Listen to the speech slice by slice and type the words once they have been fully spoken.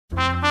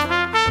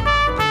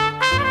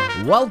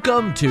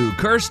Welcome to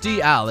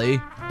Kirstie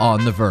Alley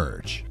on The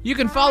Verge. You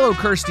can follow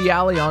Kirstie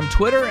Alley on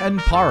Twitter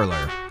and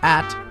Parler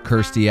at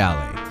Kirstie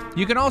Alley.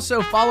 You can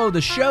also follow the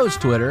show's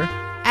Twitter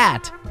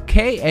at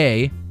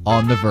KA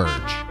on The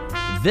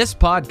Verge. This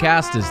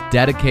podcast is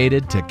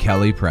dedicated to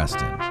Kelly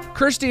Preston.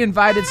 Kirstie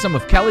invited some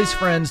of Kelly's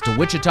friends to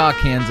Wichita,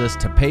 Kansas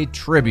to pay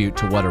tribute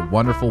to what a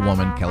wonderful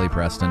woman Kelly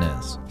Preston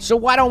is. So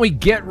why don't we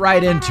get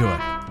right into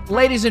it?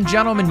 Ladies and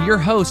gentlemen, your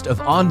host of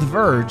On The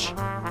Verge,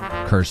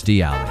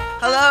 Kirstie Alley.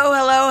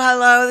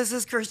 Hello. This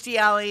is Kirstie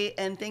Alley,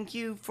 and thank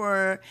you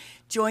for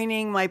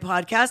joining my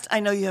podcast. I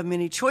know you have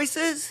many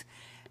choices,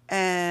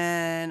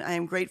 and I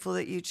am grateful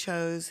that you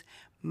chose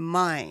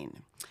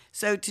mine.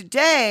 So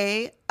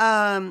today,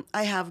 I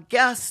have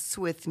guests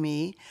with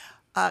me.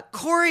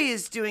 Corey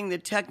is doing the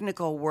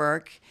technical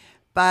work,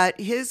 but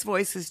his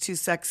voice is too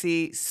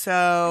sexy,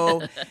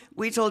 so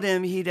we told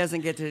him he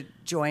doesn't get to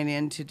join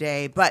in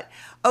today. But,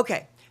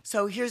 okay,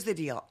 so here's the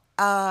deal.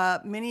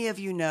 Many of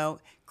you know,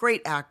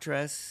 great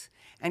actress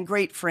and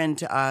great friend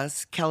to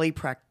us, Kelly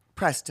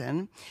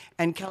Preston.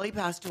 And Kelly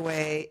passed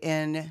away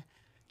in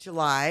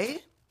July.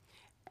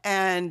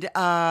 And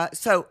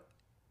so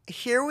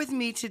here with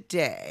me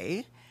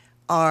today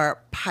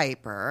are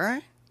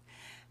Piper,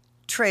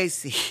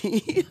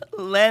 Tracy,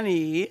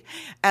 Lenny,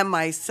 and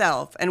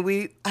myself. And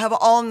we have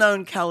all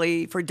known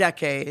Kelly for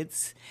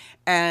decades.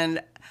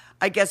 And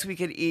I guess we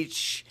could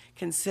each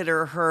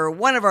consider her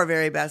one of our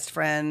very best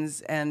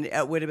friends, and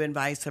it would have been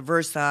vice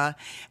versa.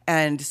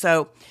 And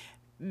so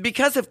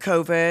because of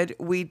COVID,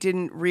 we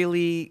didn't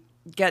really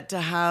get to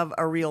have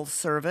a real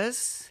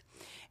service.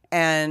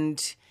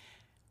 And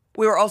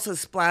we were also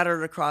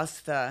splattered across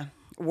the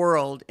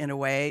world in a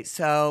way.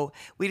 So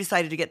we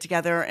decided to get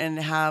together and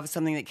have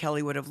something that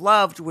Kelly would have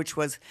loved, which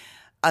was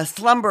a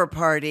slumber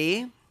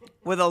party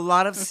with a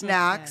lot of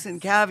snacks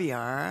and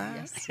caviar.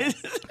 Yes.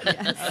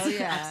 Oh,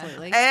 yeah.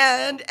 Absolutely.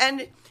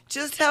 And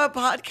just have a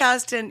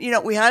podcast. And, you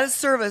know, we had a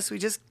service. We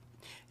just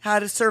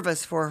had a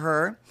service for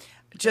her.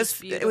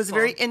 It was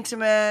very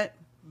intimate.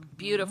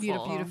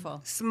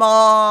 Beautiful.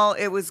 Small.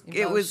 It was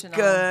good.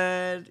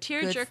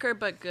 Tearjerker,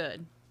 but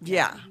good.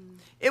 Yeah.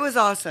 It was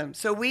awesome.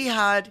 So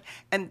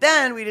and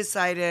then we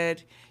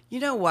decided, you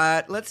know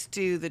what? Let's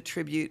do the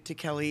tribute to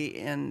Kelly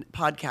in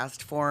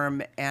podcast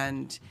form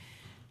and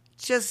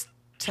just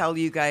tell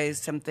you guys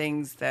some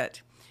things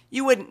that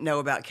you wouldn't know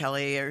about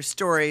Kelly, or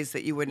stories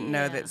that you wouldn't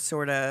know that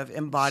sort of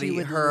embody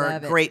her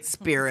great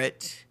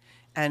spirit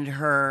and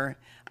her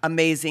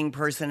amazing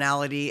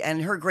personality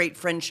and her great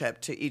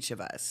friendship to each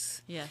of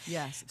us. Yes,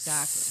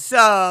 exactly.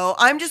 So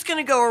I'm just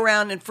going to go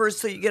around and first,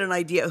 so you get an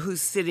idea who's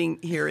sitting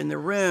here in the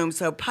room.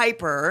 So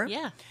Piper.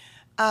 Yeah.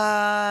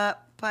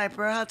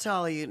 Piper, how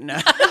tall are you? No.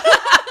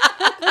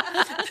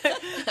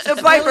 So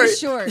Piper, really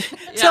short.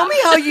 Tell me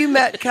how you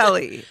met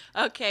Kelly.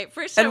 Okay,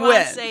 first I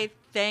want to say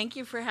thank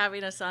you for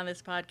having us on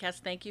this podcast.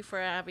 Thank you for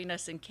having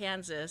us in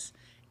Kansas.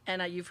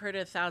 And you've heard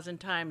it 1,000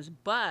 times,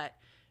 but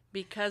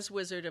because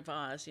Wizard of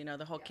Oz, you know,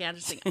 the whole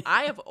Kansas thing,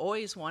 I have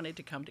always wanted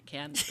to come to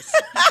Kansas.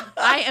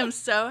 I am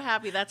so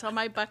happy. That's on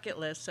my bucket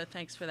list, so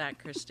thanks for that,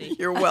 Kirstie.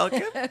 You're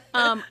welcome.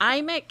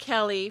 I met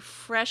Kelly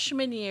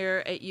freshman year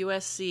at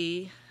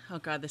USC. Oh,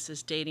 God, this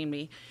is dating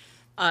me.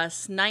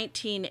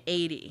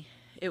 1980.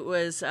 It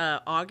was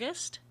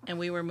August, and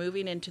we were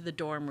moving into the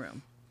dorm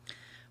room.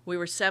 We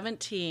were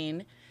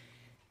 17,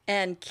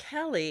 and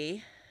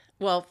Kelly...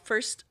 Well,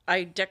 first,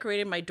 I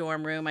decorated my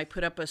dorm room. I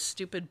put up a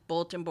stupid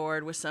bulletin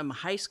board with some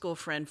high school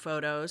friend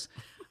photos.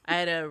 I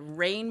had a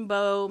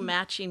rainbow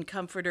matching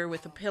comforter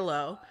with a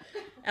pillow.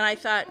 And I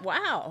thought,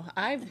 wow,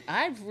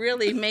 I've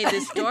really made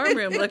this dorm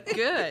room look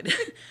good.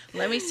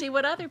 Let me see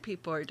what other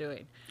people are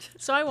doing.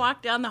 So I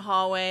walked down the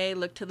hallway,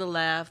 looked to the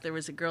left. There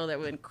was a girl that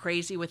went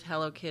crazy with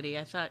Hello Kitty.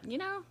 I thought, you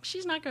know,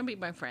 she's not going to be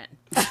my friend.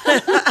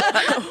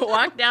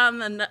 Walked down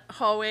the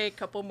hallway a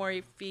couple more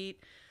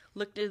feet.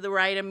 Looked to the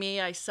right of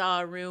me, I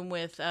saw a room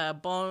with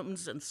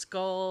bones and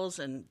skulls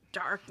and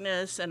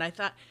darkness, and I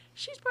thought,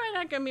 she's probably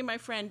not going to be my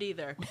friend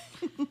either.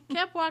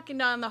 Kept walking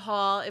down the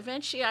hall.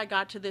 Eventually, I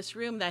got to this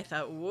room that I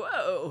thought,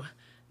 whoa,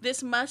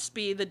 this must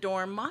be the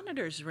dorm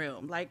monitor's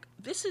room. Like,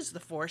 this is the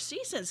Four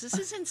Seasons. This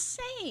is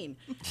insane.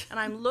 And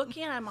I'm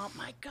looking, oh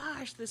my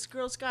gosh, this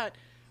girl's got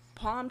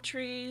palm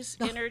trees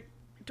in her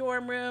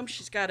dorm room.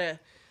 She's got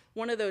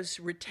one of those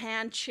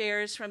rattan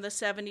chairs from the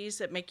 70s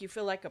that make you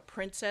feel like a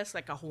princess,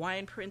 like a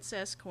Hawaiian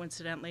princess,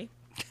 coincidentally.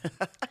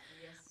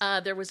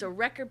 There was a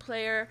record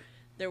player.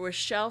 There were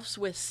shelves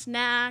with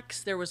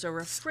snacks. There was a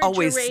refrigerator.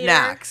 Always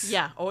snacks.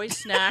 Yeah, always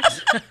snacks.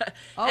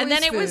 Always and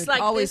then food. It was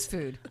like always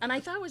food. And I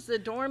thought it was the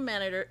dorm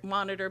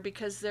monitor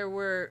because there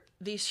were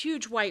these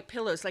huge white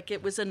pillows, like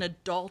it was an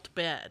adult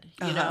bed,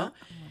 you know?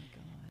 Oh, my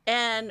God.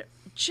 And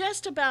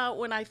just about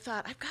when I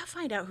thought, I've got to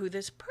find out who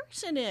this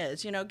person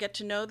is, you know, get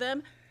to know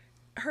them,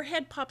 her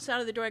head pops out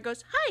of the door and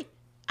goes, "Hi,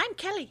 I'm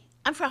Kelly.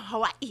 I'm from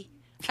Hawaii."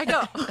 I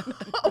go,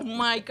 "Oh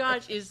my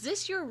gosh, is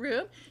this your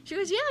room?" She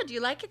goes, "Yeah, do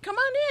you like it? Come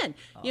on in.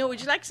 You know, would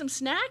you like some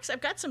snacks?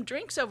 I've got some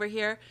drinks over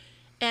here."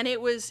 And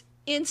it was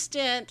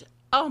instant,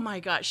 oh my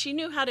gosh, she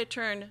knew how to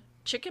turn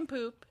chicken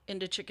poop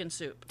into chicken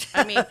soup.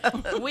 I mean,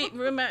 we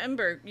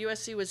remember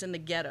USC was in the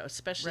ghetto,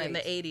 especially in the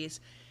 80s.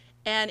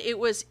 And it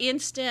was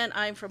instant.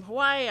 I'm from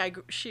Hawaii.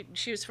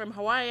 She was from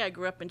Hawaii. I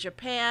grew up in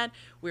Japan.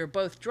 We were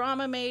both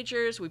drama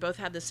majors. We both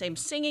had the same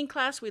singing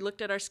class. We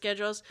looked at our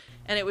schedules,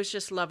 and it was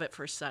just love at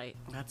first sight.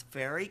 That's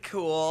very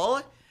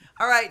cool.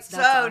 All right,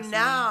 so awesome.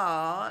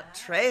 Now,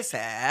 Tracy.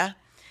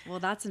 Well,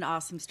 that's an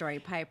awesome story,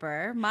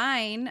 Piper.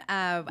 Mine.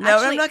 No,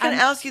 I'm not going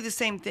to ask you the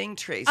same thing,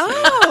 Tracy.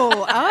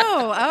 Oh.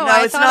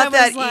 No, it's not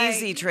that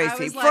easy,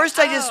 Tracy. First,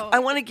 oh. I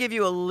want to give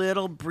you a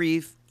little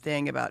brief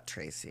thing about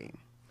Tracy.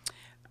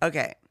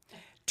 Okay.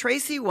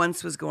 Tracy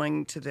once was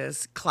going to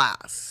this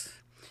class,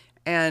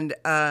 and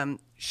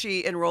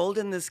she enrolled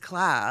in this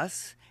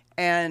class,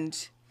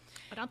 and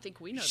I don't think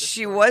we know this.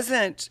 she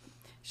wasn't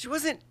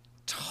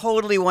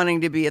totally wanting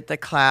to be at the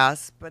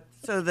class, but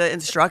so the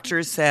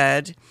instructor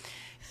said,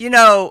 you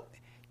know,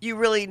 you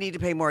really need to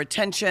pay more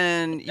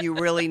attention. You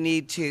really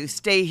need to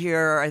stay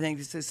here. I think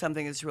this is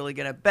something that's really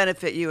going to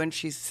benefit you. And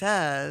she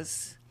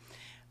says,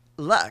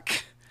 look,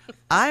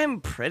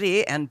 I'm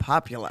pretty and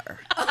popular.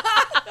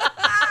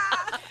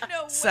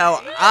 So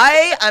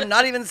I am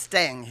not even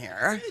staying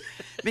here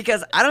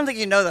because I don't think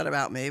you know that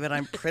about me, but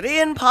I'm pretty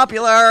and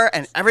popular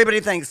and everybody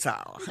thinks so.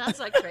 Sounds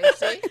like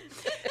Tracy.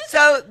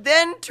 So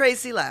then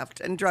Tracy left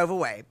and drove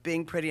away,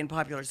 being pretty and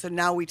popular. So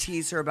now we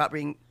tease her about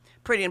being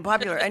pretty and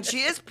popular. And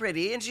she is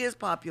pretty and she is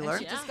popular.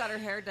 She just got her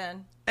hair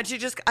done. And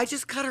I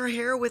just cut her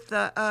hair with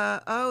the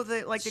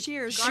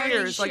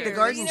shears, like the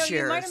garden shears.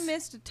 You might have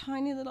missed a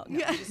tiny little.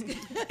 No, I'm just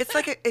kidding. It's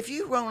like if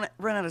you run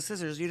out of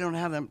scissors, you don't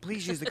have them.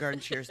 Please use the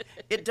garden shears.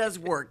 It does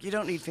work. You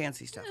don't need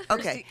fancy stuff.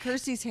 Okay.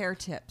 Kirsty's hair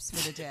tips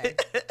for the day.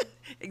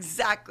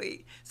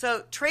 Exactly.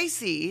 So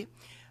Tracy,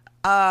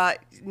 now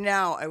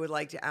I would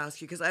like to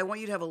ask you because I want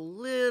you to have a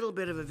little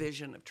bit of a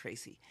vision of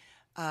Tracy.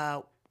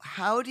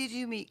 How did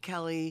you meet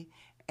Kelly?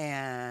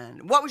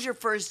 And what was your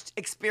first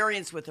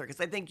experience with her?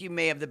 Because I think you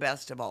may have the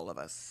best of all of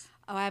us.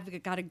 Oh,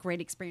 I've got a great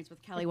experience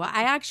with Kelly. Well,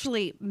 I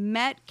actually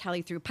met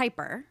Kelly through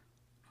Piper.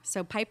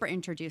 So Piper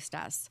introduced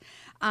us.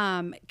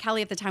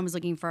 Kelly at the time was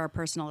looking for a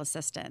personal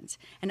assistant.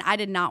 And I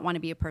did not want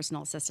to be a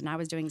personal assistant. I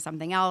was doing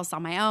something else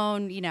on my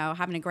own, you know,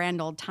 having a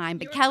grand old time.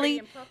 But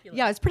Kelly,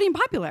 yeah, it's pretty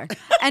unpopular.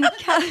 And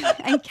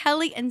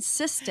Kelly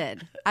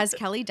insisted, as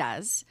Kelly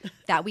does,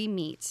 that we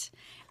meet.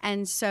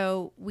 And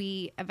so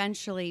we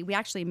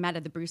actually met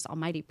at the Bruce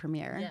Almighty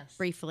premiere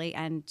briefly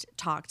and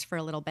talked for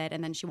a little bit.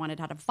 And then she wanted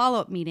to have a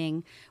follow-up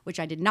meeting, which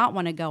I did not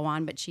want to go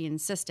on, but she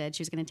insisted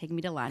she was going to take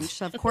me to lunch.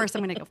 So of course I'm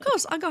going to go, of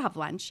course, I'll go have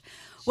lunch.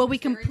 Well, we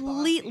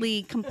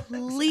completely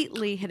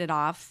hit it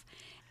off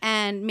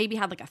and maybe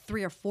had like a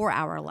 3 or 4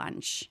 hour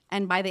lunch.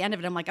 And by the end of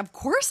it, I'm like, of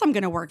course I'm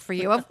going to work for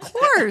you. Of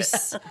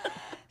course.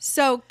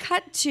 So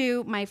cut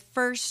to my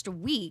first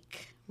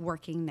week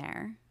working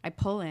there. I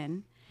pull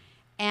in.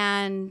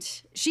 And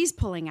she's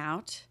pulling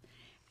out,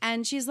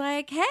 and she's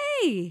like,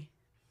 "Hey,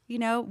 you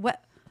know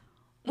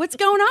what's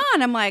going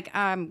on?" I'm like,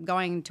 "I'm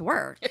going to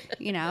work."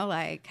 You know,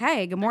 like,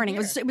 "Hey, good morning."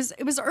 It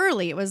was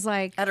early. It was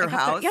like at her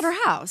house. At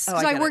her house. Oh,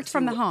 so I worked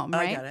from the home,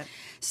 right? I got it.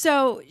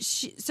 So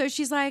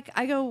she's like,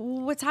 I go,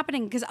 "What's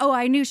happening?" Because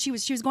I knew she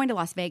was going to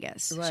Las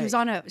Vegas. Right. She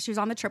was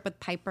on the trip with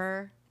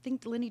Piper. I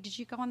think Lindy, did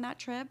you go on that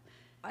trip?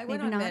 I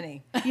went Maybe on not.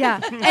 many. Yeah.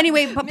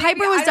 Anyway, but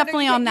Piper was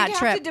definitely on that You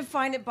trip. have to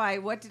define it by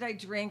what did I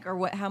drink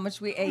or how much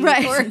we ate,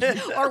 Right.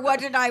 or what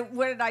did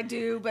I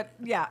do? But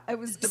yeah, it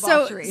was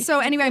debauchery.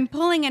 So anyway, I'm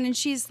pulling in, and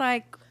she's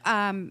like,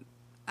 "Well,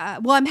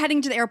 I'm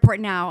heading to the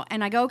airport now."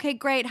 And I go, "Okay,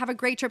 great, have a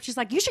great trip." She's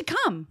like, "You should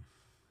come."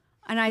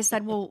 And I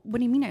said, "Well, what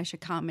do you mean I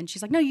should come?" And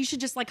she's like, "No, you should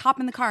just like hop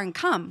in the car and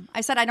come."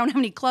 I said, "I don't have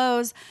any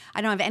clothes.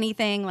 I don't have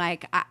anything.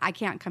 Like, I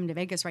can't come to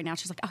Vegas right now."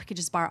 She's like, "Oh, I could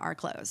just borrow our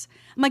clothes."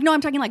 I'm like, "No,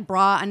 I'm talking like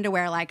bra,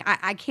 underwear. Like,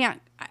 I can't."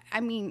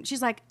 I mean,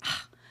 she's like,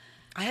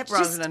 I have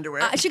bras and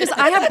underwear. she goes,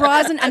 "I have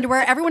bras and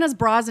underwear. Everyone has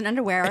bras and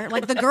underwear.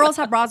 Like the girls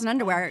have bras and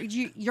underwear.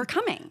 You're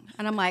coming."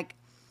 And I'm like,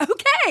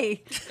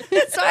 "Okay."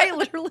 So I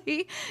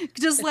literally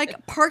just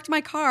like parked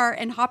my car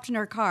and hopped in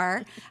her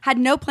car. Had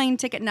no plane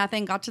ticket,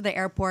 nothing. Got to the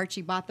airport.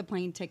 She bought the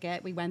plane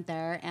ticket. We went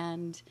there,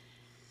 and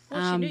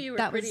Well, she knew you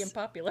were pretty and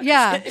popular.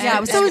 Yeah,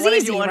 yeah. So it was What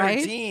did easy, you want right?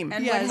 her team?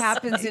 and Yes, what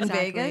happens in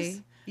exactly.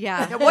 Vegas?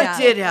 Yeah. Yeah, what yeah.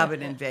 did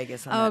happen in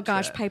Vegas on Oh that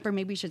gosh, trip? Piper,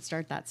 maybe we should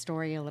start that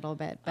story a little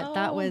bit. But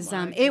that Oh, was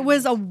my it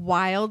was a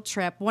wild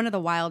trip, one of the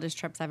wildest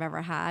trips I've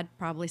ever had.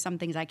 Probably some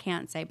things I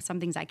can't say, but some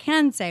things I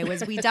can say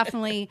was we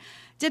definitely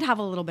did have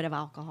a little bit of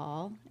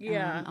alcohol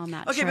on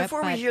that Okay, trip.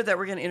 before we but- hear that,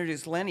 we're going to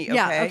introduce Lenny, okay?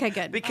 Yeah, okay,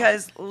 good.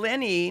 Because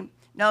Lenny,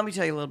 now let me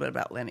tell you a little bit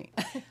about Lenny.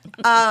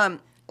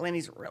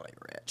 Lenny's really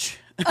rich.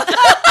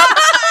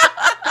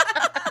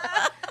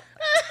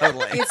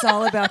 Totally. It's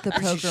all about the She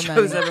poker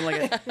shows money. up in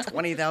like a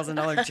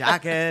 $20,000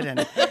 jacket,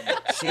 and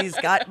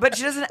but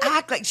she doesn't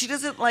act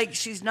like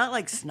she's not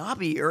like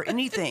snobby or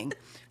anything.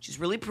 She's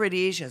really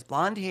pretty. She has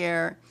blonde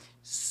hair,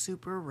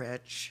 super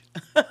rich.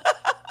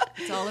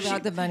 It's all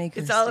about the money.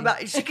 It's all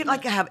about, she could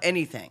like have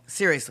anything,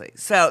 seriously.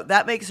 So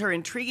that makes her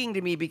intriguing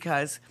to me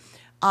because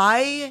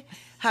I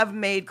have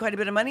made quite a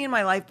bit of money in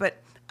my life,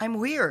 but I'm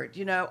weird,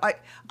 you know.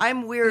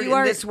 I'm weird You in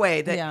are- this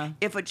way that yeah.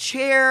 if a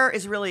chair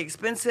is really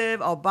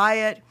expensive, I'll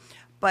buy it.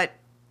 But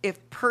if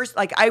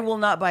I will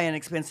not buy an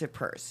expensive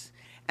purse.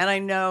 And I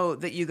know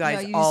that you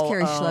guys No, you all just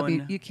carry own.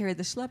 schlubby. You carry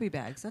the schlubby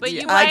bags. That's But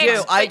it. you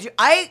buy I do.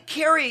 I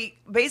carry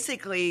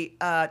basically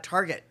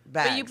Target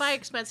bags. But you buy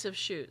expensive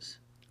shoes.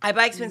 I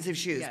buy expensive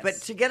shoes, Yes. but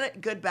to get a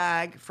good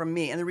bag from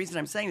me, and the reason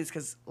I'm saying this is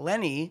because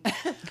Lenny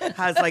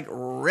has like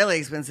really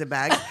expensive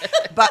bags.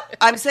 But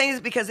I'm saying this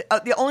because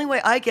the only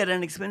way I get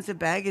an expensive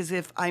bag is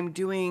if I'm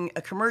doing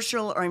a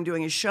commercial or I'm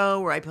doing a show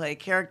where I play a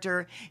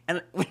character.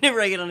 And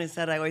whenever I get on a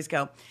set, I always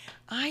go,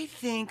 I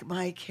think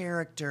my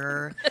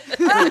character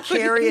would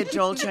carry a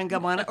Dolce &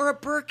 Gabbana or a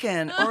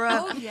Birkin or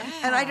a,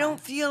 and I don't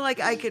feel like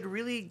I could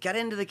really get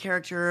into the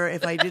character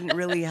if I didn't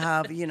really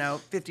have,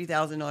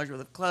 $50,000 worth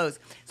of clothes.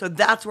 So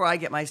that's where I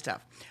get my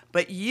stuff.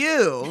 But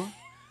you,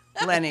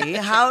 Lenny,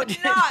 how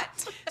did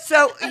not?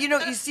 So,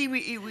 you see, we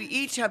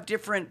each have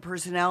different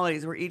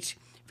personalities. We're each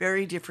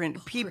very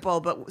different people,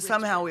 but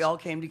somehow we all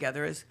came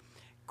together as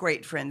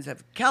great friends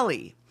of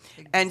Kelly.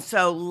 And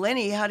so,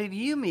 Lenny, how did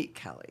you meet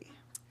Kelly?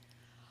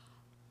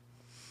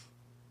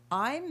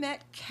 I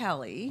met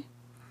Kelly.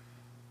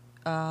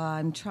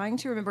 I'm trying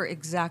to remember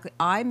exactly.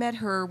 I met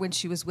her when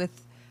she was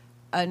with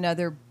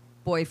another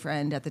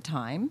boyfriend at the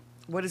time.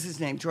 What is his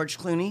name? George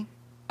Clooney?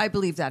 I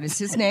believe that is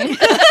his name.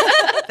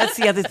 That's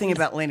the other thing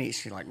about Lenny.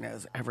 She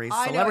knows every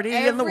I know celebrity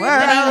in the everybody.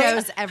 world. He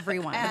knows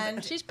everyone.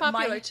 And She's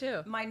popular, my,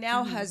 too. My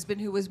now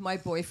husband, who was my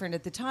boyfriend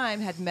at the time,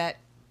 had met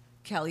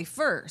Kelly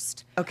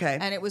first. Okay.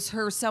 And it was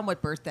her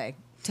somewhat birthday.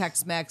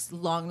 Tex-Mex,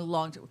 long.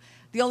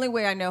 The only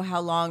way I know how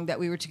long that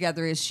we were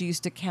together is she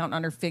used to count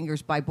on her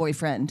fingers by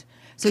boyfriend.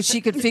 So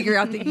she could figure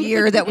out the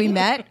year that we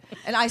met.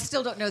 And I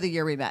still don't know the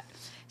year we met.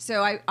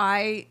 So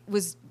I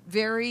was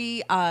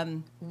very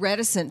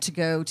reticent to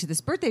go to this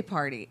birthday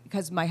party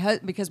because my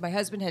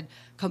husband had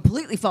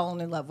completely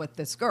fallen in love with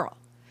this girl.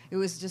 It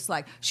was just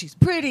like, she's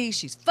pretty,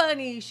 she's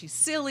funny, she's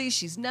silly,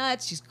 she's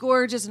nuts, she's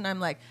gorgeous. And I'm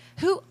like,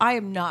 I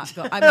am not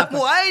going.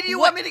 Why do you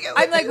want me to go?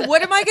 I'm like,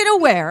 what am I going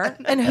to wear?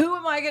 And who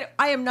am I going to?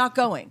 I am not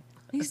going.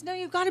 He said, no,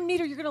 you've got to meet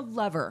her. You're going to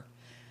love her.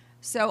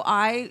 So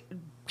I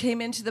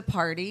came into the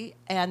party,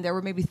 and there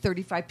were maybe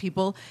 35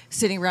 people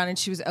sitting around, and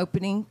she was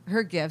opening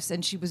her gifts,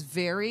 and she was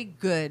very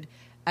good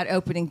at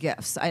opening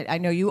gifts. I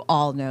know you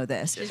all know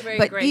this. She's very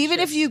but gracious. even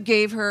if you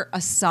gave her a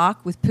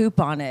sock with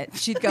poop on it,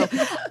 she'd go, oh,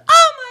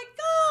 my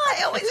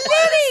God, always Liddy,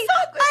 wanted a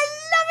sock with- I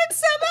love it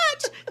so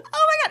much.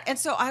 Oh, my God. And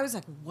so I was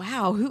like,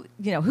 wow, who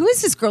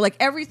is this girl? Like,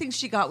 everything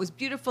she got was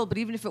beautiful, but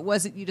even if it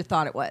wasn't, you'd have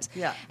thought it was.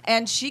 Yeah.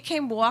 And she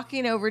came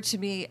walking over to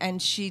me,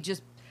 and she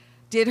just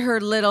did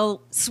her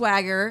little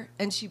swagger,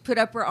 and she put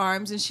up her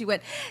arms, and she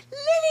went,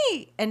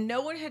 Lenny! And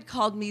no one had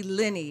called me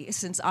Lenny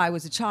since I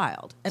was a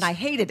child, and I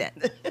hated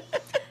it.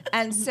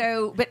 And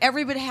so, but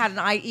everybody had an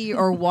I-E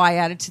or Y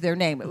added to their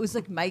name. It was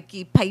like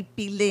Mikey,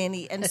 Pipey,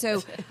 Lenny. And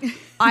so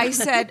I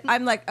said,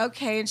 I'm like,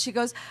 okay. And she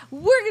goes,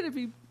 we're going to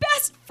be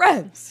best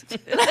friends.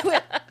 And I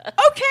went,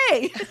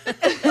 okay.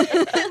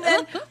 And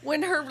then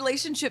when her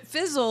relationship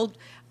fizzled,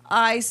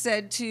 I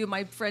said to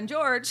my friend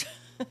George,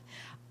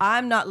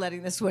 I'm not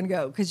letting this one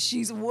go because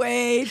she's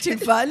way too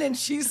fun and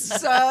she's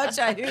such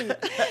a hoot.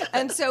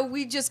 And so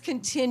we just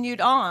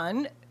continued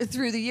on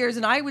through the years.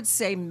 And I would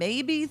say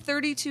maybe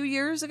 32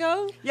 years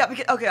ago. Yeah,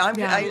 because, okay, I think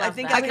that. I I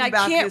mean, can I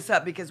back can't- this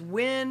up because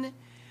when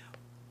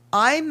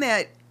I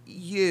met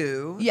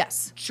you,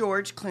 Yes.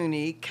 George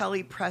Clooney,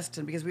 Kelly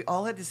Preston, because we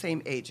all had the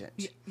same agent.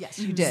 Yes,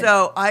 you did.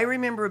 So I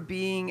remember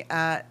being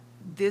at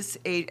this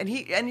age,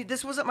 and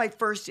this wasn't my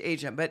first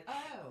agent, but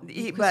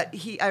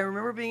I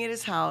remember being at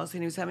his house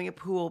and he was having a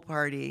pool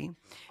party,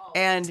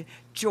 and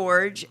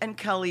George and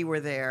Kelly were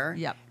there.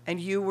 Yep. And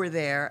you were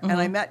there, and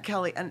I met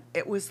Kelly, and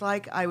it was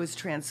like I was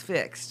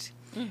transfixed.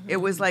 It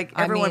was like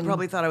everyone mean-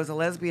 probably thought I was a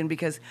lesbian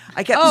because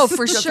I kept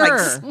for just sure.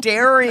 like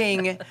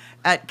staring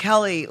at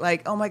Kelly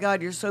like, oh my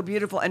God, you're so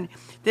beautiful. And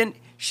then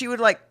she would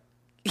like,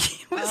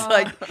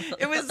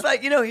 it was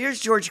like,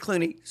 here's George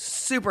Clooney,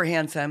 super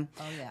handsome.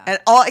 Oh, yeah. And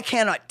I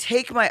cannot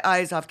take my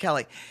eyes off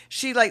Kelly.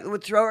 She like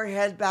would throw her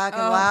head back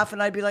and laugh,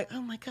 and I'd be like, oh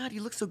my God,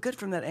 you look so good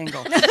from that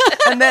angle.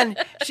 And then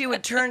she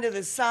would turn to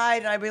the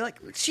side, and I'd be like,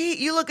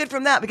 you look good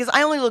from that, because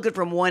I only look good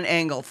from one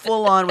angle,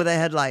 full on with a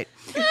headlight.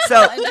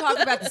 So And talk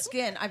about the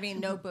skin. I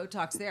mean, no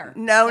Botox there.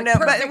 no, Like, but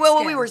perfect we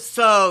skin. were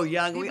so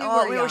young. We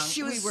were young.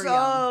 She was We were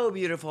so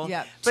beautiful.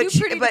 Yeah, But too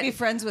pretty to be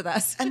friends with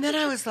us. And then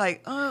I was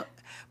like, oh,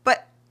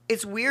 but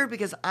it's weird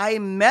because I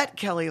met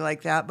Kelly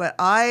like that, but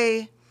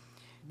I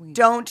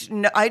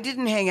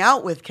didn't hang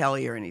out with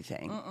Kelly or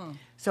anything.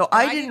 So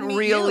I didn't meet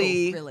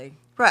really, you, really.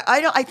 Right.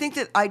 I think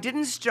that I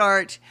didn't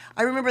start.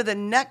 I remember I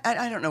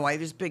don't know why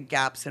there's big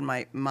gaps in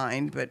my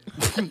mind, but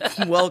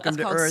welcome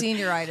to called Earth.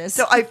 senioritis.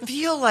 So I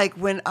feel like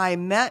when I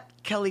met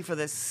Kelly for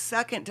the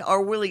second,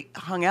 or really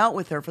hung out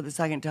with her for the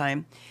second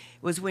time,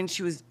 was when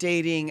she was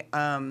dating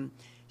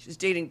She was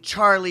dating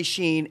Charlie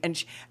Sheen,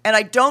 and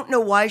I don't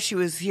know why she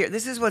was here.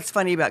 This is what's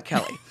funny about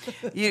Kelly.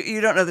 You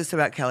don't know this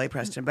about Kelly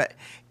Preston, but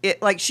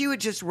she would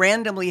just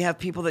randomly have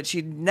people that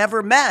she'd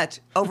never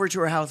met over to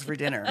her house for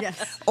dinner.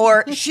 Yes.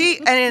 Or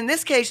and in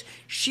this case,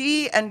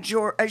 she and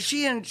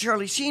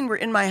Charlie Sheen were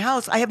in my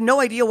house. I have no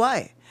idea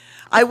why.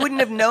 I wouldn't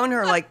have known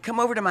her, like, come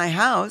over to my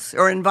house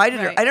or invited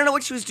her. Right. I don't know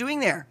what she was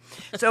doing there.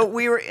 So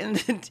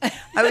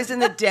I was in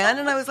the den,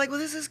 and I was like, well,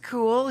 this is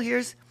cool.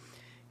 Here's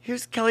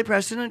Kelly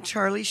Preston and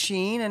Charlie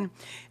Sheen.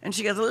 And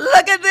she goes,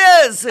 look at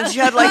this. And she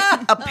had, like,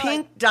 a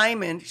pink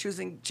diamond. She was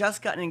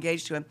just gotten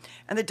engaged to him.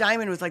 And the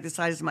diamond was, like, the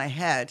size of my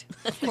head.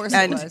 Of course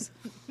and it was.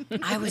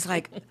 I was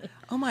like,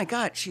 oh, my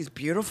God, she's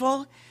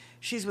beautiful.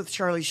 She's with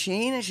Charlie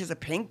Sheen, and she has a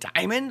pink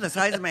diamond the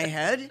size of my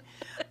head.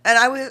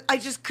 And I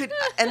just could,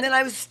 and then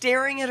I was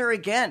staring at her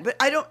again. But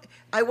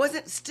I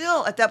wasn't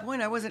still, at that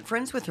point, I wasn't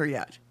friends with her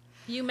yet.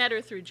 You met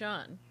her through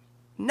John.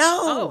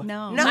 No.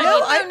 No. No,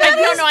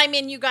 I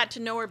mean, you got to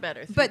know her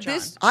better through But John.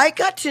 I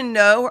got to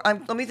know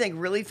her. Let me think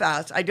really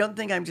fast. I don't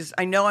think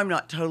I know I'm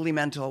not totally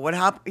mental. What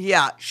happened?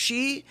 Yeah,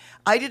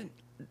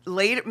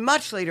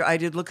 much later, I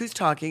did Look Who's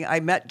Talking. I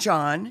met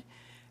John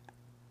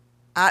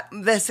at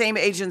the same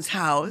agent's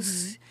house.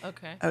 Mm-hmm.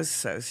 Okay. I was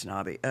so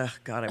snobby. Ugh,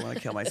 God, I want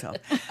to kill myself.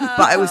 But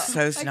I was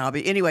so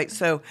snobby. Anyway,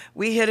 so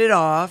we hit it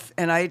off,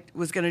 and I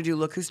was going to do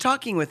Look Who's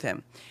Talking with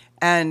him.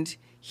 And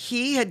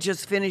he had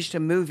just finished a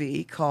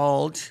movie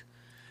called,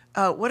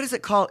 what is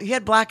it called? He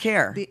had black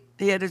hair.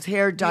 He had his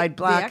hair dyed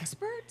black. The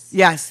Experts?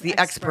 Yes, The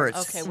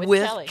Experts. Okay,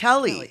 with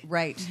Kelly.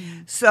 Right.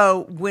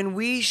 So when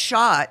we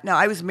shot, now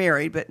I was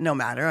married, but no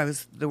matter. I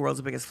was the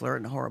world's biggest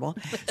flirt and horrible.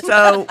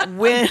 So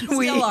when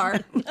we Still are.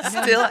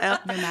 still am.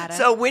 No matter.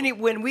 So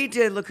when we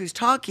did Look Who's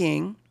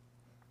Talking,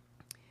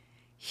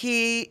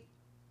 he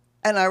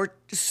and I were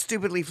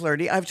stupidly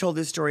flirty. I've told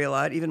this story a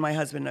lot. Even my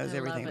husband knows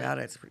everything about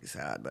it. It's pretty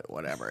sad, but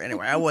whatever.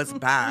 Anyway, I was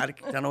bad.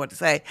 Don't know what to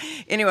say.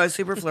 Anyway, I was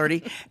super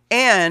flirty.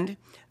 And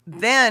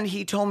then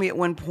he told me at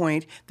one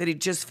point that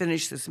he'd just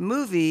finished this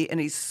movie and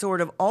he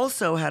sort of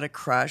also had a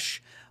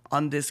crush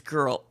on this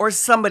girl. Or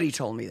somebody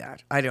told me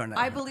that. I don't know.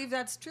 I believe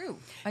that's true.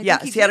 I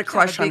Yes, think he had a did have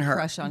crush on big her.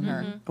 Crush on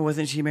her.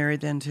 Wasn't she married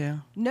then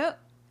too? No.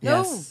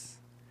 Yes.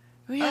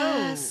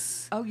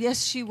 Yes. Oh,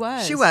 yes, she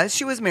was. She was.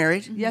 She was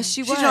married. Yes,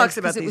 she was. She talks 'cause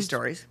about it these was-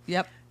 stories.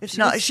 Yep.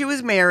 She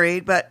was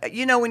married, but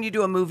you know, when you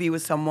do a movie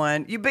with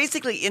someone, you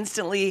basically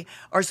instantly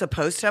are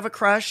supposed to have a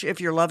crush if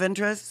you're love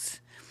interests.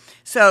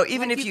 So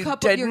even Like if you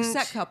couple, didn't, you're a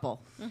set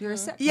couple. You're a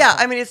set couple. yeah,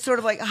 I mean, it's sort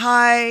of like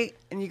hi,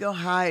 and you go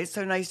hi. It's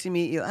so nice to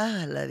meet you. Oh,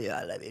 I love you.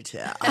 I love you too.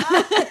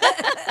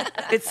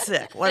 It's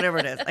sick, whatever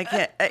it is. I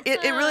can't.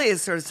 It really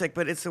is sort of sick,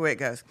 but it's the way it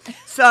goes.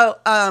 So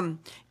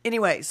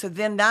anyway, so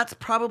then that's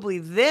probably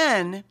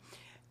then.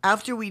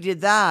 After we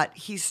did that,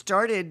 he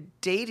started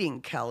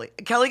dating Kelly.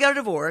 Kelly got a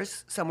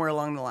divorce somewhere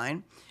along the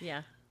line.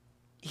 Yeah.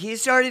 He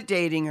started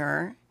dating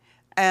her,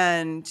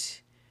 and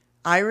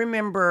I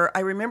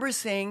remember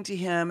saying to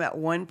him at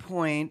one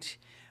point,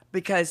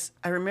 because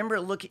I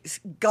remember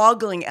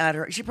goggling at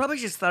her. She probably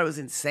just thought it was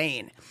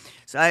insane.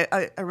 So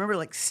I remember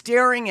like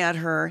staring at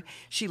her.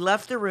 She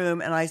left the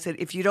room, and I said,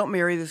 if you don't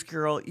marry this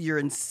girl, you're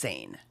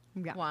insane.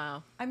 Yeah.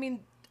 Wow. I mean,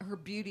 her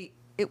beauty,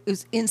 it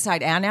was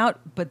inside and out,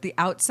 but the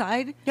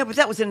outside. Yeah, but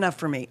that was enough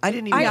for me. I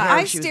didn't even know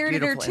I she was stared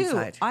at her beautiful too.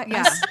 inside.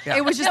 Yeah.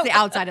 It was just the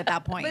outside at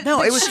that point.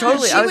 No, it was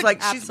totally. she I was would-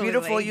 like, she's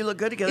beautiful. absolutely. You look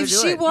good together. If Do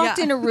she it. walked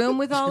Yeah. in a room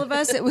with all of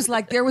us, it was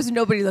like there was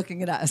nobody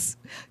looking at us.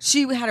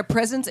 She had a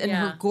presence in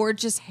Yeah. her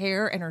gorgeous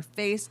hair and her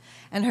face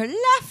and her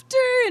laughter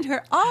and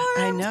her arms.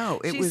 I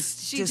know. It She's-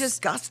 was she just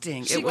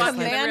disgusting. she It You was walk in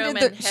the commanded room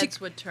the- and she-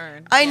 heads would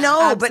turn. I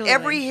know, but absolutely.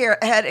 every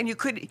head, and you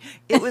could.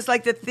 It was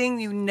like the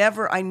thing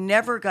I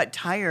never got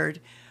tired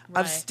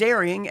of Right.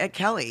 staring at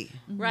Kelly.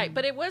 Right,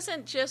 but it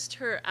wasn't just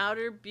her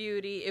outer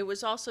beauty. It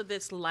was also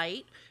this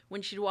light.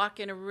 When she'd walk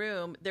in a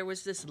room, there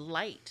was this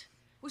light.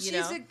 Well, you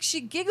know?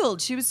 she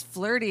giggled. She was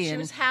flirty. She and,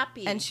 was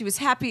happy. and she was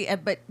happy.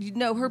 But you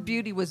know, her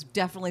beauty was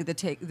definitely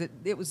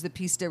it was the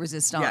piece de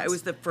resistance. Yeah, it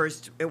was the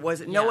first. It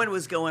wasn't. No Yeah. one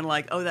was going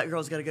like, "Oh, that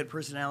girl's got a good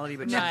personality,"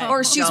 but Right.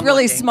 or she's dumb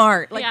really looking.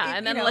 smart. Like, yeah, it-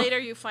 and you then know. later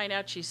you find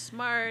out she's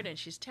smart and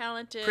she's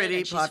talented, Pretty,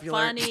 and she's popular.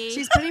 funny.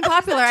 She's pretty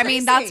popular. I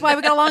mean, that's why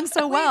we got along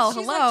so Wait, well.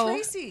 she's Hello. like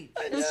Tracy.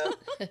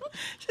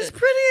 She's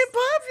pretty and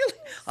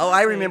popular. Oh,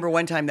 I remember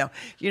one time though.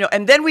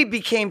 And then we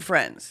became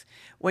friends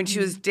when she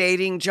was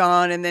dating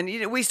John, and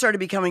then we started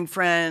becoming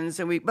friends,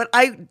 but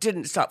I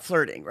didn't stop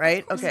flirting,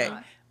 right? Okay.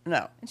 not.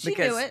 No, she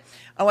knew it.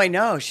 Oh, I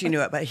know she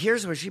knew it, but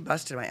here's where she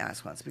busted my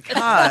ass once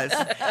because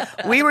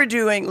we were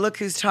doing Look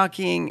Who's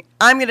Talking.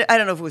 I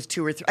don't know if it was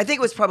 2 or 3. I think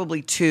it was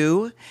probably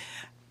 2.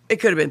 It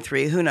could have been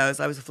 3. Who knows?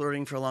 I was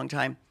flirting for a long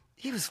time.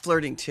 He was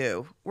flirting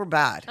too. We're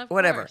bad. Of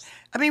Whatever. course.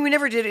 I mean, we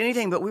never did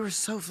anything, but we were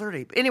so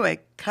flirty. Anyway,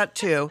 cut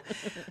to.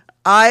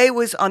 I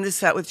was on the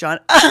set with John.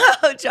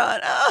 Oh, John.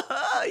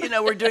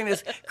 Oh, we're doing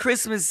this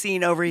Christmas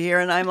scene over here,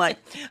 and I'm like,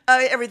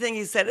 everything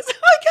he said is, oh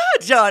my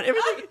God, John.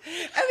 Everything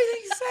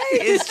you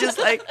say is just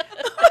like,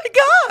 oh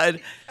my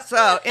God.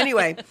 So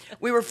anyway,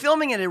 we were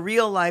filming at a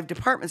real live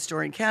department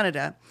store in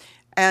Canada,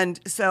 And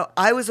so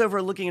I was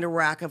over looking at a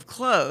rack of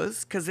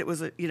clothes because it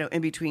was,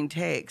 in between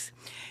takes.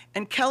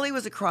 And Kelly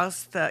was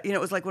across it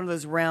was like one of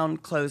those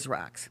round clothes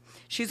racks.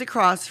 She's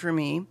across from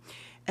me,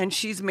 and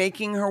she's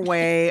making her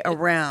way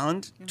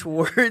around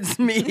towards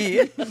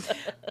me.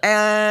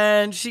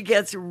 And she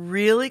gets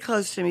really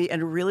close to me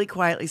and really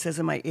quietly says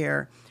in my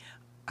ear,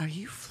 "Are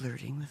you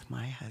flirting with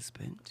my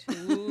husband?"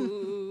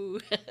 Ooh.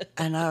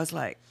 And I was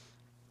like,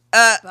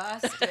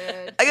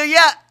 Busted. I go,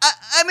 "Yeah,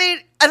 I mean,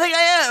 I think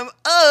I am.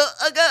 Oh,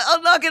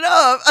 I'll knock it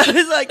off." I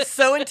was like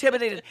so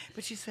intimidated.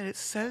 But she said, "It's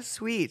so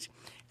sweet."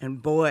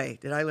 And boy,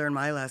 did I learn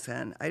my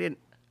lesson.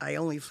 I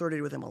only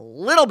flirted with him a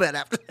little bit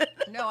after that.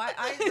 No,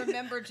 I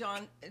remember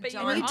John were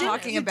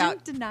talking honest.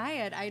 about. Didn't deny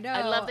it. I know.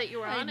 I love that you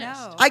were honest.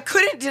 know. I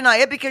couldn't deny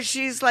it because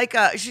she's like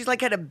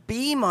had a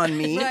beam on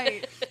me.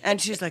 Right. And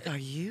she's like, "Are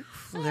you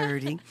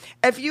flirting?"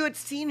 If you had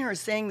seen her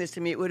saying this to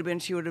me,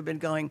 she would have been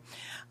going,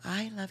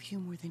 "I love you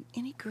more than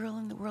any girl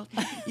in the world.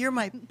 You're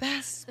my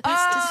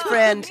bestest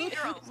friend."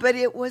 But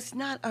it was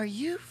not, "Are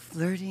you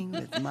flirting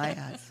with my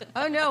husband?"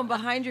 Oh no!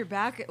 Behind your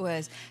back, it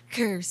was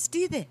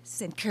Kirsty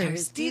this and Kirsty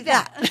Kirsty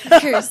that,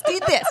 Kirsty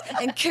this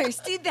and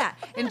Kirsty that,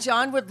 and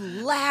John would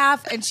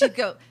laugh, and she'd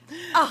go,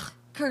 "Oh,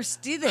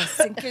 Kirsty this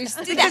and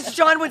Kirsty Because that."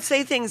 John would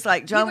say things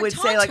like, would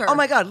say taunt like, her. "Oh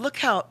my God,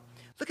 look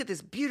at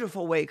this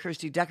beautiful way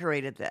Kirsty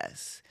decorated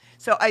this."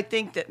 So I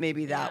think that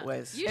maybe that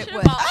was You should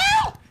was-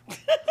 have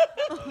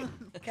all.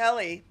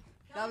 Kelly.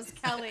 That was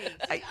Kelly.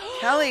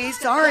 Kelly,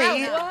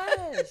 sorry.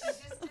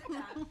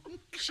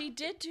 She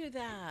did do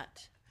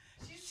that.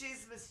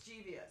 She's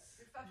mischievous.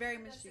 Very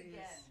mischievous.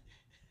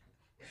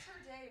 It's her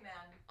day, man.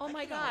 Oh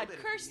my cannot God, believe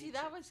it. Kirsty,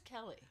 that was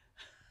Kelly.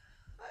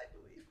 I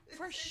believe it.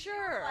 For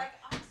sure.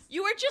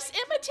 You were just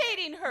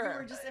imitating We her.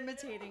 were just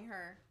imitating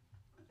her.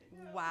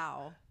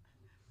 Wow.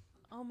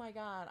 Oh my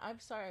God, I'm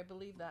sorry. I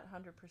believe that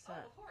 100%.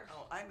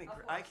 Oh,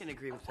 I can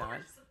agree with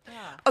that. Yeah.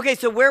 Okay,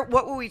 so what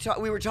were we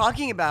talking? We were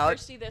talking about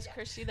Kirsty this,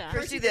 Kirsty that.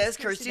 Kirsty this,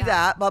 Kirsty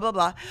that, blah blah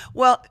blah.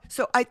 Well,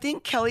 so I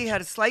think Kelly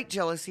had a slight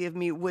jealousy of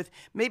me with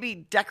maybe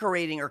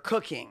decorating or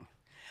cooking,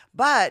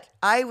 but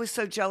I was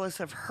so jealous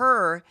of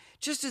her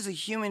just as a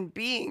human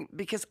being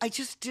because I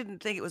just didn't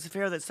think it was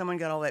fair that someone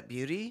got all that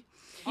beauty.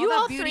 You that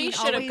all beauty three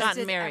should have always gotten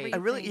did married. I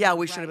really, Everything yeah,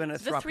 we should have been a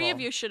The throuple. three of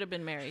you should have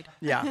been married.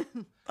 Yeah,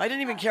 I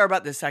didn't even care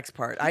about the sex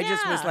part. I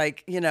just was Yeah.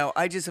 like,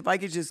 if I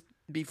could just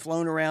be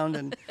flown around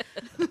and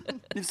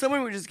if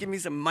someone would just give me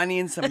some money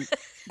and some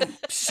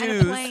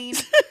shoes. Plain.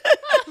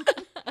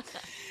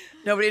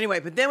 No, but anyway,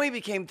 but then we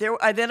became there.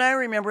 Then I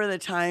remember the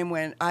time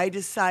when I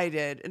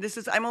decided, and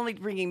I'm only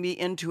bringing me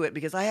into it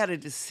because I had a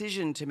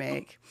decision to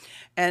make,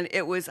 and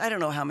it was I don't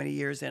know how many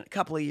years a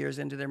couple of years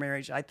into their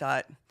marriage. I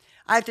thought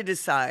I have to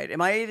decide: am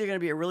I either going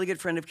to be a really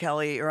good friend of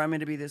Kelly, or I'm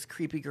going to be this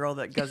creepy girl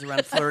that goes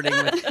around flirting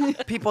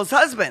with people's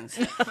husbands?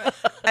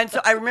 And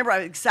so I remember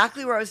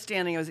exactly where I was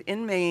standing. I was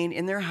in Maine,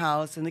 in their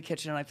house, in the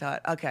kitchen, and I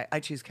thought, okay, I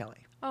choose Kelly.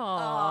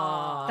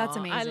 Oh, That's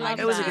amazing. I love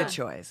It was a that. good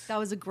choice. That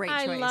was a great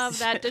I choice. love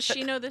that. Does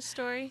she know this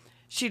story?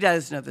 She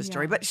does know the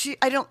story, but she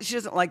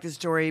doesn't like the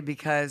story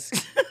because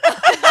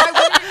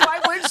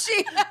Why would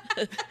she?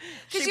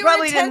 she you were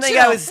probably didn't think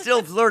I intentional. was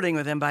still flirting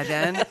with him by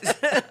then.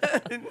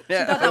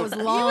 That was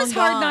long. He's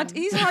hard gone.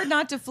 he's hard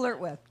not to flirt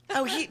with.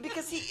 Oh,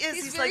 because he is.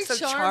 He's very like so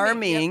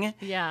charming. charming.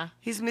 Yeah.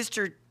 He's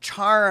Mr.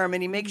 Charm,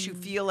 and he makes you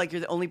feel like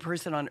you're the only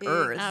person on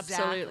earth.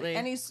 Absolutely.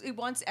 And he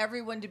wants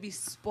everyone to be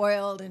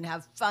spoiled and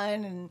have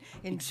fun and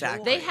enjoy.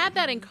 Exactly. They had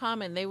that in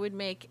common. They would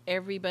make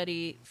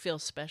everybody feel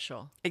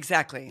special.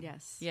 Exactly.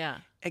 Yes. Yeah.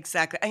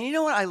 Exactly. And you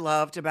know what I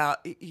loved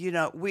about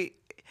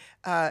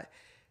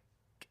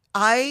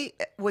I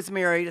was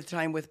married at the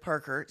time with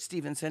Parker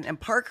Stevenson, and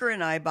Parker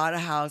and I bought a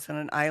house on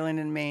an island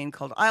in Maine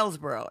called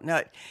Islesboro.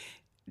 Now,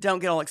 don't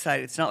get all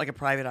excited. It's not like a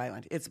private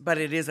island. But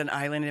it is an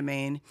island in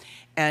Maine,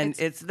 and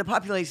the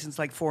population's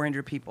like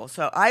 400 people.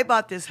 So I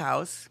bought this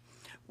house.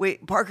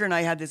 Parker and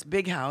I had this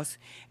big house,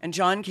 and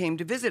John came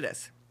to visit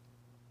us.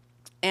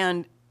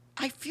 And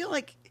I feel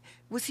like,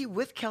 was he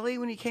with Kelly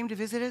when he came to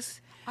visit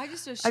us? I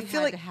just know she I feel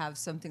had like- to have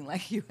something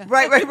like you.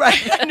 Right.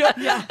 I know.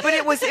 But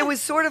it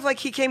was sort of like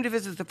he came to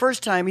visit the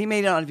first time. He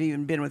may not have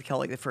even been with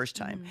Kelly the first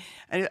time.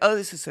 And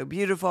this is so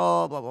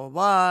beautiful, blah, blah,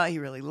 blah. He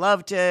really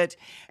loved it.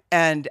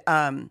 And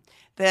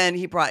then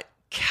he brought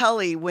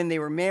Kelly when they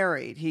were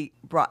married. He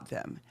brought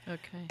them.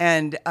 Okay.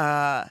 And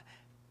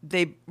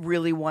they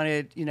really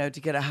wanted, to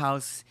get a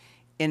house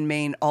in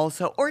Maine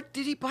also. Or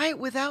did he buy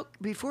it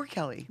before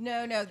Kelly?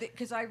 No,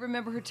 because I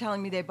remember her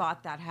telling me they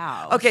bought that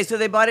house. Okay, so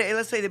they bought it.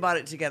 Let's say they bought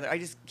it together. I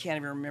just can't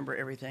even remember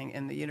everything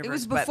in the universe.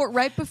 It was but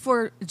right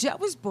before Jet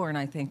was born,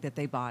 I think, that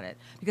they bought it.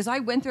 Because I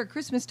went there at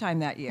Christmas time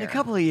that year. a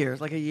couple of years,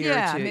 like a year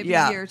Yeah, or two. maybe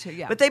a year or two,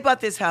 yeah. But they bought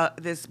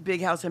this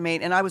big house in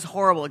Maine, and I was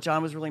horrible.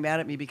 John was really mad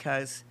at me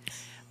because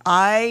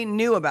I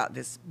knew about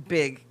this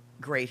big,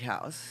 great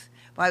house.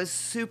 But I was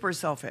super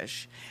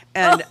selfish.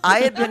 And I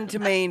had been to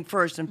Maine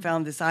first and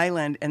found this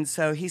island. And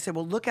so he said,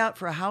 well, look out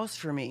for a house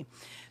for me.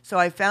 So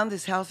I found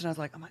this house, and I was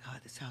like, oh, my God,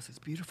 this house is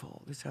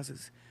beautiful.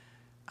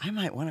 I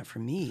might want it for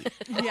me.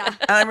 Yeah.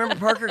 And I remember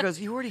Parker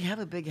goes, you already have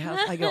a big house.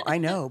 I go, I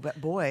know,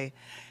 but boy.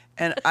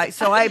 And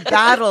I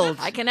battled.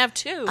 I can have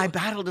two. I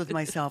battled with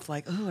myself,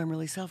 like, oh, I'm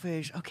really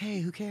selfish. Okay,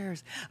 who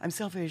cares? I'm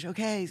selfish.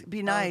 Okay,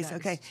 be nice.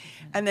 Okay.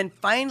 And then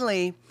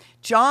finally,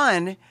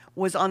 John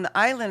was on the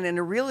island and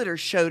a realtor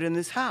showed him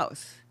this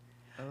house.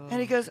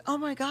 And he goes, oh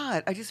my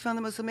God, I just found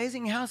the most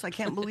amazing house. I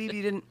can't believe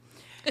you didn't.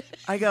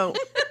 I go,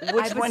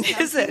 which one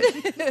is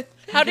it?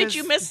 How did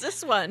you miss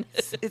this one?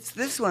 It's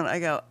this one. I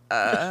go,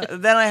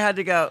 then I had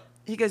to go.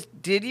 He goes,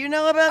 did you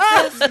know about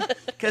this?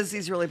 Because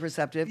he's really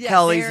perceptive. Yeah,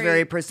 Kelly's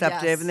very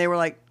perceptive. yes. And they were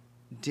like,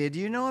 did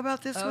you know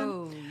about this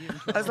one?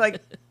 I was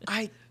like,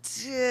 I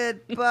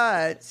did,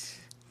 but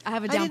I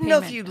have a I down didn't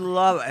know payment. if you'd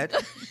love it.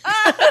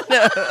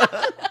 No.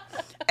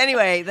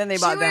 Anyway, then they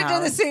She bought would the have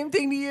done the house. same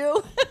thing to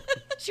you.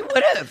 She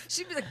would have.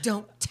 She'd be like,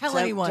 don't tell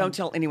anyone. Don't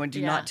tell anyone. Do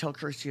Yeah. not tell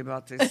Kirsty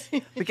about this.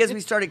 Because we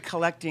started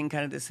collecting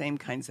kind of the same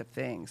kinds of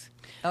things.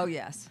 Oh,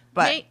 yes.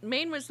 But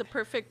Maine was the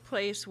perfect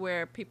place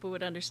where people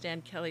would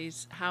understand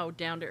Kelly's how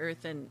down to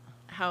earth and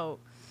how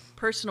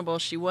personable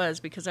she was,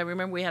 because I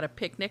remember we had a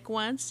picnic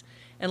once,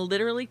 and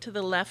literally to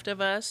the left of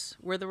us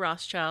were the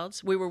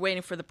Rothschilds. We were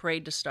waiting for the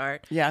parade to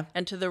start. Yeah.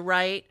 And to the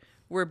right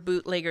were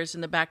bootleggers in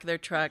the back of their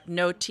truck,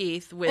 no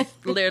teeth, with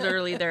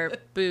literally their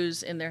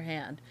booze in their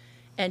hand.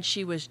 And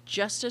she was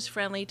just as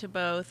friendly to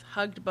both,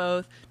 hugged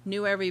both,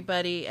 knew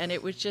everybody, and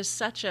it was just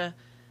such a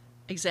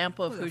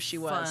example of who she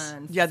was.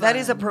 yeah, that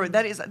is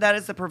that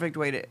is the perfect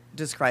way to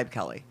describe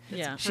Kelly.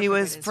 Yeah. She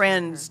was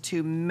friends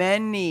to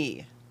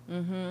many,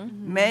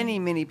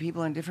 many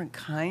people and different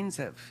kinds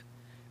of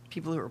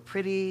people who were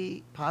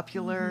pretty,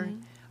 popular,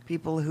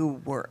 people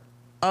who were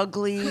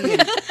ugly,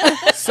 and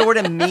sort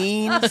of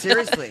mean.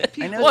 Seriously,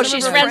 I know Well, some of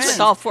she's her friends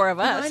with all four of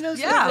No, us. I know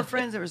some Yeah. of her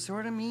friends that were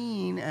sort of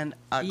mean and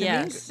ugly.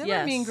 Yes. They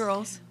were mean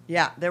girls.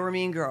 Yeah, they were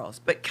mean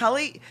girls. But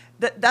Kelly,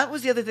 that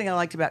was the other thing I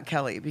liked about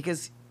Kelly,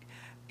 because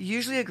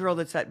usually a girl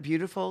that's that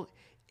beautiful,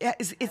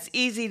 it's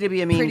easy to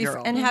be a mean Pretty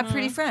girl. and have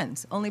pretty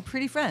friends. Only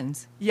pretty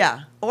friends.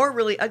 Yeah, or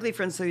really ugly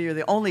friends, so you're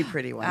the only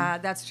pretty one.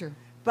 That's true.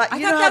 But I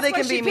you thought know how that's they why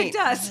can she be mean. picked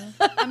us.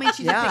 I mean,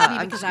 she did Yeah, pick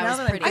me because now I was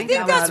that I'm pretty. I thinking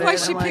think that's about why it,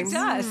 she I'm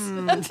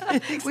like,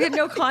 picked us. We had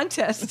no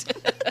contest.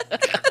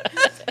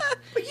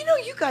 But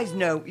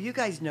you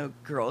guys know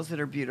girls that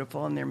are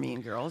beautiful and they're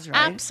mean girls, right?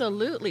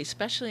 Absolutely,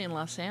 especially in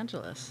Los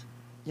Angeles.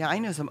 Yeah, I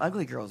know some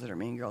ugly girls that are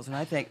mean girls, and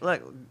I think,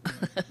 look,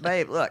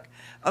 babe, look,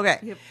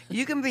 okay,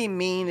 you can be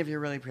mean if you're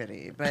really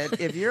pretty, but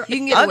if you're You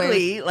can get away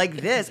ugly like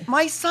this,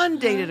 my son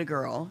dated a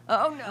girl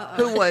Oh, no.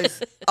 who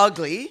was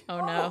ugly,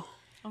 Oh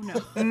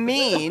no.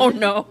 mean, Oh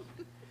no.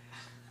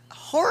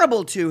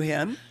 horrible to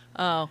him,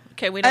 Oh,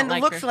 okay. We don't and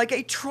like looks her. like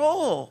a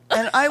troll.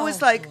 And I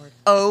was like,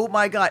 oh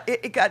my God.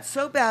 It got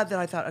so bad that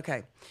I thought,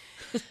 okay,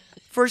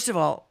 first of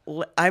all,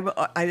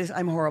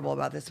 I'm horrible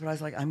about this, but I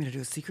was like, I'm going to do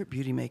a secret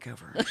beauty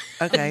makeover.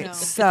 Okay,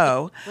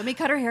 so Let me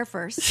cut her hair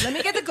first. Let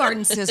me get the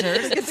garden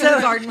scissors. Get the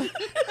garden.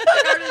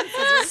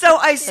 So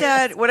I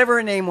said, whatever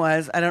her name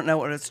was, I don't know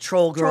what it's,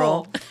 Troll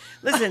Girl.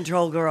 Listen,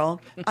 Troll Girl,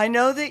 I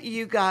know that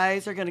you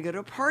guys are going to go to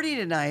a party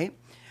tonight.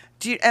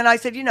 And I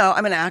said,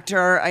 I'm an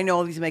actor. I know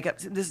all these makeup.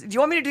 Do you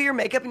want me to do your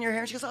makeup and your hair?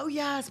 And she goes, oh,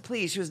 yes,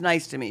 please. She was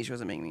nice to me. She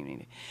wasn't being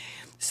mean.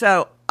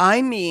 So,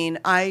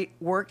 I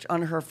worked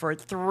on her for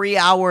 3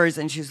 hours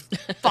and she's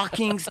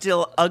fucking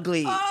still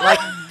ugly. Like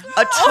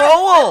a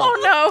troll. Oh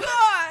no.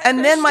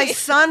 And then my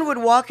son would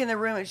walk in the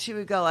room and she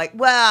would go like,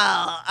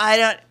 well,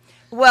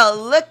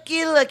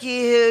 looky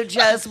who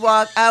just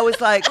walked. I was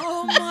like,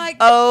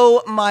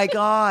 oh my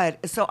God.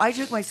 So I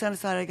took my son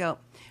aside. I go,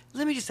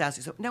 let me just ask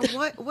you something. Now,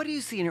 what do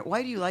you see in her?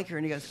 Why do you like her?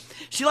 And he goes,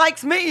 she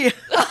likes me.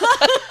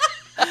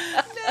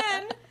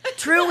 Then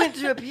True went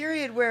through a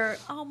period where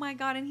Oh my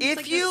God! And he's if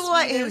like you the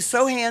like, he was sweetest.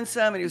 so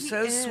handsome and he was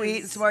so is.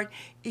 sweet and smart.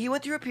 He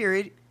went through a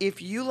period,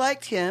 if you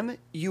liked him,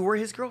 you were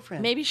his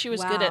girlfriend. Maybe she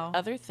was good at Wow.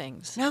 other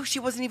things. No, she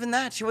wasn't even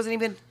that. She wasn't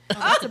even,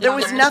 a there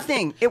was bummer.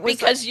 nothing. It was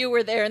Because you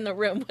were there in the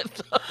room with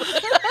them.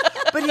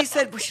 but he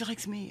said, well, she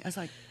likes me. I was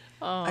like,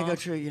 I go,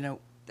 True,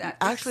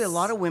 actually a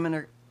lot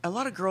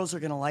of girls are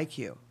going to like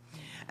you.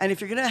 And if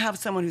you're going to have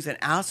someone who's an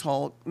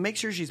asshole, make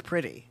sure she's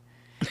pretty.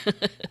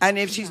 And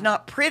if she's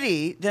not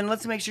pretty, then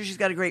let's make sure she's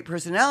got a great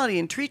personality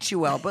and treats you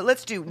well. But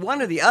let's do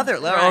one or the other, or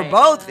Right.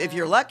 both if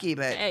you're lucky.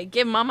 But Hey,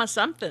 give Mama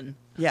something.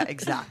 yeah,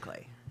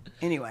 exactly.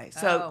 Anyway,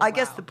 so I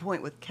guess wow. the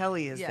point with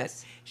Kelly is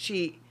Yes. that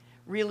she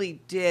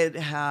really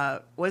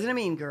wasn't a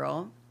mean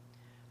girl,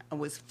 and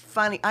was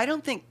funny. I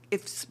don't think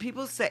if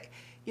people say,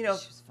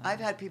 I've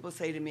had people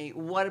say to me,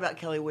 what about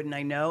Kelly wouldn't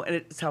I know? And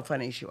it's how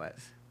funny she was.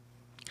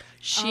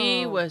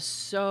 She was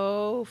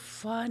so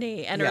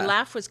funny, and Yeah. her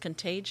laugh was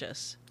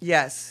contagious.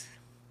 Yes.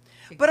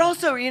 But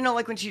also,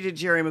 like when she did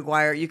Jerry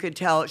Maguire, you could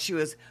tell she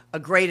was a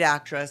great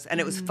actress, and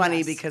it was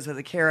funny because of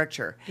the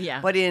character.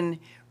 Yeah. But in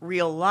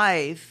real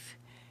life,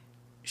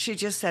 she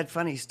just said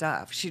funny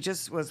stuff. She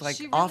just was like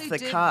She really off the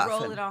did cuff.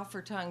 roll and- it off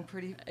her tongue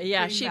pretty.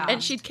 Yeah, pretty bad.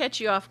 and she'd catch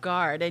you off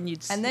guard, and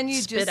you'd And then you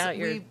spit just out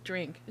your we-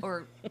 drink.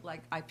 Or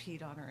like I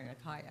peed on her in a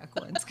kayak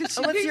once.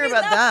 Oh, let's hear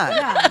about that.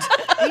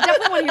 Yeah, we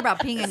definitely want to hear about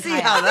peeing in See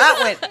kayak. how that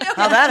went.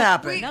 How that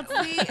happened.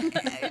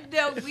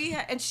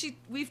 And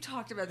we've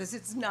talked about this.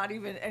 It's not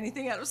even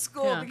anything out of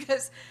school Yeah.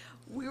 because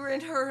we were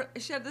in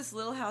she had this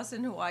little house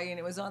in Hawaii, and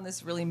it was on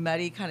this really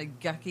muddy, kind of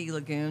gucky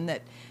lagoon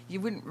that you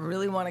wouldn't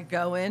really want to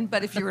go in,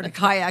 but if you were in a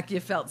kayak, you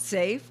felt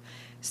safe.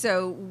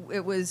 So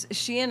it was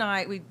she and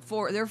I, there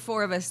were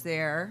 4 of us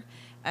there,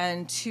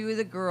 and 2 of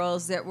the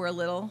girls that were a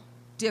little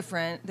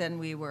different than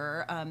we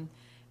were,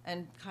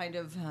 and kind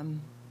of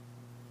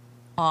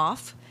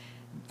off.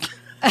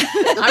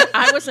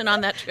 I wasn't on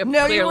that trip.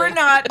 No, clearly. you were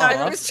not.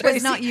 Neither was It's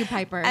Tracy. not you,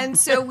 Piper. And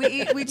so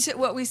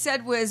what we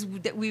said was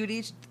that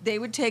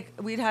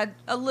we'd had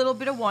a little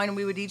bit of wine, and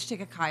we would each take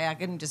a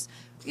kayak and just,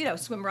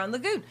 swim around the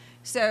lagoon.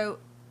 So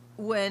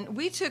when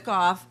we took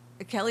off,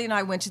 Kelly and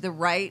I went to the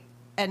right,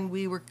 and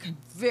we were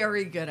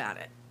very good at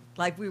it.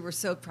 Like, we were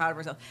so proud of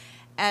ourselves.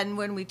 And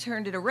when we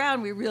turned it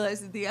around, we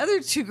realized that the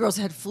other 2 girls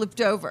had flipped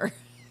over,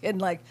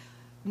 and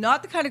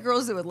not the kind of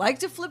girls that would like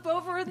to flip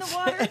over in the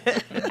water.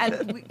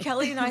 And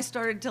Kelly and I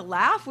started to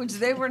laugh, which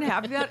they weren't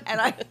happy about, and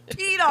I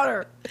peed on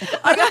her.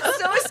 I got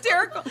so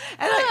hysterical.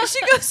 And she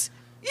goes,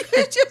 "You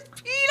just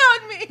peed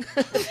on me."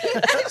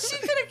 And she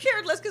could have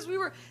cared less because we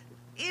were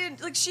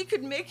she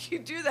could make you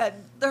do that.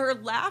 Her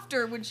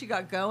laughter when she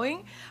got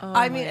going,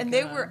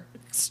 they were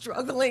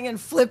struggling and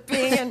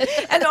flipping,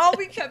 and all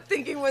we kept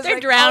thinking was they're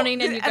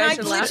drowning, and you guys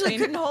are laughing. And I literally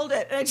couldn't hold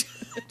it, and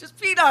I just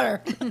peed on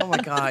her. Oh my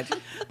God!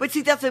 But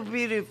see, that's the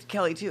beauty of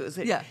Kelly too. Is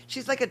that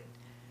she's like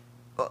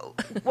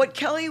what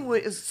Kelly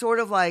is sort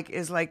of like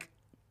is like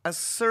a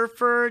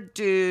surfer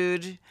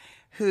dude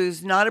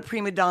who's not a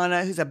prima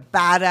donna, who's a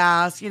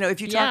badass.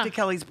 If you talk to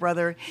Kelly's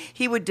brother,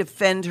 he would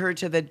defend her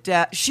to the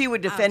death. She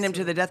would defend him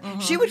to the death. Mm-hmm.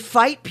 She would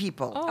fight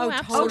people. Oh,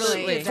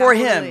 absolutely. For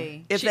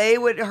him. If they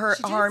would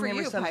harm him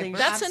or something. Piper.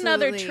 That's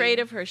another trait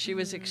of her. She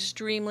was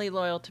extremely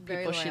loyal to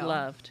people she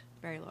loved.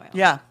 Very loyal.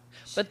 Yeah.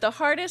 But the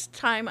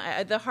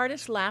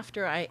hardest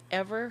laughter I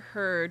ever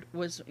heard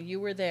was, you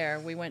were there.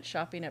 We went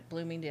shopping at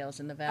Bloomingdale's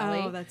in the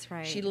Valley. Oh, that's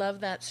right. She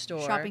loved that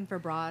store. Shopping for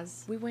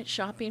bras. We went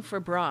shopping for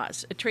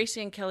bras.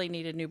 Tracy and Kelly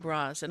needed new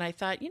bras. And I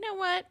thought, you know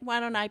what?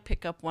 Why don't I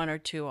pick up 1 or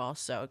 2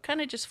 also?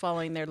 Kind of just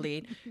following their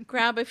lead.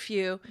 Grab a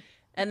few.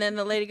 And then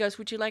the lady goes,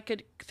 would you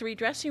like 3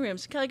 dressing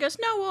rooms? Kelly goes,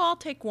 no, well, I'll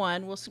take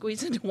 1. We'll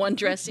squeeze into 1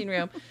 dressing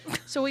room.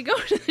 So we go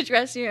to the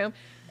dressing room.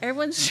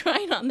 Everyone's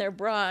trying on their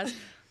bras.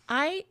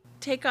 I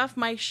take off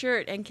my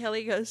shirt, and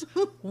Kelly goes,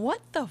 what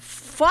the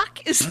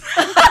fuck is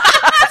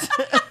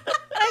that?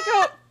 I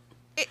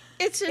go,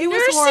 it's a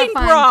nursing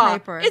bra.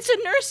 Piper. It's a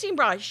nursing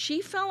bra.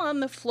 She fell on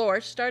the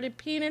floor, started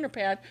peeing in her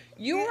pants.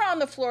 You were on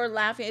the floor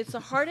laughing. It's the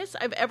hardest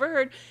I've ever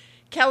heard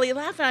Kelly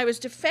laugh, and I was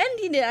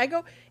defending it. I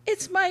go,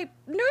 it's my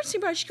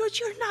nursing bra. She goes,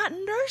 you're not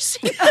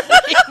nursing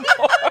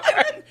anymore.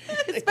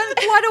 It's been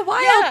quite a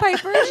while,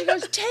 Piper. She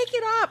goes, take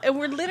it off. And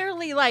we're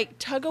literally like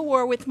tug of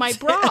war with my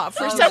bra.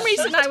 For some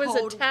reason, I was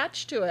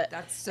attached to it.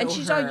 That's so and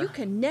she's her. all,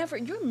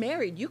 you're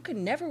married. You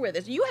can never wear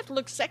this. You have to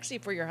look sexy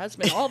for your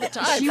husband all the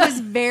time. She was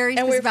very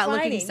And specific we're about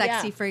looking fighting,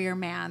 sexy yeah. for your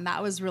man.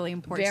 That was really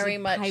important. Very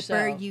So, much Piper,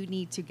 so. you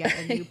need to get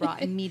a new bra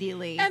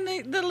immediately. And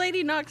the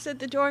lady knocks at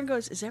the door and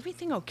goes, is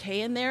everything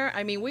okay in there?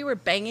 I mean, we were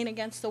banging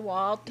against the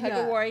wall, tug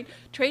of warring.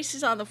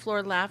 Tracy's on the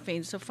floor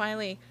laughing. So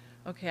finally,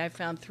 okay, I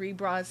found 3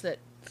 bras that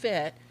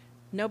fit.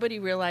 Nobody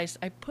realized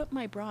I put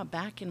my bra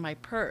back in my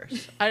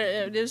purse.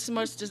 It was the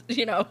most,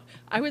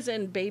 I was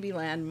in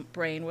Babyland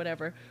brain,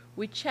 whatever.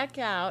 We check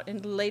out, and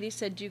the lady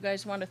said, do you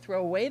guys want to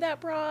throw away that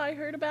bra I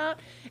heard about?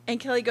 And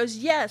Kelly goes,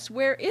 yes,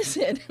 where is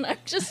it? And I'm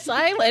just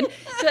silent.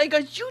 Kelly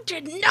goes, you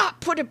did not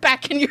put it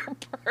back in your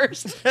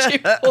purse. She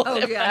pulled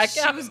it back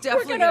she out. was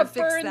definitely We're gonna gonna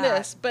fix burn that.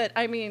 this. But,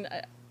 I mean,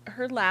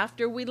 her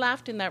laughter, we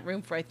laughed in that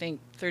room for, I think,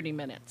 30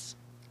 minutes.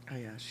 Oh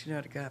yeah, she knew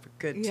how to have a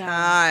good Yeah.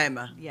 time.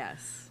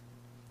 Yes.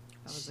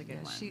 That was a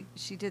good one.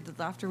 She did. The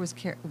laughter was,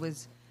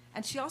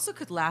 and she also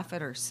could laugh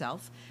at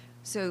herself.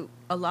 So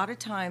a lot of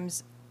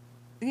times,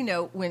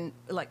 when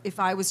if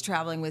I was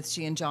traveling with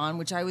she and John,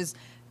 which I was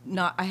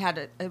not, I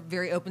had a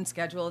very open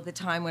schedule at the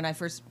time when I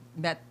first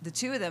met the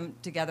 2 of them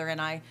together,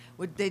 and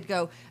they'd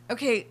go,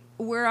 okay,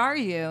 where are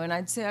you? And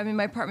I'd say, I'm in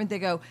my apartment. They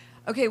go,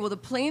 okay, well, the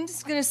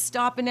plane's going to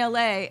stop in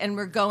LA, and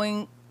we're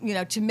going,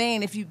 to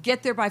Maine. If you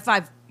get there by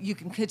 5, you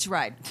can hitch a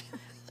ride.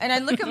 And I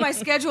look at my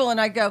schedule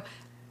and I go,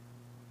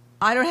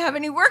 I don't have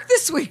any work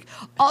this week.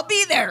 I'll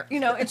be there,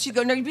 And she'd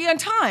go, no, you be on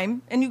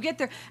time, and you get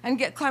there and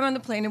climb on the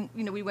plane. And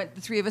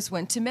the 3 of us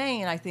went to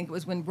Maine. I think it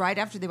was right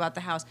after they bought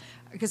the house,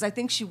 because I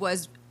think she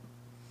was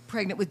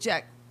pregnant with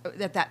Jack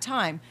at that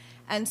time.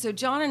 And so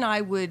John and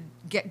I would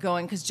get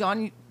going, because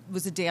John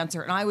was a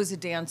dancer and I was a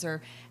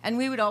dancer, and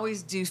we would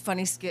always do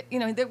funny skit.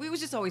 That we was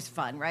just always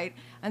fun, right?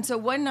 And so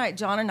one night,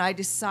 John and I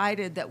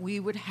decided that we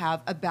would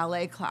have a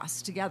ballet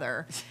class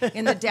together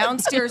in the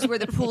downstairs where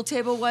the pool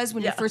table was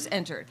when you first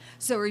entered.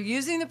 So we're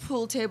using the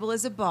pool table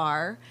as a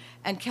bar,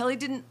 and Kelly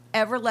didn't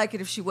ever like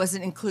it if she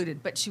wasn't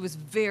included, but she was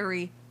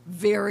very,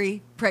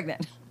 very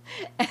pregnant.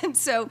 And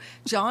so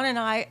John and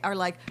I are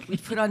like, we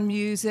put on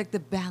music, the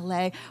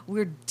ballet,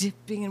 we're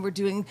dipping and we're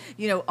doing,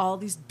 all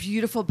these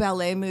beautiful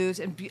ballet moves.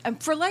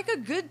 And for like a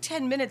good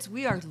 10 minutes,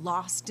 we are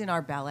lost in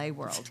our ballet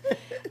world.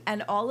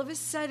 And all of a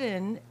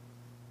sudden,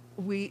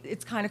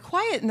 it's kind of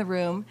quiet in the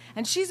room,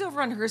 and she's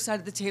over on her side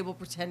of the table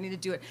pretending to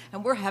do it,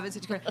 and we're having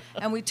such a great.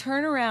 And we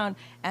turn around,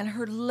 and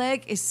her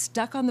leg is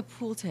stuck on the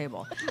pool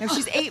table. Now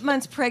she's 8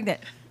 months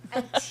pregnant.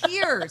 And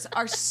tears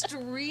are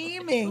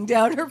streaming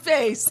down her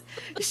face.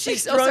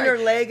 She's thrown her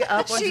leg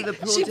up onto the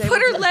pool table. She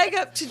put her leg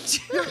up to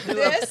do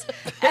this,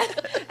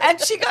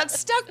 and she got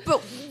stuck,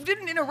 but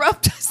didn't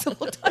interrupt us the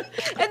whole time.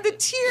 And the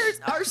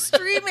tears are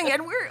streaming,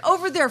 and we're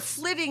over there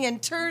flitting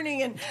and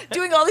turning and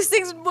doing all these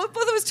things. And both of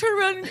us turn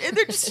around, and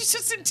she's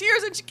just in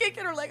tears, and she can't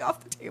get her leg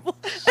off the table.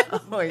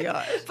 Oh my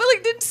God! But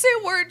like didn't say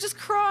a word, just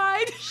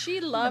cried.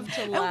 She loved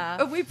to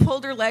laugh. And we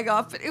pulled her leg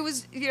off, but it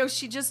was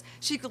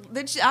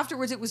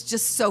afterwards it was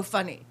just so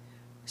funny.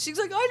 She's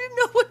like, I didn't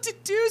know what to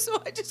do,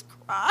 so I just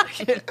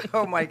cried.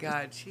 Oh my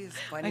God, she is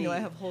funny. I know, I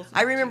have whole.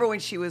 I remember when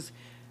she was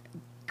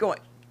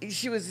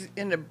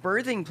in a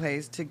birthing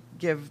place to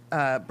give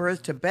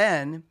birth to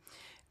Ben,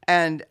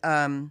 and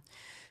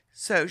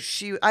so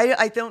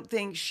I don't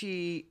think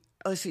she.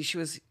 Let's see, she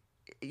was.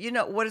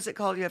 What is it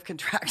called? You have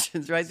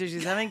contractions, right? So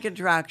she's having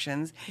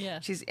contractions.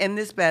 Yeah. She's in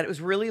this bed. It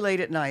was really late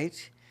at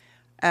night.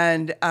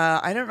 And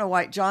I don't know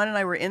why. John and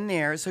I were in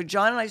there. So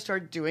John and I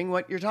started doing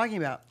what you're talking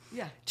about.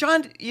 Yeah.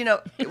 John,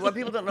 what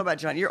people don't know about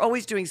John, you're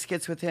always doing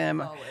skits with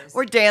him. Always.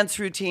 Or dance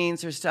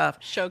routines or stuff.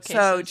 Showcases.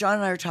 So John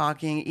and I are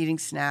talking, eating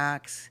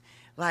snacks.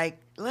 Like,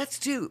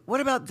 what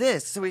about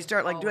this? So we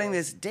start doing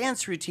this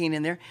dance routine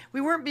in there.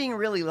 We weren't being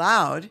really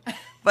loud,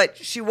 but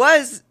she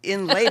was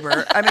in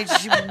labor. I mean,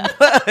 she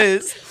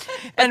was.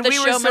 And we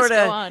were sort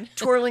of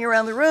twirling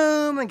around the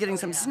room and getting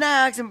some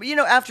snacks. And,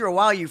 after a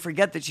while, you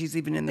forget that she's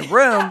even in the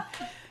room.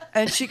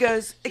 And she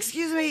goes,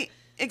 excuse me.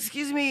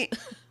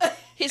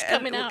 He's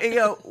coming out. You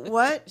go,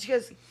 what? She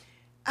goes,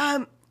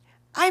 I'm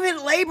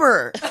in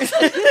labor.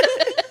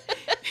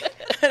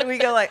 And we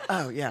go like,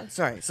 oh, yeah,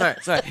 sorry. So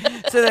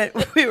then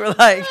we were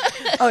like,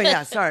 oh,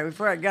 yeah, sorry, we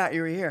forgot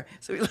you were here.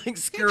 So we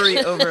scurry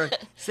over,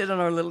 sit on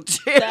our little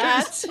chairs.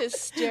 That's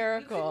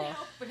hysterical. We couldn't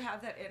help but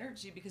have that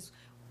energy because,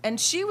 and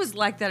she was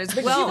like that as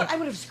But well. I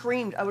would have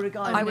screamed. I would have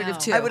gone. I would have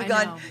too. I would have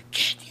I gone, know.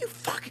 can you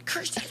fucking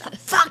Kirsty, get the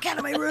fuck out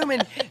of my room?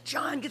 And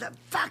John, get the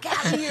fuck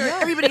out of here.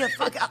 Everybody get the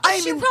fuck out.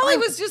 She probably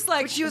was just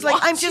like, she was like,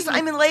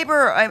 I'm in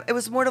labor. It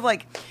was more of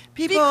like,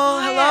 people,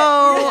 quiet.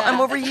 hello, Yeah. I'm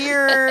over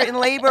here in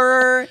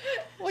labor.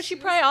 Well, she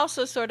probably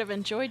also sort of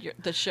enjoyed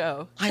the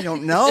show. I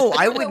don't know.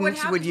 I But what wouldn't.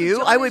 happens Would with you?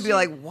 John I is would be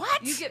like,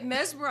 what? You get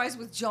mesmerized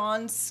with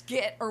John's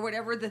skit or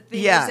whatever the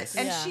thing Yes. is.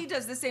 And Yeah. she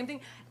does the same thing.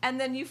 And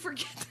then you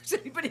forget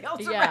there's anybody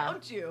else Yeah.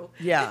 around you.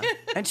 Yeah,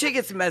 and she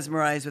gets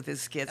mesmerized with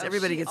his skits. Oh,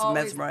 Everybody she gets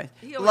always- mesmerized.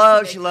 he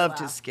always She makes loved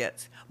you his laugh.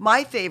 skits.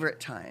 My favorite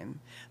time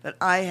that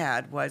I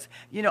had was,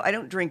 I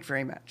don't drink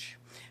very much,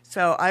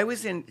 so I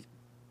was in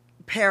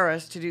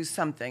Paris to do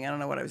something. I don't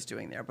know what I was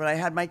doing there, but I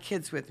had my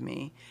kids with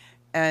me,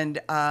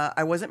 and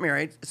I wasn't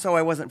married, so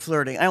I wasn't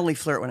flirting. I only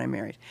flirt when I'm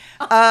married.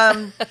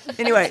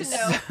 Anyway,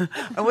 so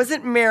I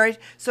wasn't married,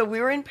 so we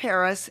were in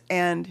Paris,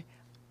 and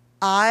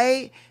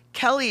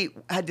Kelly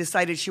had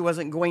decided she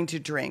wasn't going to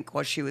drink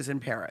while she was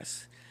in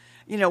Paris.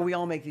 We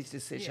all make these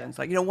decisions.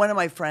 Yeah. Like, one of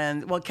my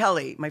friends,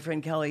 my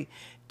friend Kelly,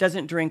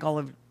 doesn't drink all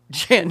of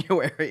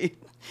January.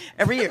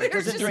 Every year,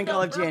 doesn't drink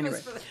all of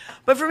January.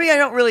 But for me, I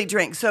don't really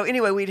drink. So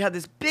anyway, we'd had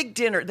this big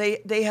dinner.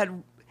 They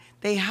had.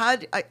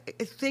 I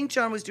think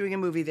John was doing a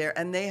movie there,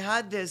 and they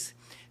had this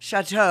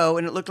chateau,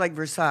 and it looked like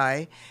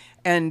Versailles.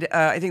 And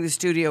I think the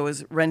studio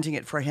was renting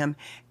it for him.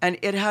 And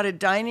it had a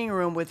dining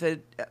room with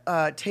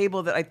a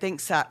table that I think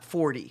sat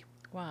 40.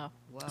 Wow.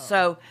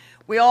 So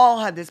we all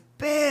had this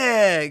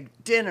big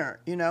dinner,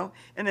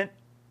 and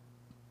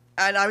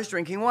I was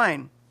drinking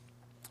wine.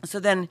 So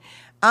then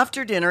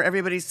after dinner,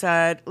 everybody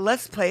said,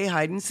 let's play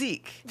hide and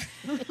seek.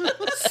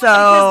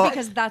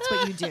 Because that's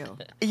what you do.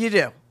 You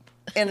do,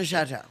 in a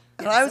chateau.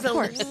 And I was a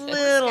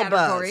little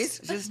Categories.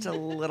 buzzed, just a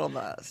little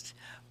buzzed.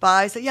 But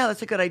I said, yeah,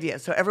 that's a good idea.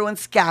 So everyone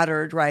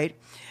scattered, right?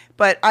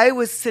 But I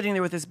was sitting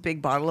there with this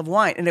big bottle of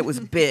wine, and it was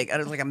big. It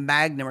was like a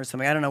Magnum or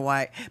something. I don't know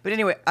why. But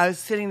anyway, I was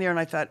sitting there, and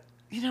I thought,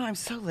 I'm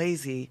so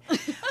lazy.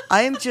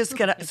 I am just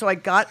going to... So I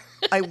got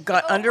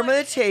under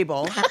the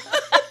table,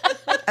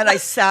 and I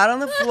sat on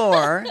the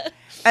floor,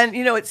 and,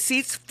 it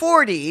seats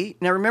 40.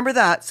 Now, remember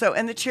that. So,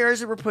 and the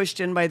chairs were pushed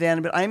in by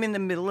then, but I'm in the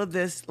middle of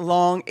this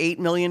long 8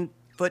 million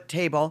foot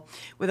table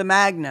with a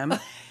Magnum.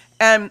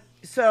 And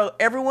so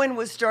everyone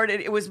was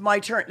started. It was my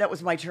turn. That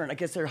was my turn. I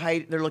guess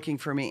they're looking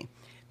for me.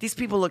 These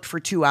people looked for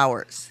 2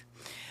 hours.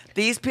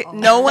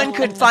 No one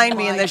could find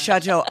me in the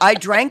chateau. I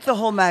drank the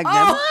whole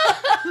Magnum.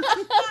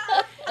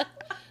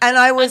 And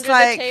I was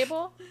Under the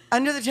table?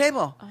 Under the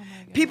table. Oh my God.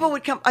 People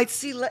would come. I'd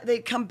see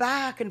they'd come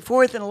back and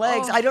forth in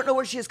legs. I don't know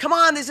where she is. Come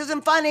on, this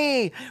isn't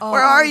funny.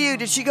 Where are you?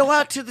 Did she go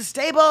out to the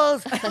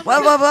stables? Blah,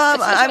 blah, blah.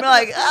 I'm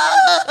like,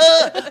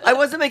 I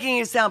wasn't making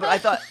any sound, but I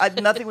thought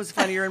nothing was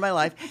funnier in my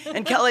life.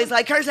 And Kelly's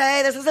like, Kirsty,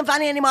 this isn't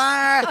funny anymore.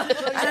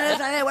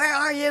 Where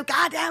are you?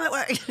 God damn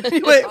it.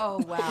 Anyway.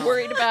 Oh, wow.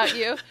 Worried about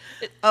you.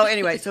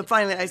 Anyway, so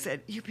finally I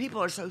said, you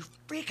people are so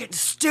freaking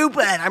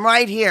stupid. I'm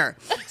right here.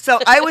 So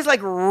I was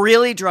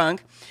really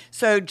drunk.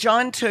 So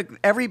John took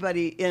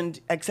everybody in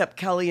except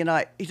Kelly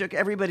and he took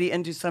everybody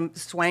into some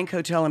swank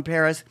hotel in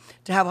Paris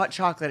to have hot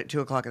chocolate at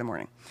 2:00 in the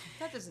morning.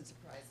 That doesn't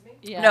surprise me.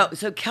 Yeah. No,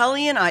 so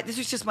Kelly and this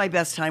was just my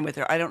best time with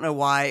her. I don't know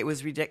why. It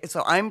was ridiculous.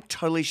 So I'm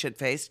totally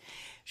shit-faced.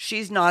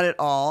 She's not at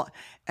all.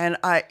 And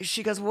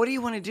she goes, what do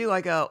you want to do?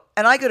 I go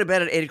to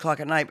bed at 8:00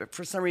 at night, but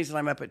for some reason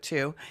I'm up at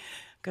 2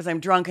 because I'm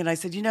drunk. And I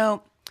said,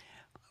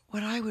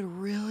 what I would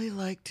really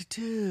like to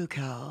do,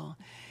 Cal,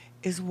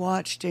 is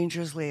watch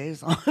Dangerous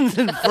Liaisons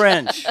in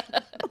French.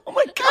 Oh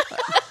my God.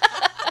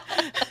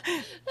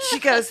 She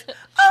goes,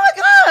 oh my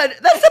God,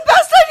 that's the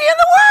best idea in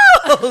the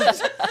world.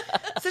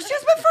 So she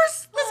goes, but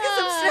first, let's get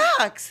some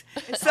snacks.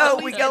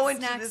 So we go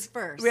into snacks this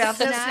first. We have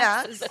to have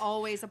Snacks snacks. is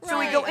always a So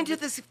we part go of into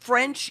the- this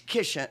French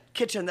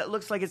kitchen that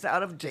looks like it's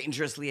out of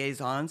Dangerous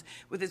Liaisons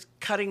with this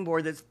cutting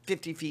board that's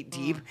 50 feet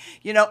deep,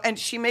 and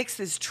she makes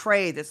this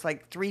tray that's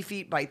like 3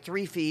 feet by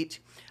 3 feet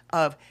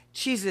of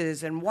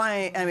cheeses and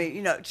wine. I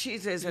mean,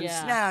 cheeses and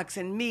Yeah. snacks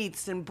and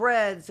meats and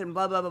breads and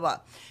blah, blah, blah, blah.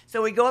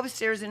 So we go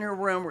upstairs in her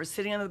room. We're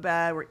sitting on the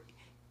bed. We're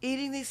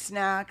eating these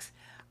snacks.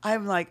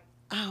 I'm like,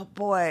 oh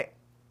boy.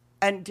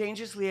 And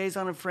Dangerous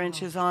Liaison of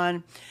French is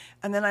on.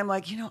 And then I'm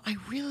like, I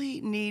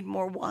really need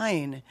more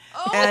wine.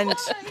 And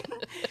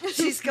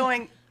she's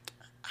going,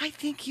 I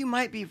think you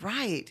might be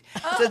right.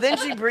 So then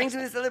she brings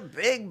me this other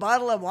big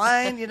bottle of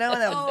wine, and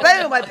then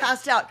boom, I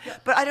passed out.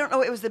 But I don't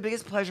know, it was the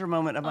biggest pleasure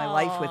moment of my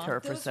life with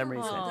her for some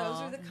reason.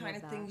 Those are the kind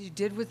of things you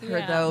did with her,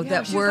 Yeah. though, Yeah,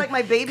 that she were was like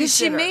my because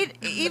she babysitter. made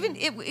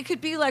it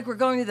could be like we're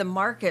going to the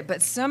market,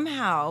 but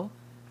somehow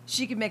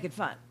she could make it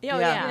fun. Oh, Yeah.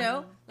 yeah. You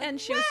know, And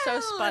she was so Well,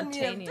 and,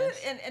 spontaneous.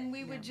 and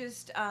we would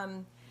just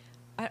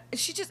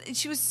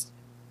she was.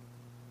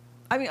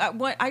 I mean,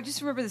 I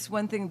just remember this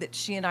one thing that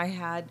she and I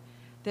had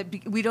that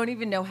we don't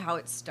even know how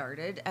it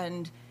started.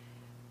 And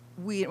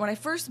when I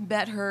first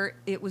met her,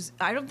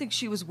 I don't think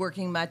she was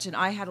working much, and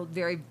I had a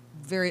very,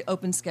 very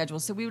open schedule.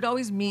 So we would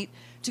always meet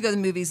to go to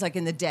the movies like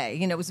in the day.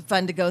 It was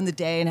fun to go in the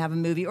day and have a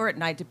movie, or at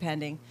night,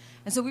 depending.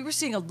 And so we were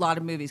seeing a lot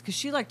of movies because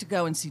she liked to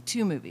go and see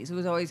 2 movies. It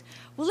was always,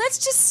 well, let's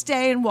just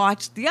stay and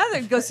watch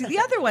go see the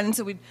other one. And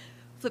so we'd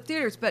flip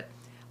theaters. But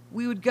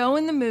we would go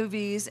in the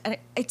movies, and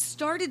it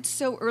started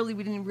so early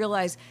we didn't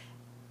realize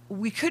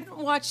we couldn't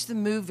watch the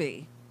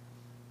movie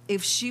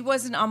if she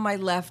wasn't on my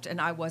left and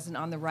I wasn't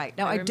on the right.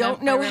 Now, I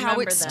don't know how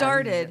remember it that.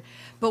 started,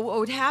 but what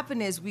would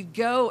happen is we'd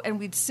go and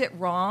we'd sit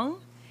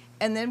wrong,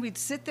 and then we'd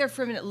sit there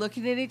for a minute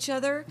looking at each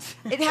other.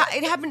 It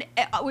happened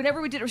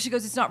whenever we did it. She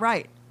goes, "It's not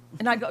right."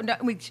 And I'd go, no,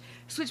 and we'd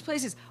switch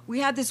places. We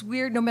had this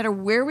weird, no matter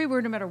where we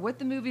were, no matter what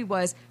the movie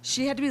was,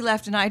 she had to be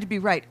left and I had to be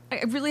right.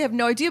 I really have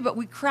no idea, but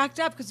we cracked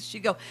up because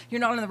she'd go,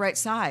 "You're not on the right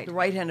side." The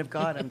right hand of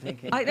God, I'm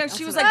thinking. I know.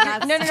 She was what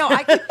like, I no.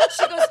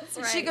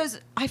 She right. goes,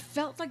 I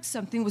felt like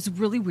something was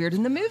really weird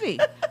in the movie.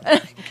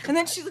 And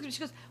then she looked at me, she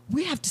goes,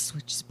 we have to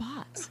switch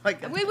spots. my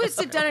God. And we would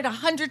sit down it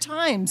 100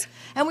 times,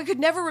 and we could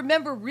never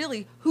remember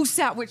really who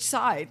sat which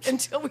side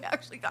until we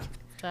actually got.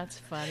 That's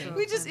funny.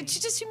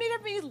 She made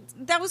me.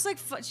 That was like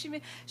fun.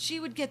 She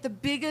would get the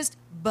biggest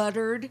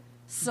buttered,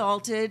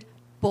 salted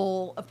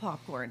bowl of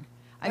popcorn.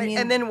 I mean,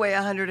 and then weigh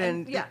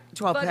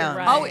 112 butter, pounds.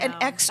 right. Oh, and Wow.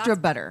 extra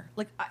butter.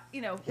 Like,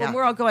 when Yeah.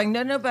 we're all going,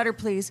 no butter,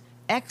 please.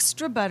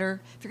 Extra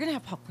butter. If you're going to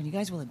have popcorn, you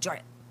guys will enjoy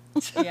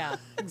it. Yeah.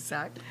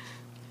 Exactly.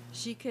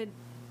 She could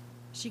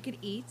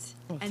eat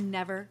and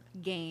never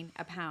gain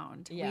a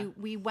pound. Yeah.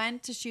 We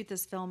went to shoot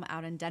this film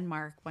out in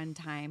Denmark one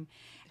time,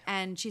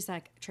 and she's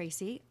like,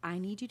 "Tracy, I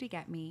need you to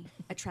get me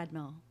a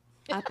treadmill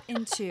up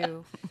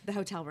into the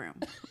hotel room."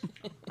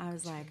 I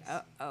was like,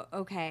 oh,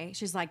 okay.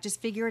 She's like,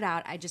 "Just figure it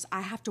out.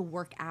 I have to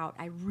work out.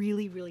 I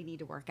really, really need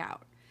to work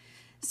out."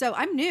 So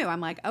I'm new. I'm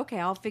like, okay,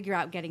 I'll figure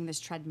out getting this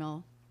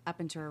treadmill up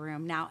into her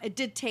room. Now, it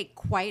did take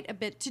quite a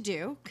bit to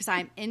do because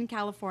I'm in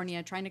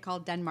California trying to call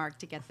Denmark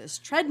to get this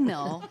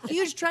treadmill,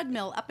 huge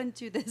treadmill, up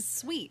into this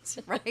suite,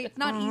 right? It's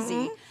not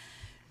easy.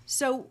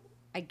 So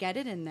I get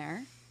it in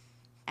there,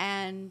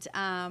 and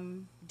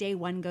day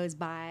 1 goes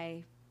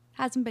by,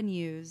 hasn't been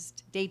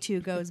used. Day 2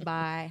 goes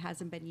by,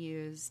 hasn't been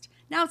used.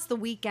 Now it's the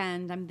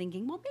weekend. I'm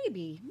thinking, well,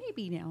 maybe,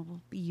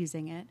 we'll be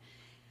using it.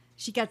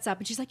 She gets up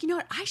and she's like, "You know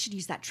what? I should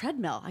use that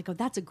treadmill." I go,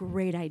 "That's a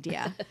great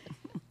idea."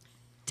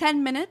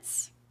 10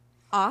 minutes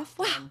off.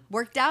 Wow.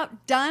 Worked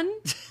out. Done.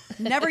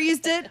 Never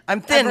used it.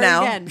 I'm thin ever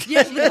now. Again.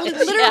 Yeah,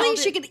 literally,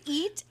 she could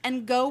eat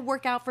and go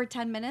work out for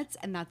 10 minutes,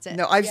 and that's it.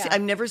 No,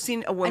 I've never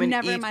seen a woman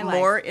never in eat my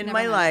more life. in Never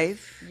my in my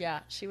life. Yeah.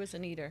 She was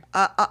an eater.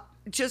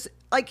 Just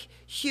like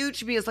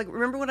huge meals. Like,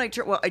 remember when I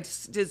turned? Well, I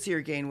did see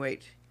her gain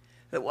weight.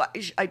 But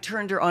I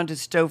turned her on to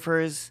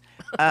Stouffer's.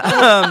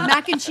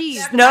 Mac and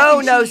cheese. No,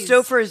 Mac and cheese.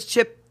 Stouffer's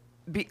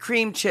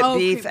cream chip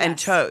beef cream- and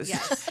yes, toast.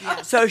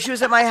 yes. So she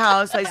was at my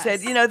house. I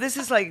said, this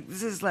is like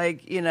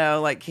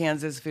like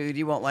Kansas food.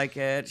 You won't like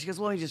it. She goes,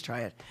 "Well, let me just try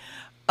it."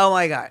 Oh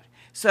my God!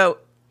 So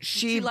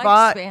she likes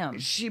bought Spam.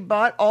 she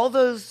bought all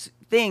those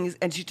things,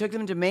 and she took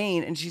them to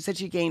Maine, and she said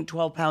she gained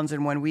 12 pounds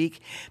in 1 week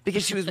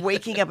because she was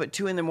waking up at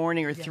 2 a.m.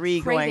 or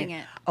 3 Craving going,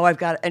 it. oh, I've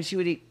got it. And she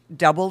would eat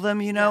double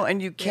them,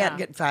 and you can't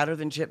get fatter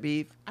than chip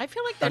beef. I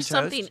feel like there's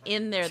on toast. something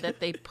in there that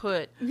they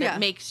put Yeah. that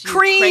makes you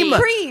Cream.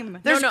 crave. Cream.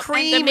 There's and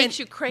cream that makes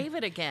in- you crave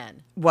it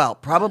again. Well,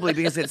 probably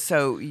because it's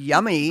so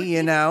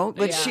yummy,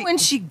 But she, When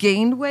she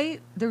gained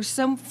weight, for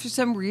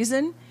some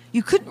reason,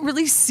 you couldn't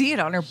really see it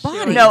on her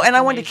body. no, and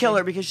I wanted to kill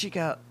her because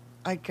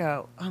I'd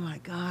go, oh my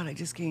God, I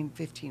just gained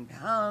 15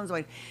 pounds.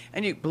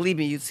 And you believe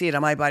me, you'd see it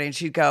on my body. And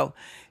she'd go,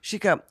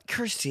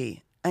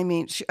 Kirsty, I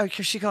mean,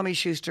 she called me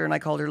Schuster and I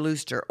called her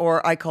Looster.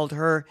 Or I called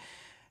her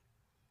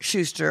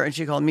Schuster and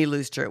she called me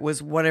Looster. It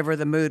was whatever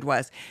the mood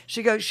was.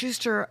 She goes,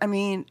 Schuster, I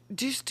mean,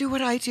 just do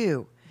what I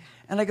do.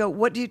 And I go,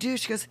 what do you do?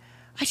 She goes,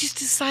 I just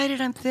decided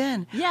I'm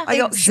thin. Yeah, I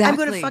go, I'm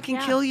exactly. going to fucking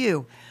kill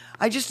you.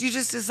 You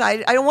just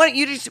decided. I don't want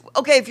you to.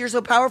 Okay, if you're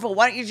so powerful,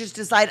 why don't you just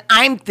decide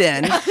I'm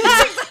thin?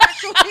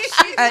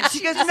 And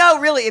she goes, no,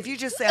 really. If you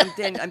just say I'm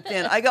thin, I'm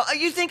thin. I go, oh,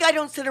 you think I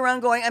don't sit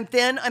around going, I'm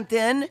thin, I'm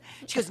thin?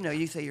 She goes, no,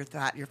 you say you're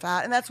fat,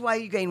 and that's why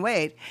you gain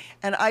weight,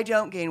 and I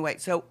don't gain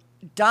weight. So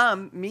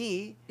dumb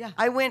me. Yeah.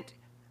 I went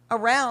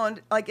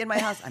around like in my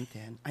house. I'm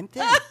thin. I'm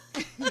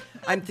thin.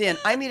 I'm thin.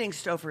 I'm eating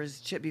Stouffer's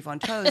chip beef on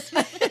toast.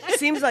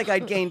 Seems like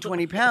I'd gained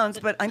 20 pounds,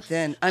 but I'm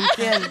thin. I'm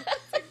thin.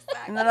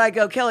 And then I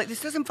go, Kelly, this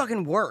doesn't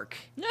fucking work.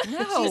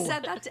 No. She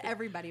said that to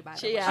everybody, by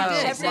the way. Yeah.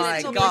 Oh, Every my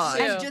single God.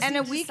 person, And just a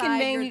you week in decide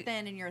Maine, you're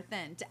thin and you're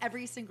thin. To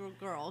every single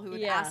girl who would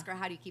Yeah. ask her,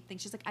 how do you keep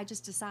things? She's like, I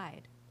just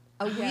decide.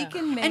 A week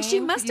in Maine, And she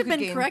must you have could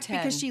been gain correct 10.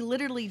 because she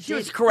literally did. She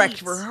was correct eat.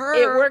 for her.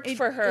 It worked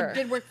for her. It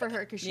did work for her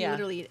because she Yeah.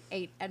 literally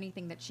ate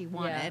anything that she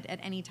wanted at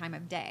any time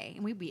of day,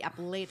 and we'd be up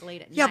late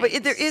at Yeah, night.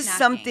 but there is snacking.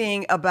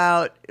 something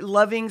about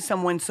loving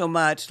someone so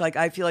much. Like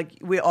I feel like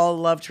we all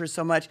loved her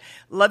so much.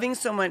 Loving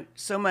someone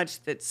so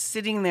much that's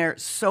sitting there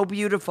so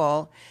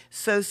beautiful,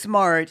 so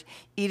smart,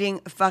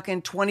 eating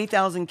fucking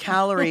 20,000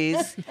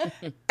 calories.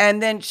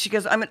 And then she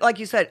goes, like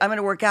you said, I'm going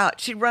to work out.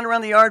 She'd run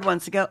around the yard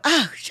once and go,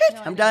 oh, shit,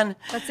 I'm done.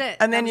 That's it.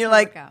 And That then was you're the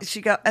like,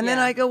 workout. and then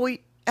Yeah. I go, well,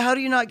 how do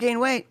you not gain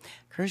weight?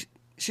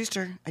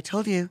 Schuster, I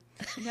told you.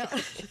 No.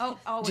 Oh,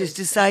 always. Just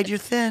decide you're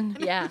thin.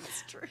 Yeah.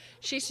 It's true.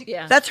 She's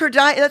yeah. That's her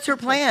diet. That's her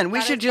plan.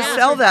 We should just that's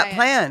sell her that diet.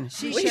 plan.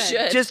 we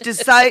should. Just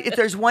decide if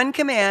there's one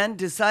command,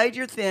 decide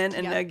you're thin,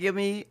 and give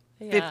me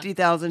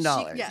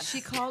 $50,000.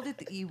 She called it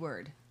the E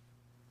word,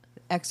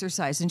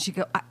 exercise, and she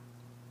go,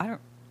 I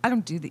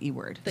don't do the E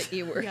word. the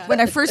E word. When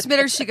I first met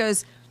her, she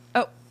goes,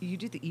 oh, you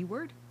do the E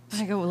word?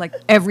 And I go, well, like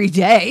every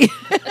day.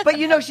 But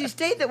she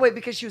stayed that way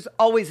because she was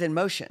always in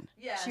motion.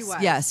 She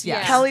was. Yes.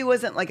 Yeah. Kelly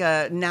wasn't like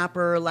a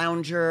napper,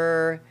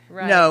 lounger.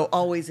 Right. No,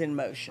 always in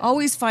motion.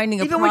 Always finding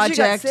a Even project.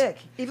 when she got sick,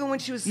 even when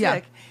she was Yeah.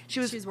 sick, she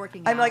was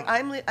working I'm like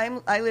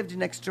out. I lived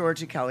next door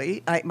to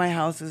Kelly. My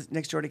house is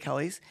next door to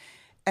Kelly's,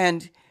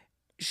 and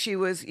she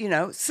was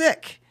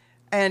sick,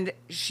 and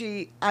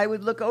I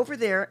would look over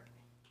there,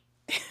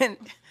 and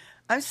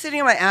I'm sitting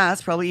on my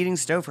ass, probably eating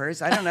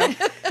Stouffer's. I don't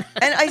know,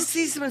 and I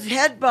see someone's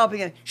head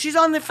bobbing. And she's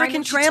on the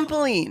freaking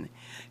trampoline.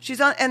 She's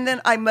on, and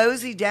then I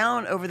mosey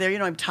down over there.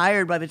 I'm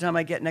tired by the time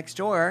I get next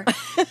door,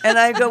 and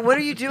I go, "What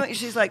are you doing?"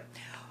 She's like,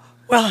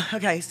 well,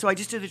 okay, so I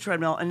just did the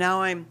treadmill, and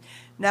now I'm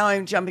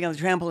jumping on the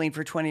trampoline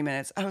for 20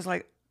 minutes. I was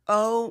like,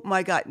 oh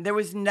my God. It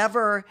was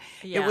never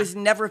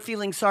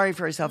feeling sorry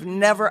for herself,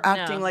 never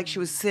acting No. like she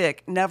was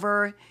sick,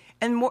 never.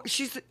 And more,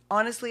 she's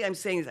honestly, I'm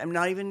saying this, I'm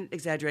not even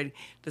exaggerating,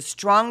 the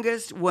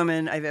strongest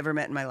woman I've ever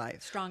met in my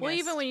life. Strongest. Well,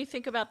 even when you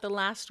think about the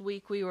last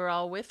week we were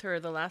all with her,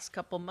 the last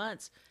couple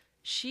months,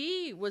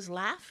 she was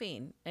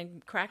laughing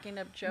and cracking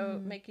up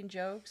making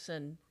jokes,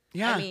 and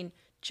Yeah. I mean,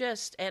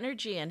 just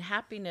energy and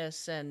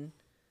happiness and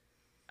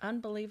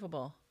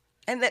unbelievable.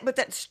 And but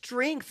that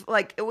strength,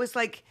 like it was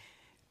like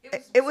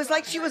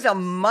she was a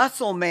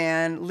muscle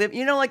man.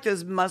 Like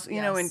those muscle,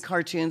 in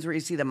cartoons where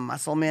you see the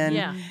muscle men,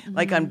 Yeah.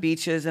 like on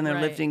beaches, and they're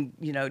Right. lifting,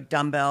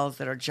 dumbbells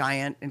that are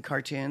giant in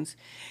cartoons.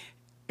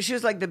 She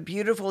was like the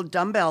beautiful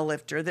dumbbell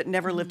lifter that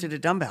never lifted a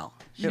dumbbell.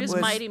 She was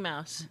Mighty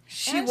Mouse.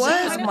 She And she was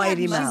kind of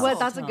Mighty had Mouse. muscle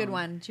That's a good tone.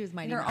 one. She was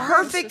mighty. Her Mouse.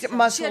 arms. Perfect She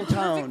muscle had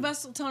perfect tone.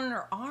 muscle tone in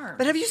her arms.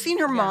 But have you seen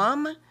her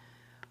mom?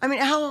 I mean,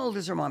 how old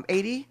is her mom?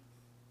 80?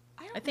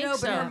 I think no,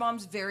 so. but her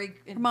mom's very,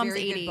 mom's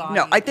very 80. good body.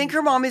 No, I think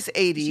her mom is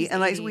 80. She's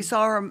And 80. we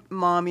saw her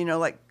mom,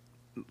 like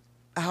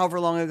however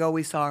long ago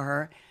we saw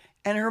her.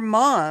 And her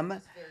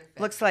mom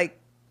looks like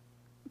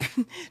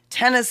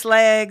tennis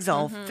legs,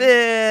 all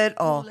fit,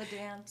 all, Hula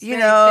dance. you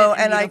Very know.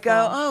 fit and And I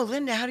go, beautiful. oh,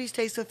 Linda, how do you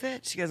stay so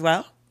fit? She goes,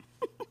 well,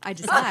 I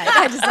decide.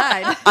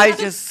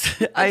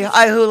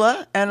 I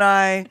hula and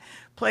I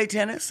play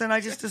tennis and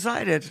I just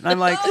decided. And I'm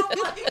like,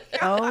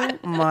 oh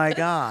my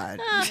God.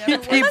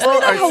 People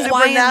are Hawaiian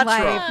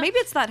supernatural. life. Maybe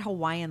it's that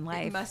Hawaiian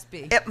life. It must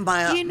be.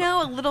 Do you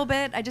know a little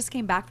bit? I just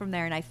came back from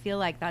there, and I feel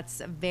like that's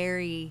a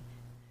very.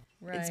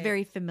 It's Right.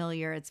 very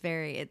familiar. It's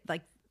very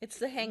It's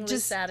the hang loose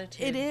just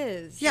attitude. It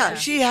is. Yeah,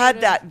 she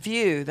had that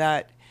view,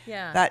 that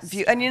Yeah.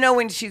 view. And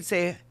when she'd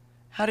say,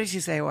 how did she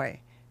say Hawaii?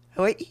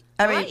 Hawaii?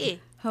 I mean,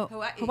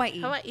 Hawaii.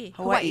 Hawaii.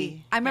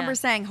 Hawaii. I remember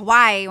saying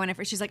Hawaii when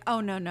she's like,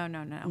 oh, no. No.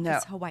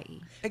 It's Hawaii.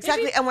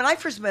 Exactly. And when I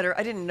first met her,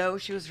 I didn't know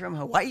she was from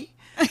Hawaii.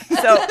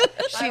 So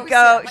she'd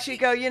go,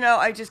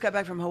 I just got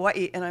back from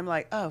Hawaii. And I'm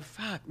like, oh,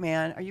 fuck,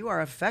 man, you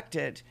are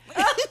affected.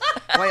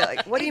 Hawaii,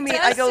 like, what do you mean?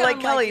 I does go, like,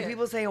 sound Kelly, like it.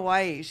 people say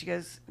Hawaii. She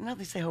goes, no,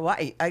 they say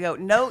Hawaii. I go,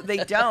 no, they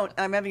don't.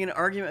 I'm having an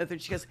argument with her.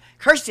 She goes,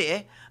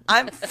 Kirsty,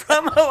 I'm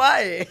from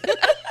Hawaii.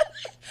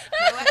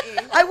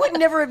 I would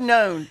never have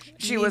known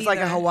she Me was like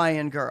a neither.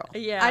 Hawaiian girl.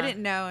 Yeah. I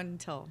didn't know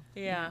until.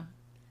 Yeah.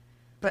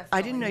 But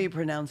I didn't know you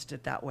pronounced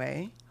it that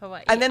way.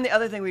 Hawaii. And then the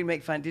other thing we'd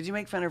make fun. Did you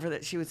make fun of her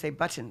that she would say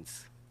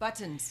buttons?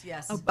 Buttons,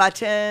 yes.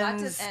 Buttons.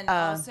 Buttons, and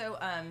also,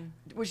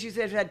 Well, she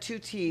said it had two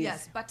T's.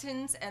 yes,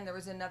 buttons, and there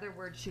was another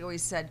word she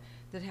always said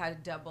that had a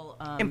double.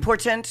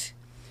 Important.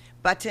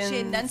 Buttons. She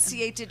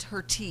enunciated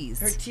her T's.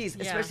 Her T's,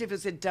 Yeah. especially if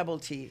it's a double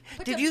T.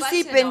 Put Did a you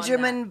see button on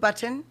Benjamin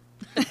Button?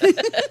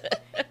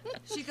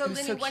 She goes,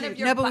 Lenny, so one of cute.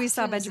 your No, but we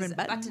saw buttons Benjamin is-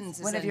 Buttons.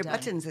 is One of your undone.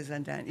 buttons is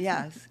undone.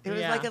 Yes. It was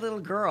Yeah. like a little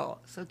girl.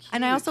 So cute.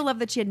 And I also love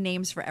that she had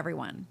names for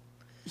everyone.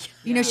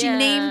 You know, she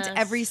named Yes.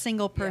 every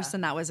single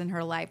person that was in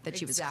her life that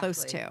she was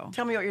close Exactly. to.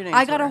 Tell me what your name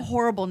I got a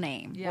horrible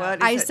name. Yeah. What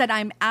is I it? said,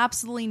 I'm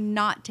absolutely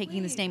not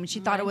taking this name. And she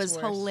thought it was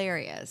Mine's worse.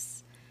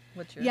 hilarious.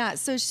 What's yours? Yeah,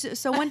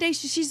 so one day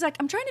she's like,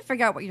 I'm trying to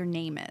figure out what your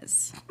name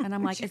is. And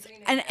I'm like, She's it's,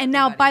 renamed and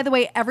now, everybody. by the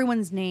way,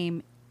 everyone's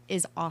name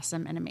is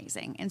awesome and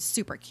amazing and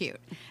super cute.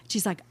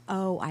 She's like,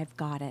 oh, I've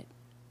got it.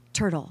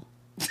 Turtle.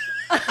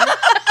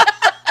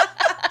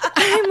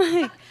 I'm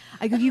like,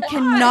 I go, you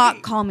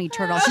cannot call me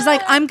Turtle. She's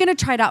like, I'm going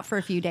to try it out for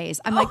a few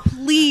days. I'm like,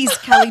 please,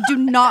 Kelly, do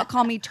not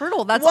call me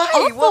Turtle. That's Why?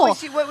 awful.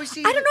 What was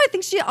she? I don't know. I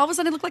think she all of a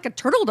sudden looked like a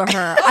turtle to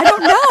her. I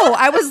don't know.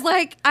 I was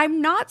like,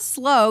 I'm not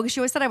slow. She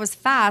always said I was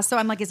fast. So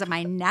I'm like, is it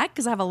my neck?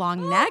 Because I have a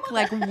long neck.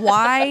 Like,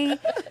 why?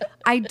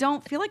 I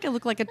don't feel like I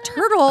look like a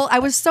turtle. I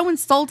was so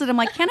insulted. I'm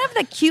like, can't I have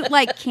that cute,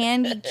 like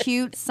candy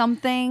cute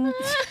something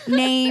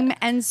name?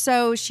 And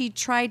so she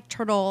tried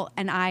turtle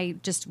and I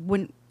just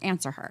wouldn't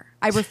answer her.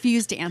 I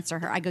refused to answer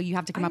her. I go, you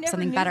have to come I up with never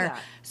something knew better.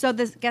 that. So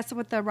guess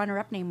what the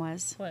runner-up name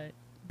was? What?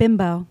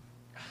 Bimbo.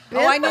 Oh,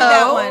 I knew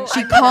that one.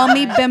 She I knew called that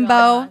me one.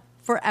 Bimbo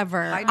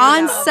forever. I knew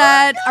On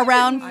that set,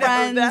 around know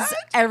friends, that.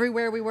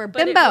 everywhere we were.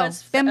 But Bimbo. It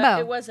was, Bimbo.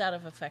 It was out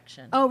of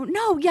affection. Oh,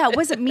 no. Yeah, it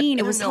wasn't mean.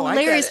 It was No, I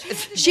get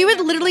hilarious. it. She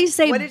would literally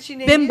say What did she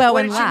name you? Bimbo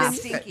What and did she name laugh. you?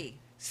 Stinky.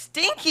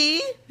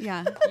 Stinky?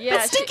 Yeah. Yeah,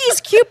 But she- Stinky's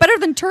cute, better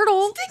than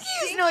Turtle.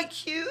 Stinky is not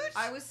cute.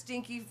 I was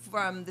Stinky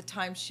from the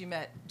time she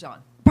met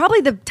John.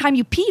 Probably the time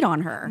you peed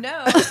on her.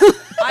 No,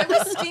 I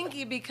was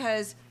Stinky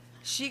because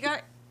she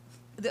got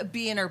the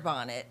bee in her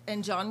bonnet,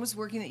 and John was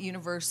working at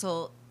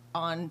Universal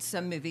on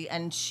some movie,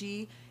 and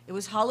it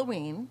was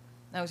Halloween.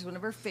 That was one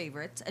of her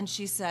favorites, and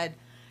she said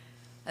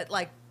at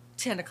like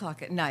 10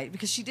 o'clock at night,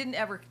 because she didn't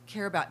ever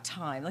care about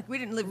time. Like, we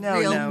didn't live No,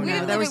 real, no, we no.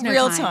 didn't There live was in no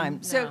real time.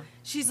 time. So No.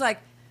 she's like,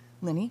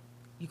 Lenny,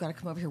 you got to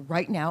come over here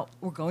right now.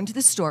 We're going to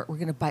the store. We're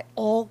going to buy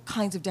all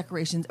kinds of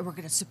decorations, and we're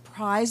going to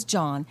surprise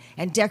John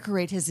and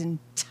decorate his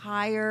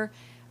entire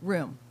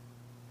room.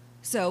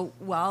 So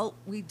while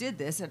we did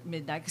this at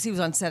midnight, because he was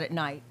on set at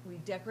night, we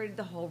decorated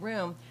the whole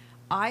room.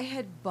 I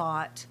had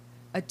bought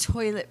a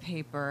toilet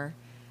paper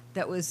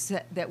that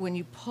when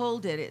you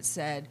pulled it, it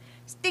said,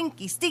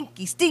 stinky,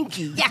 stinky,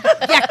 stinky, yuck,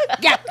 yuck,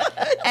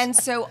 yuck. And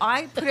so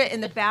I put it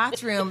in the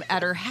bathroom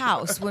at her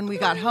house when we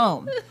got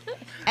home.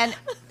 And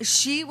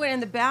she went in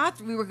the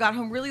bathroom. We got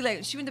home really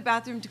late. She went in the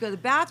bathroom to go to the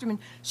bathroom, and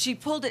she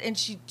pulled it, and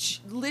she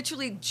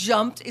literally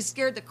jumped. It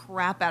scared the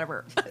crap out of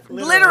her,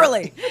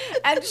 literally.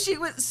 And she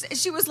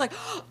was like,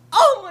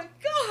 "Oh my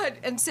god!"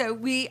 And so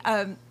we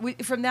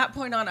from that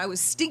point on, I was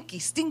stinky,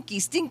 stinky,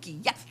 stinky,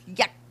 yuck,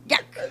 yuck,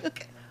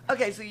 yuck.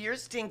 Okay, so you're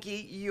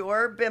Stinky,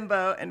 you're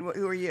Bimbo, and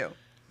who are you?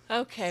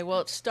 Okay, well,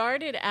 it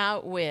started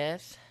out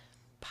with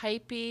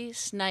pipey,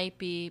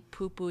 snipey,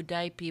 poo-poo,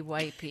 diapy,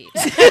 wipey.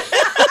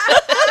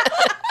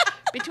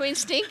 Between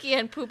Stinky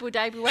and poo-poo,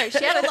 diapy, wipey,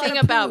 she had a thing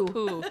about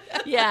poo.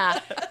 Yeah,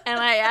 and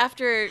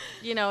after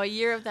a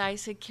year of that, I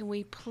said, can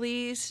we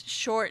please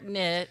shorten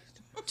it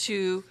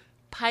to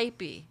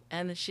pipey?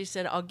 And she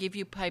said, I'll give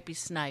you pipey,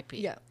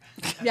 snipey. Yeah,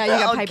 you got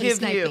I'll Pipey give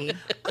Snipey. you.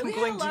 I'm We had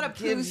going a lot to of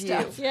poo give you.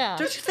 stuff. Yeah.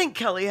 Don't you think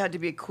Kelly had to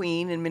be a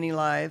queen in many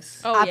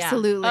lives? Oh, yeah.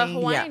 Absolutely. A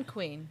Hawaiian Yeah.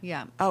 queen.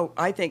 Yeah. Oh,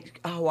 I think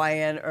a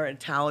Hawaiian or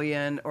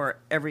Italian or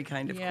every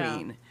kind of Yeah.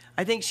 queen.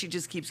 I think she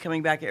just keeps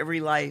coming back every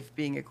life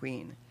being a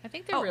queen. I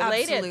think they're Oh,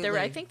 related. absolutely.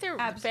 I think their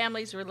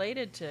family's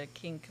related to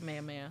King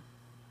Kamehameha.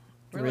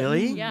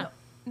 Really? Yeah.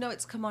 No,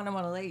 it's come on, I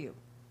want to lay you.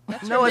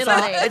 No, it's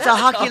middle name. a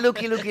hockey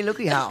looky looky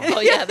looky how. Oh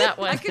yeah, that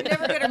one. I could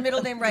never get her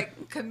middle name right,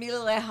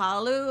 Camila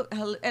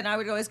Lehalu, and I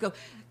would always go,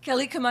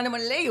 Kelly, come on, I'm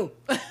gonna lay you.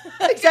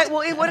 Exactly.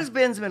 Well, what is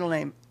Ben's middle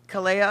name?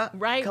 Kalea?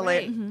 Right, Kalea,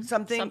 right. Mhm.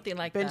 Something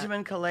like that.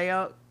 Benjamin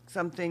Kalea,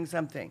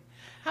 something.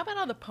 How about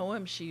all the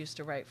poems she used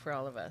to write for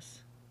all of us?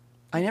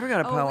 I never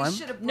got a Oh, we poem.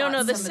 should have No,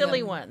 brought the some of silly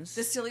them. ones.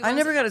 The silly I ones.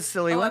 never got a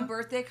silly one. And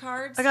birthday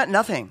cards. I got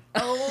nothing.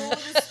 Oh,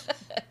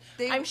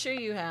 I'm sure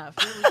you have.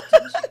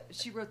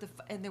 she wrote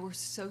and they were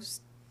so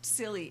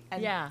silly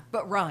and Yeah.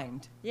 but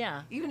rhymed.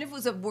 Yeah. Even if it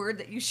was a word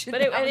that you should.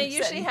 But it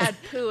usually had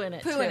poo in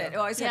it. poo too. in it. It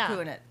always Yeah. had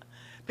poo in it.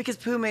 Because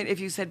if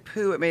you said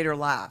poo, it made her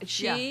laugh.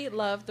 She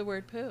loved the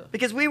word poo.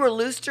 Because we were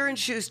Looster and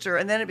Schuster,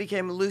 and then it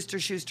became Looster,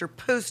 Schuster,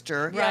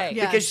 Pooster. Right.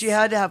 Because Yes. she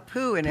had to have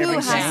poo in Poo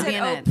everything. has to be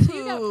in Oh, it.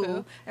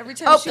 poo. Every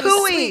time Oh, she was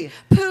pooey. sweet.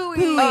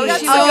 Pooey. Oh, That's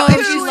she so would go,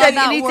 if she cute. said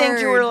that anything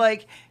to her word.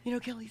 like,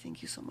 Kelly,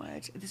 thank you so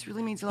much. This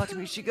really means a lot to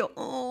me. She'd go,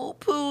 oh,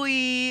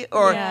 pooey.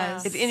 Or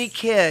Yes. if any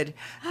kid,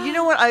 you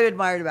know what I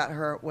admired about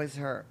her was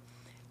her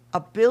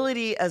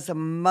ability as a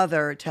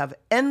mother to have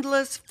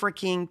endless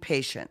freaking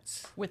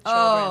patience. With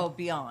children. Oh,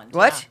 beyond.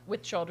 What?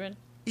 With children.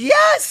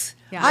 Yes.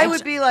 Yeah. I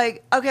would be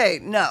like, okay,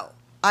 no.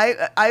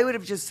 I would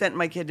have just sent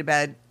my kid to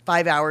bed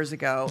 5 hours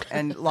ago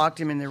and locked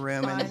him in the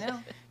room and I know.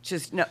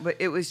 just no. But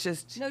it was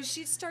just No,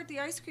 she'd start the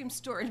ice cream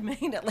store in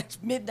Maine at like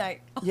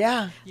midnight.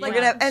 yeah. Like, We're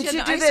gonna have, and she she'd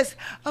had do ice- this.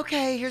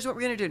 Okay, here's what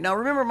we're gonna do. Now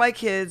remember, my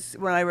kids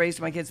when I raised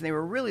my kids, and they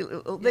were really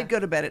they'd go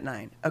to bed at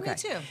 9. Okay,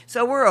 too.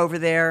 So we're over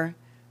there.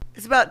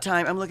 It's about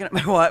time. I'm looking at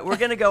my watch. We're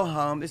gonna go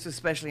home. This was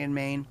especially in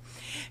Maine.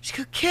 She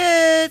go,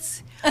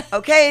 kids.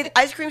 Okay, the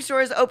ice cream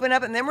stores open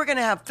up, and then we're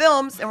gonna have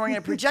films, and we're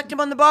gonna project them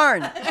on the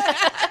barn.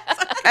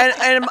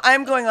 and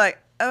I'm going like,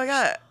 oh my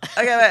god,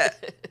 okay,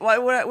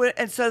 what?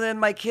 And so then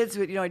my kids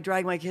would, I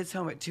drag my kids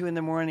home at 2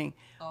 a.m.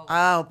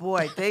 Oh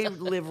boy, they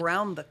live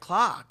round the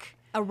clock.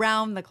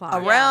 Around the clock.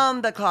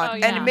 Around the clock. Oh,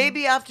 yeah. And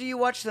maybe after you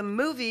watch the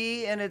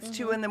movie and it's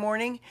 2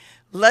 a.m,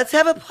 let's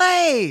have a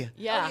play.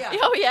 Yeah. yeah.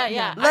 Oh,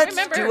 yeah. I Let's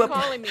remember do her a-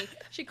 calling me.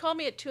 She called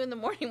me at 2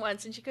 a.m.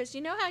 once, and she goes,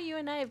 "You know how you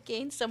and I have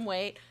gained some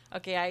weight?"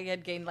 Okay, I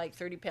had gained like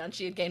 30 pounds.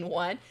 She had gained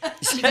 1.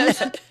 She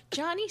goes,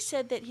 "Johnny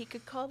said that he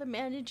could call the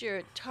manager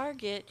at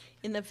Target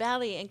in the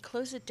Valley and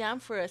close it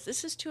down for us.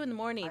 This is 2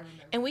 a.m,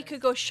 and we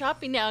could go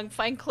shopping now and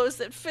find clothes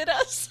that fit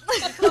us."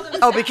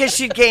 Oh, because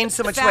she gained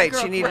so much Fat weight,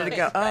 girl she needed to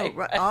go. Right, Oh,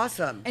 right,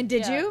 awesome. And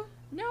did you?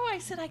 No, I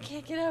said, "I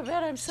can't get out of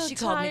bed. I'm so She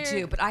tired." called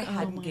me too, but I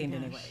hadn't gained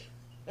any weight.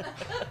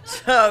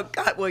 Oh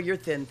God, well you're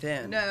thin.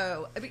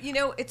 No, but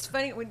it's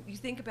funny when you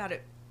think about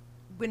it.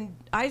 When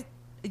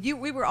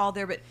we were all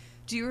there, but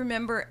do you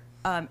remember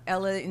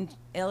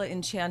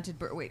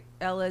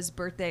Ella's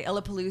birthday,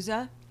 Ella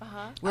Palooza?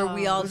 Where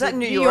we all Was that did- in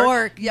New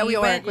York? Yeah, we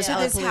New went York to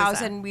was this Ella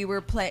house Palooza. and we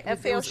were playing. FAO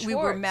We were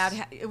Schwartz,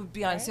 mad. It would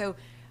be on. So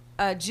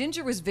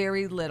Ginger was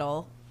very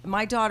little.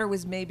 My daughter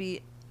was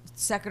maybe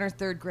 2nd or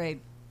 3rd grade,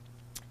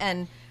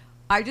 and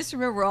I just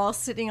remember we're all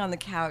sitting on the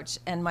couch,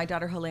 and my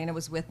daughter Helena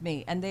was with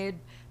me, and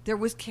there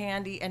was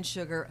candy and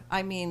sugar.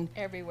 I mean,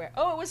 Everywhere.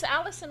 Oh, it was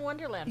Alice in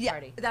Wonderland yeah,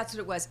 party. that's what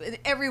it was.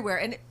 Everywhere.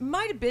 And it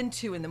might have been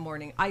 2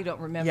 a.m. I don't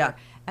remember. Yeah.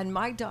 And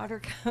my daughter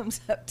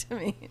comes up to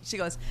me and she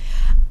goes,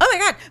 "Oh my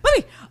God,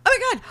 Mommy, oh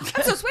my God,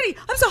 I'm so sweaty.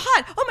 I'm so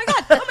hot. Oh my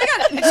God, oh my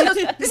God." And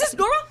she goes, "Is this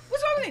normal?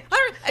 What's wrong with me?"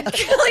 And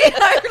Kelly and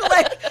I were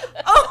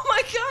like, "Oh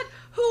my God,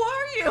 who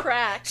are you?"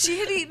 Cracked. She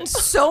had eaten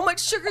so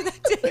much sugar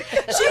that day.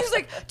 She was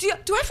like, do I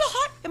feel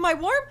hot? Am I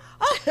warm?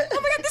 Oh my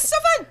God, this is so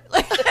fun.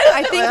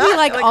 I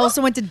think we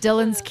also went to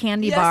Dylan's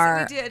Candy Yes,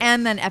 Bar we did.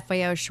 and then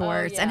FAO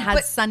Schwartz and yeah. had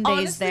But Sundays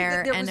honestly,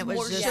 there, there and it was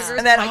was more just sugar.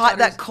 And that My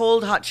daughter's-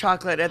 cold hot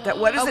chocolate at that.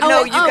 What is it? Oh,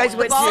 No, you oh, guys the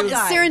went bald to.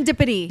 guy.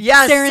 Serendipity.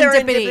 Yes,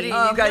 Serendipity.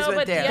 You guys No, went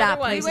but there. the That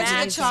other one, place We went to the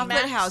Max, chocolate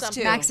Max house,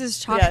 something. too. Max's Yes.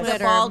 chocolate The or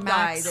bald Max.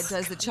 guy that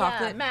does the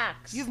chocolate.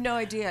 Max. You have no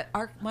idea.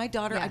 My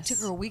daughter, I Yes. took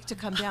her a week to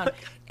come down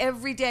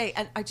every day,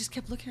 and I just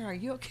kept looking at her. "Are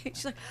you okay?"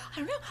 She's like, "I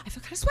don't know. I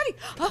feel kind of sweaty."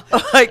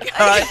 Oh my God!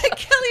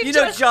 Kelly and You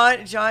know,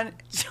 John- John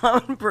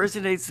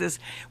impersonates this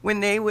when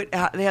they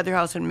had their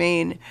house in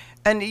Maine,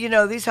 and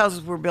these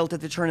houses were built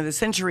at the turn of the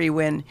century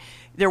when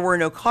there were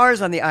no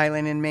cars on the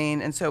island in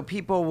Maine, and so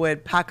people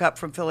would pack up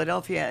from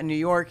Philadelphia and New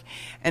York,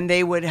 and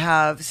they would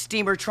have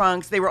steamer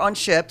trunks. They were on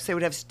ships. They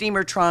would have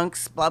steamer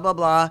trunks. Blah blah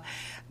blah.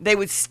 They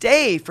would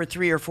stay for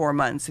 3 or 4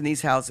 months in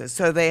these houses.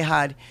 So they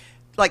had,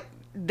 like,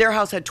 their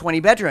house had 20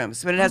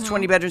 bedrooms, but it has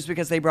 20 bedrooms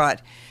because they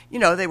brought,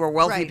 they were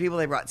wealthy Right. people.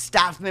 They brought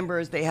staff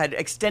members. They had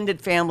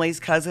extended families,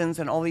 cousins,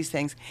 and all these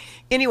things.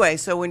 Anyway,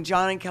 so when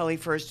John and Kelly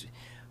first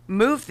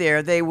moved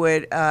there, they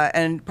would,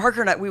 and Parker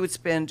and I, we would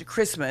spend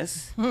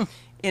Christmas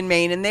in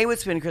Maine, and they would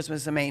spend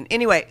Christmas in Maine.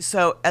 Anyway,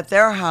 so at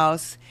their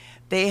house,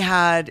 they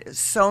had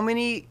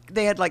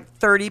like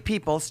 30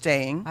 people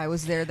staying. I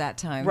was there that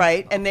time.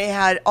 Right, and they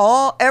had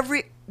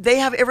they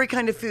have every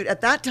kind of food. At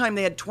that time,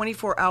 they had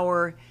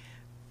 24-hour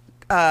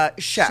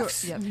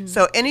chefs. Sure, yeah.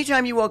 So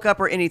anytime you woke up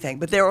or anything.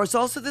 But there was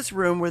also this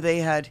room where they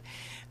had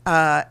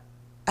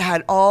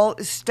all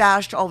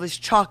stashed all this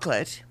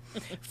chocolate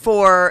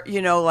for,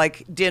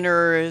 like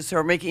dinners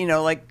or making,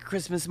 like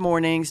Christmas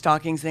morning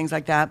stockings, things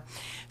like that.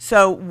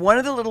 So one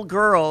of the little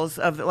girls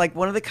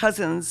one of the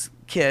cousins'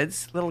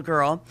 kids, little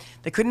girl,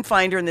 they couldn't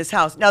find her in this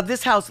house. Now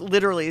this house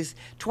literally is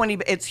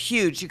it's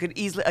huge.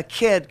 A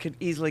kid could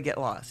easily get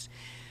lost.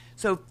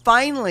 So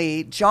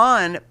finally,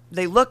 John,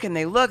 they look,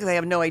 they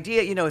have no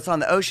idea. It's on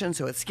the ocean,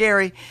 so it's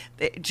scary.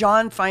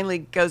 John finally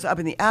goes up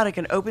in the attic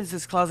and opens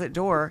this closet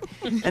door,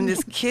 and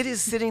this kid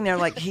is sitting there,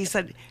 like he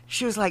said,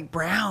 she was like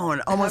brown,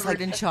 almost Covered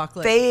like in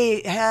chocolate.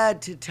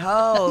 head to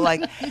toe,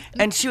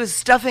 and she was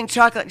stuffing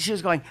chocolate, and she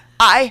was going,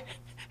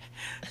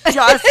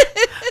 just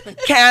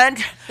can't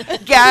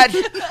get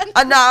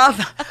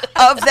enough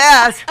of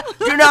this.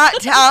 Do not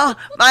tell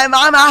my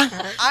mama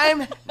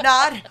I'm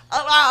not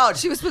allowed.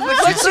 She was But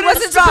she couldn't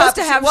wasn't stop. supposed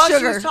to have While she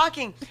sugar. was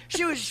talking,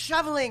 she was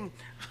shoveling.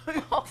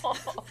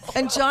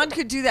 And John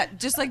could do that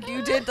just like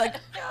you did. Like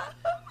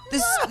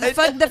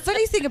the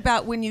funny thing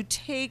about when you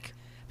take,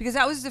 because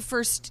that was the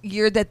first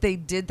year that they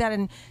did that,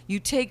 and you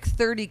take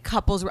 30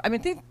 couples. I mean,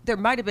 I think there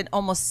might have been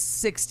almost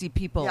 60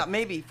 people. Yeah,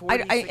 maybe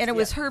 40, and it 60,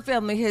 was yeah. her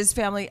family, his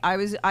family.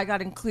 I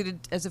got included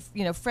as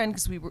a friend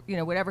because we were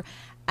whatever.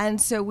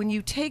 And so when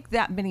you take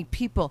that many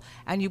people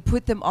and you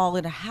put them all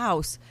in a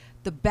house,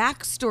 the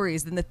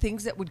backstories and the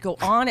things that would go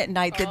on at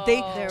night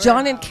that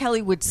John and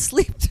Kelly would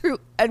sleep through,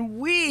 and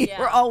we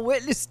were all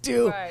witness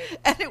to. Right.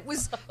 And it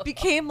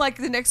became like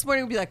the next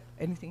morning would be like,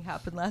 anything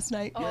happened last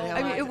night?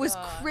 I mean, it was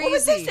crazy. What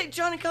would they say?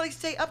 John and Kelly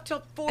stay up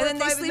till 4 and or then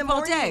 5 they in the sleep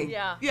all morning. day.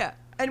 Yeah. Yeah.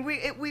 And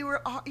we were,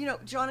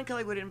 John and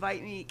Kelly would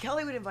invite me.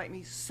 Kelly would invite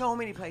me so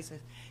many places.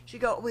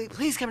 She'd go, wait,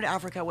 please come to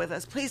Africa with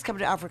us. Please come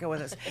to Africa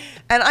with us.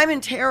 And I'm in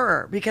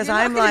terror because You're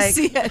not I'm gonna like,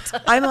 see it.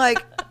 I'm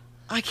like,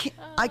 I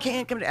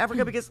can't come to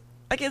Africa because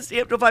I can't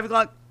stay up till 5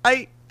 o'clock.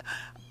 I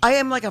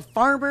am like a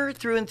farmer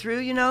through and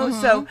through,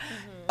 so,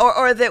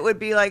 or that would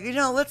be like,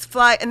 let's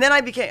fly. And then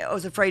I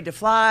was afraid to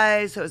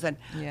fly. So it was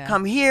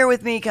come here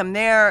with me, come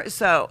there.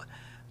 So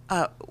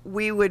I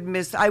would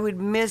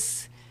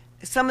miss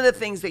some of the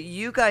things that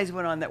you guys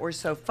went on that were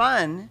so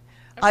fun.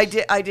 I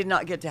did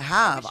not get to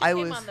have. I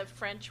was came on the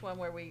French one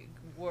where we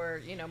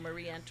were,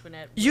 Marie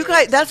Antoinette. You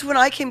guys, that's when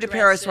I came to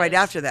Paris dresses. right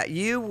after that.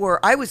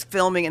 I was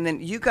filming, and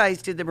then you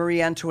guys did the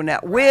Marie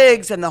Antoinette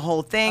wigs and the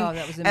whole thing. Oh,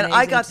 that was and I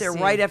amazing got to there see.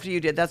 right after you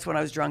did. That's when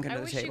I was drunk I under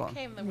the wish table. you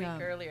came the week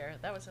earlier.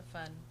 That was a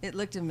fun. It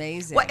looked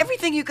amazing. Well,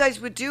 everything you guys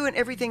would do and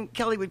everything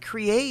Kelly would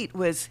create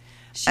was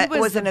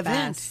an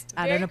event.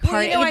 at Very a cool.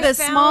 party. You know, I the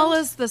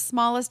found-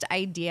 smallest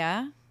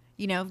idea.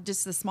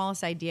 Just the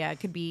smallest idea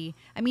could be.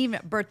 I mean, even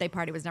a birthday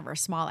party was never a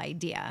small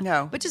idea.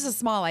 No. but just a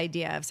small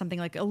idea of something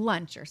like a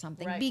lunch or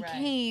something Right,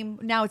 became.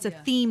 Now it's a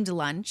themed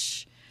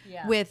lunch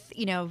Yeah. with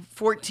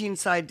 14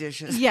 side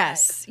dishes.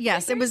 Yes.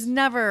 It was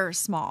never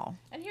small.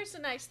 And here's the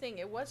nice thing: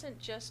 it wasn't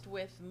just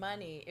with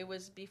money. It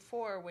was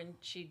before when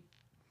she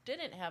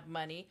didn't have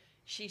money,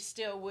 she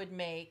still would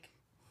make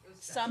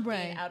something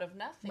Right. out of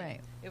nothing.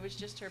 Right. It was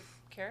just her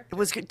character. It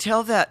was good.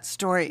 Tell that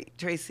story,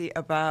 Tracy,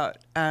 about.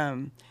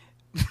 I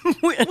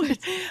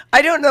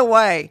don't know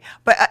why,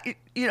 but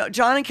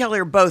John and Kelly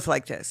are both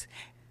like this.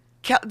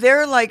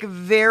 They're like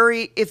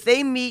if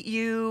they meet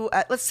you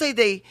let's say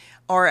they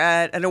are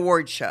at an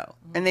award show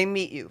and they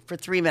meet you for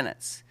 3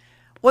 minutes.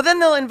 Well, then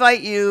they'll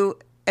invite you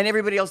and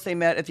everybody else they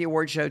met at the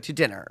award show to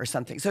dinner or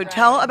something. So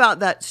tell about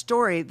that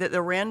story, the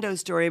rando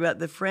story about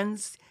the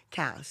Friends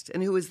cast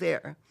and who was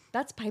there.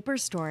 That's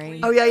Piper's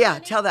story. Oh, yeah.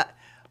 Tell that.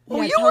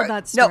 Yeah, you tell were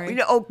that story.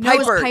 No, No, it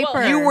was Piper.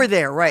 Piper. You were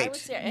there, right? I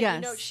was there, and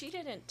Yes. she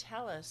didn't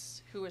tell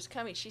us who was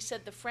coming. She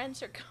said the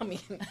friends are coming.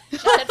 She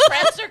said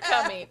friends are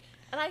coming,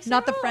 and I said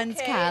Not the "Oh, Friends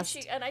okay."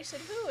 cast. And I said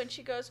who, and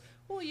she goes,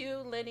 "Well, you,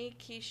 Lenny,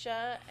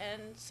 Keisha,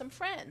 and some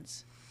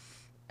friends."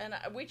 And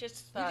we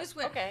just thought, We just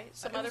went, okay,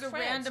 some it other was a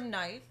friends. random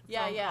night.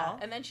 Yeah, phone yeah. call.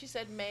 And then she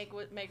said Meg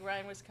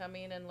Ryan was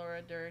coming and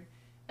Laura Dern.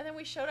 And then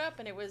we showed up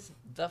and it was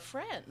the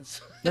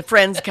friends. The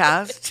Friends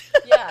cast.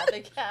 Yeah,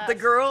 the cast. The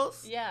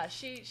girls. Yeah,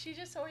 she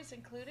just always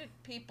included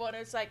people and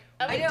it's like,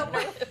 I know.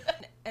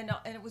 and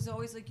it was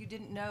always like you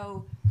didn't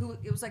know who.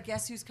 It was like,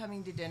 guess who's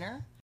coming to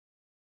dinner?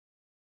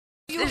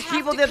 There's have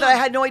people to there that I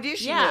come. had no idea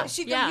she Yeah. knew.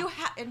 She Yeah. you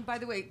and by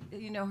the way,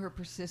 her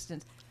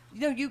persistence.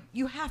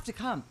 You have to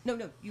come.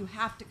 No, you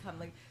have to come.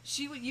 Like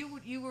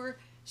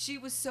she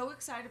was so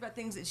excited about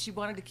things that she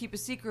wanted to keep a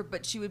secret,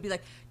 but she would be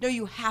like, "No,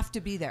 you have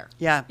to be there."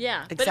 Yeah.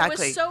 Yeah, Exactly. but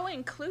it was so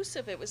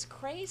inclusive. It was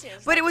crazy.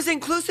 But it was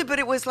inclusive, but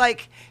it was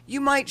like you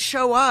might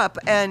show up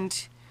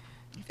and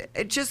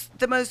just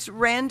the most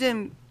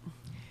random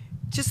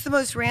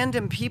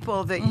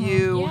people that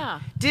you Yeah.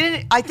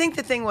 didn't. I think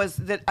the thing was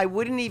that I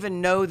wouldn't even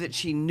know that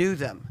she knew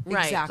them.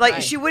 Right. Exactly.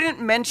 Like she wouldn't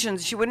mention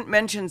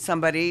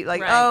somebody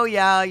like, Right. oh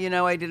yeah,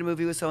 I did a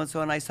movie with so and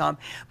so and I saw him.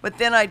 But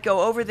then I'd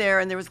go over there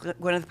and there was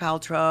Gwyneth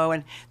Paltrow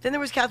and then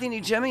there was Kathy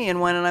Najimy in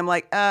one and I'm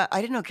like, I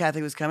didn't know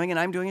Kathy was coming and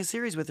I'm doing a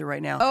series with her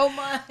right now. Oh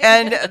my!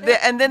 And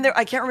then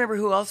I can't remember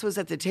who else was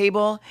at the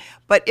table,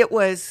 but it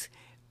was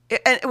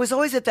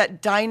always at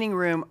that dining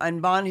room on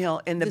Bon Hill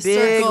in the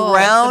big circle,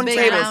 round the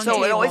big table. round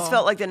So it always table.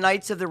 felt like the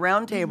Knights of the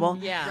Round Table.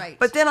 Yeah. Right.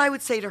 But then I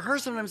would say to her,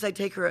 sometimes I'd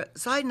take her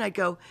aside and I'd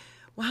go,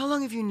 well, how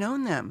long have you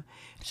known them?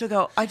 She'll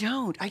go, I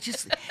don't. I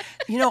just,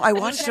 I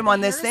watched him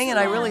on this thing and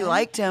I really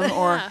liked him.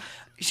 Or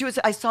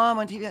I saw him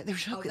on TV.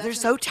 They're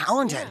so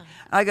talented.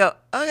 I go,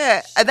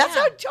 okay. And that's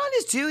how John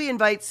is too. He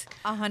invites.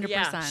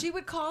 100%. She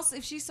would call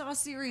if she saw a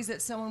series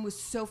that someone was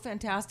so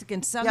fantastic,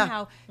 and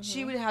somehow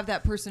she would have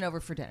that person over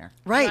for dinner,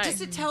 Right. Just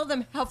to tell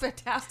them how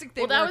fantastic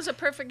they Well, were. that was a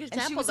perfect she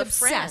example. was The obsessed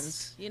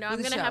friends. I'm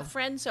with the going to have show.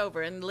 friends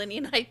over, and Lenny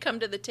and I come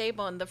to the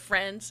table, and the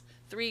friends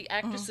 3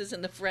 actresses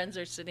and the friends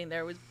are sitting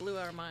there. It blew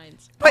our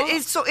minds. But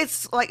it's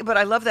like, but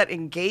I love that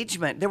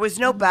engagement. There was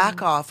no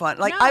back off on,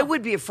 like, No. I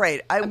would be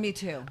afraid. Me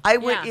too. I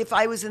would, Yeah. if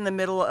I was in the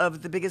middle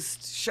of the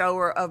biggest show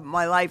of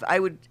my life, I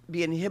would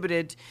be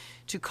inhibited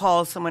to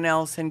call someone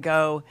else and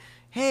go,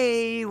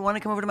 hey, you want to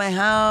come over to my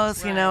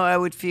house? You know, I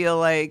would feel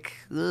like,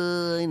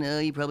 I know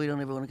you probably don't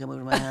ever want to come over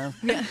to my house.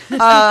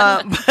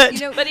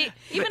 But But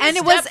even And a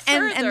it was step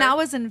and further- that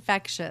was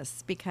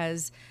infectious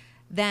because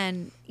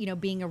then,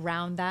 being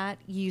around that,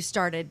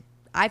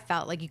 I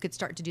felt like you could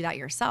start to do that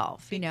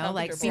yourself, like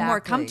comfortable. be more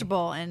Exactly.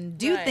 comfortable and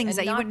do Right. things And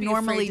that you not would be afraid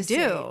normally to do.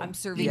 say, I'm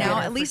serving Yeah. dinner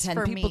at for least 10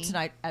 for people me.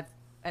 tonight,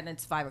 and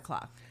it's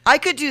 5:00. I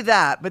could do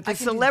that, but the can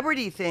do-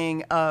 celebrity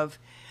thing of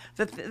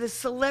the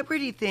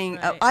celebrity thing,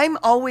 Right. I'm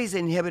always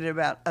inhibited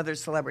about other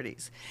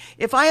celebrities.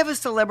 If I have a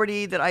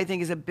celebrity that I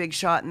think is a big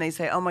shot and they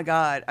say, "Oh my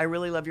God, I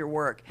really love your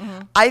work,"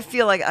 I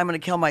feel like I'm going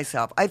to kill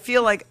myself. I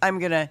feel like I'm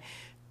going to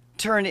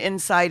turn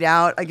inside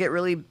out. I get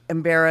really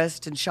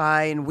embarrassed and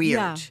shy and weird.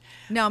 Yeah.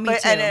 No, me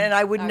But- too. And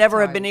I would That's never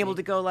how have I been would able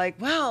be. to go like,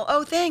 "Wow,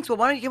 oh thanks. Well,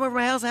 why don't you come over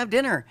to my house and have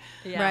dinner?"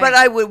 Yeah. Right. But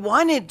I would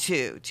wanted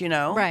to,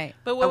 Right.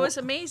 But what was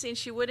amazing,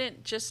 she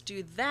wouldn't just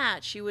do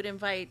that. She would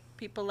invite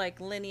people like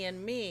Linny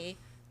and me,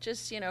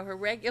 just, her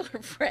regular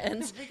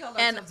friends. We call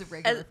ourselves a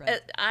regular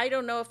friend. I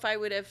don't know if I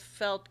would have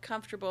felt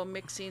comfortable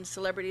mixing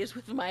celebrities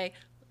with my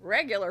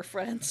regular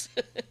friends.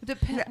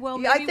 Well,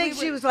 Yeah, I maybe think we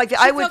she would- was like that.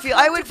 she I would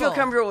felt feel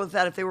comfortable with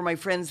that if they were my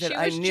friends that She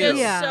I was knew. just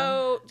Yeah.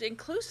 so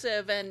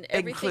inclusive, and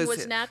everything was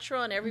Inclusive.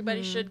 natural, and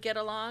everybody should get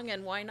along,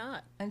 and why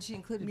not? And she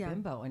included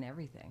Bimbo and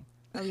everything.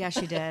 Oh yeah,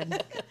 she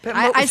did. But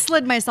I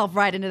slid myself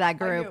right into that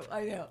group.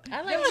 I know.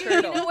 I like You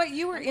Turtle. know what?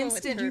 You were I'm going with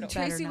instant. Turtle.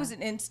 Tracy Better was not.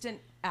 an instant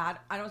I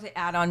don't say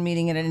add-on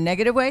meeting it in a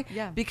negative way.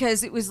 Yeah.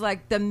 Because it was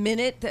like the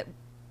minute that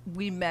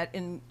we met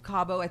in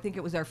Cabo, I think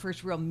it was our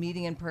first real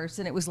meeting in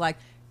person. It was like,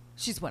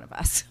 she's one of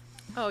us.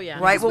 Oh, yeah.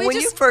 Right. Well, we when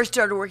you just- first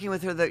started working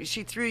with her,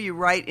 she threw you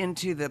right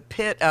into the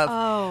pit of.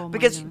 Oh, my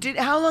because God.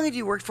 how long had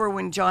you worked for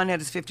when John had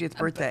his 50th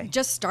birthday?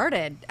 Just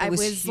started. I was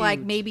was like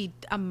huge. maybe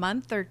a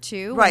month or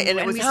two. Right, when- and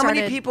it when was we how many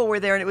started- people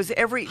were there, and it was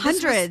every this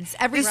was- Hundreds.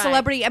 Every this-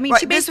 celebrity. I mean, Right,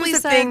 she this basically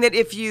was the said thing that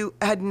if you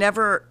had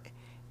never,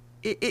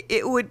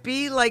 it would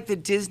be like the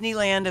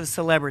Disneyland of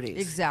celebrities.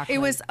 Exactly. it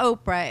was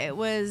Oprah. It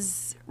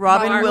was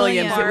Robin Barbara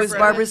Williams. It was Barbara.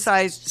 Barbara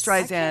it was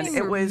Streisand. even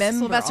It was remember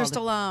Sylvester all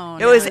the-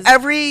 Stallone. It was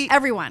every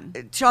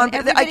everyone. Sean.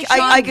 Everybody- I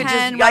Sean could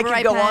Penn, just I Robert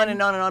could go Penn. on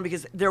and on and on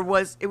because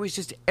it was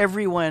just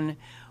everyone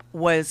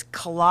was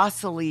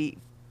colossally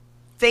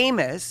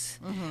famous,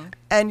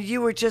 and you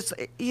were just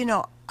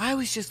I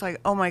was just like,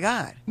 oh my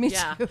God. Me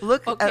Yeah. too.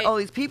 Look Okay. at all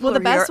these people Well,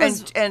 the are here,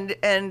 best was-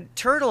 and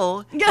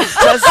Turtle Yes.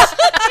 just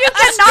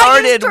use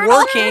started Turtle.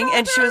 working,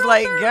 and she was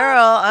like,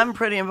 "Girl, I'm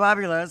pretty and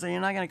popular, so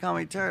you're not going to call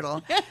me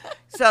Turtle."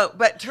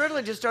 But Turtle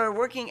had just started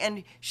working,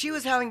 and she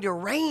was having to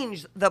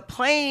arrange the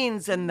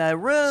planes and the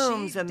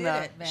rooms She and did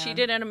the. it, man. She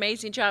did an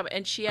amazing job,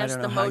 and she has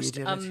don't the know how you most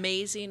did it.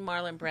 amazing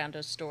Marlon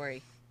Brando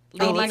story.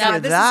 Oh, Leading look up,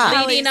 at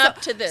that. leading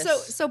up to this.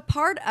 So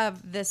part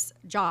of this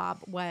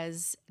job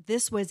was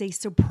this was a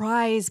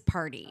surprise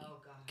party.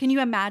 Can you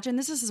imagine?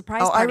 This is a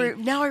surprise Oh, party.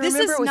 now I This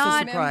remember is it was a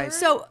not, surprise.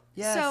 So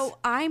Yes. so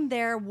I'm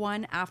there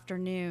one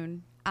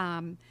afternoon,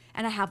 and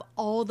I have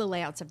all the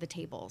layouts of the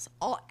tables,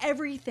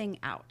 everything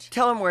out.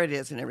 Tell him where it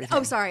is and everything.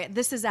 Oh, sorry.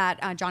 This is at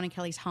John and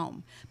Kelly's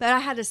home, but I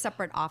had a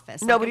separate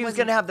office. No, Like, but it he was wasn't-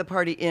 going to have the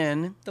party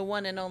in. the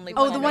one and only.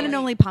 Oh, the one and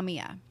only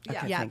Pamia.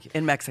 Okay, Yeah. thank you.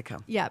 In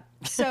Mexico. Yeah.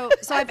 So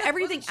I have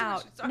everything sure what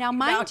out. she's talking Now,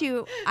 mind about.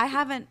 you, I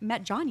haven't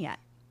met John yet.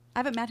 I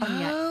haven't met him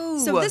yet. Oh.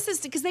 So this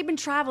is because they've been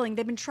traveling.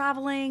 They've been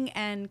traveling,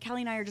 and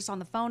Kelly and I are just on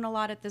the phone a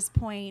lot at this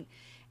point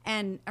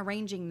and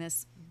arranging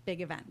this big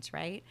event,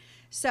 right?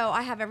 So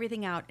I have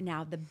everything out.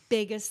 Now, the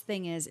biggest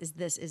thing is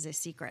this is a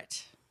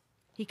secret.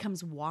 He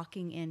comes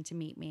walking in to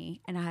meet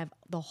me, and I have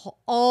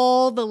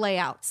all the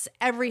layouts,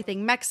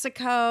 everything,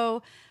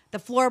 Mexico, the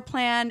floor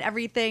plan,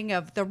 everything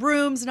of the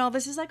rooms and all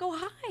this. Is like, oh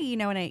hi,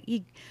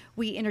 and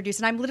we introduce,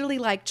 and I'm literally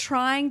like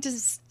trying to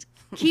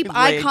keep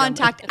eye Wait,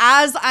 contact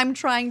as I'm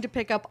trying to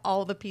pick up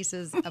all the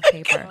pieces of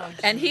paper.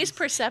 And he's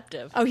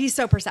perceptive. Oh, he's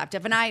so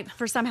perceptive, and I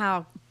for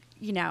somehow,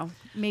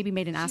 maybe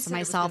made an ass of said it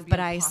was myself, gonna be but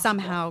I impossible.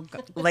 somehow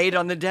Laid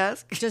on the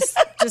desk. just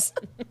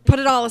put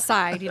it all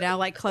aside,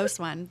 like close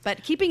one.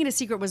 But keeping it a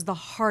secret was the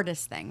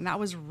hardest thing. That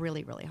was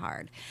really, really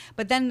hard.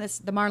 But then the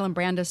Marlon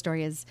Brando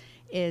story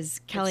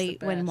is Kelly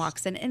when best.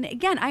 walks in, and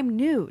again, I'm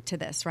new to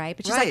this, right?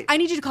 But she's Right. like, I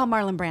need you to call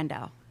Marlon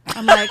Brando.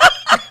 I'm like,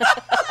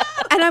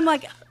 and I'm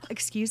like,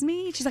 excuse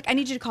me? She's like, I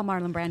need you to call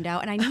Marlon Brando,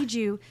 and I need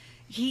you.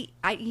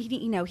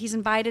 He's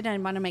invited, and I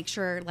want to make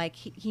sure like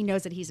he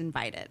knows that he's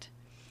invited.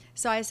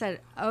 So I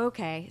said,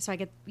 okay. So I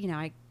get,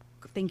 I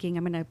thinking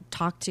I'm going to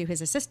talk to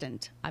his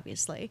assistant,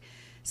 obviously.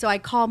 So I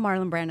call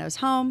Marlon Brando's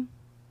home,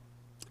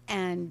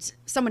 and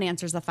someone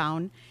answers the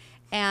phone,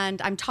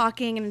 and I'm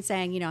talking and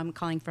saying, I'm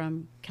calling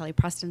from Kelly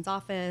Preston's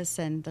office,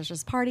 and there's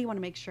this party. I want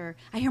to make sure.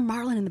 I hear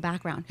Marlon in the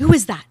background. Who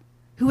is that?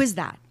 Who is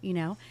that?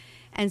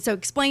 And so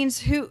explains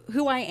who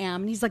I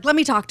am, and he's like, let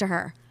me talk to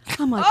her.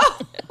 I'm like,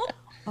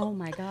 oh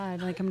my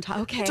God, like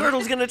okay.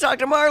 Turtle's going to talk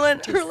to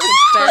Marlon. Turtle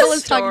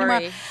is talking to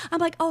Mark. I'm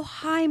like, oh,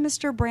 hi,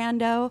 Mr.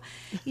 Brando.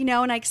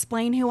 And I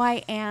explain who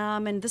I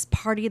am and this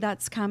party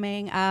that's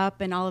coming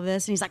up and all of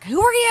this. And he's like,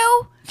 who are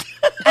you?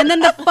 And then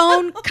the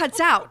phone cuts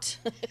out.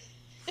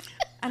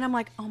 And I'm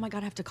like, oh my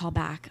God, I have to call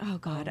back. Oh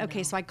God. Okay.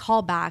 No. So I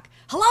call back.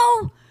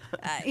 Hello.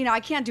 I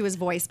can't do his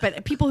voice,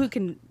 but people who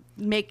can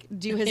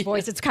do his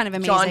voice, it's kind of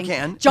amazing. John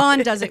can. John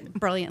does it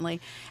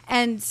brilliantly.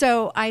 And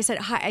so I said,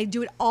 hi, I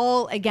do it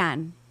all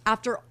again.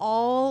 After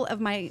all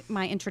of my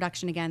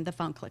introduction again, the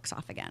phone clicks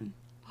off again.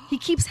 He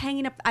keeps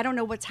hanging up. I don't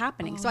know what's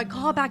happening. So I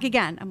call back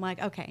again. I'm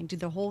like, okay, and do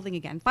the whole thing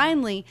again.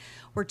 Finally,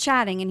 we're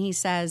chatting, and he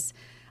says,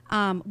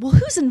 well,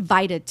 who's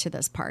invited to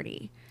this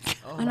party?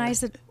 And I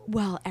said,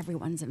 well,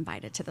 everyone's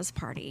invited to this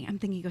party. I'm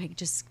thinking, okay,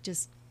 just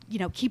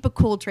keep it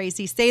cool,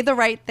 Tracy. Say the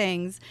right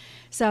things.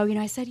 So,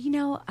 I said,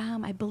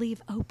 I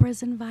believe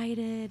Oprah's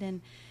invited,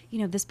 and,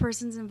 this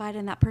person's invited,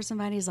 and that person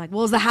invited. He's like,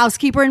 well, is the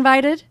housekeeper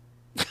invited?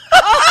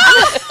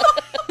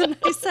 And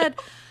I said,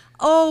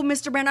 oh,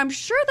 Mr. Brand, I'm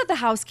sure that the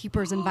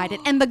housekeeper's invited,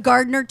 and the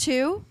gardener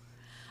too.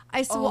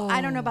 I said, well,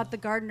 I don't know about the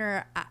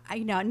gardener. I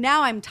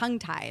now I'm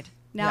tongue-tied.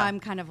 Now I'm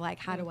kind of like,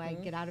 how do I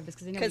get out of this?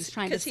 Because I know what he's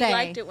trying to say. Because he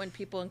liked it when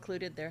people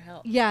included their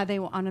help. Yeah, they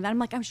will honor that. I'm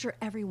like, I'm sure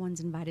everyone's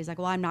invited. He's like,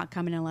 well, I'm not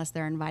coming unless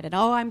they're invited.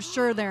 Oh, I'm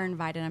sure they're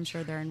invited. I'm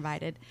sure they're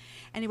invited.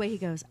 Anyway, he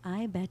goes,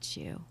 I bet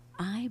you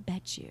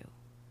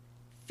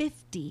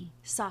 50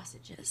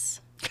 sausages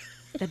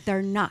that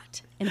they're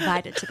not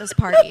invited to this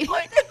party.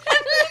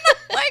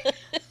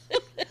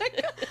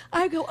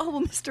 I go, oh,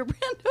 well, Mr.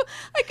 Brando,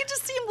 I could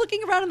just see him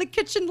looking around in the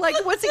kitchen like,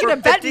 what's he going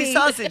to bet me?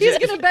 Sausages. He's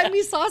going to bet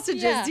me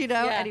sausages,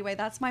 Yeah. Anyway,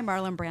 that's my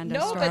Marlon Brando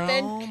No, story. but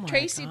then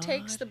Tracy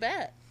takes the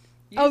bet.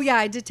 Oh, yeah,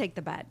 I did take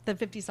the bet. The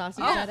 50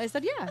 sausages. Yeah. I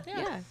said,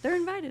 yeah, they're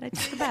invited. I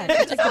took the bet.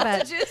 I took the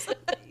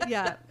bet.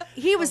 Yeah.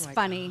 He was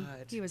funny.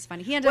 God. He was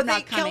funny. He ended up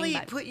not coming.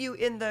 Kelly put you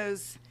in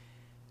those,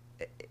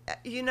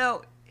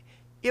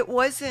 it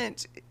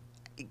wasn't,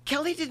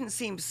 Kelly didn't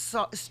seem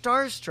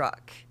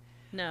starstruck.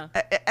 No.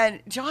 And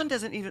John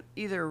doesn't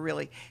either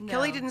really. No.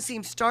 Kelly didn't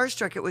seem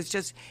starstruck. It was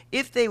just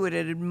if they would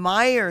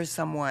admire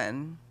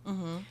someone,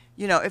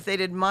 if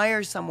they'd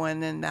admire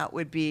someone, then that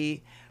would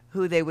be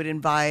who they would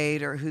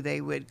invite or who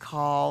they would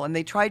call. And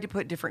they tried to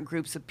put different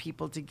groups of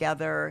people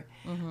together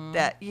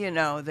that,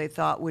 they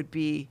thought would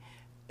be,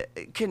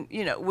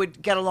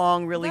 would get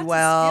along really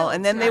well.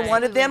 And then they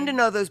wanted them to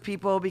know those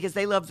people because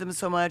they loved them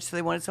so much. So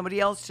they wanted somebody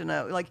else to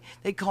know. Like,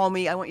 they'd call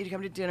me, I want you to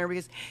come to dinner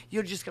because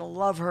you're just going to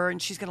love her and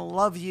she's going to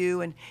love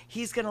you and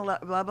he's going to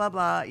love blah, blah,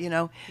 blah,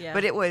 Yeah.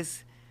 But it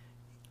was...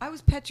 I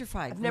was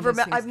petrified.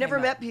 I've never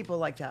met people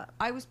like that.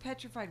 I was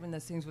petrified when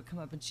those things would come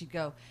up and she'd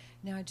go,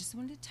 now I just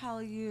wanted to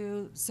tell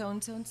you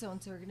so-and-so and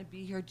so-and-so are going to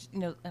be here,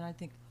 and I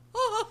think,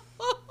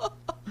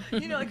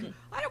 like, what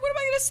am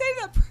I going to say to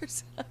that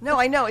person? No,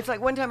 I know. It's like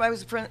one time I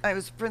was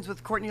friends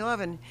with Courtney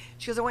Love, and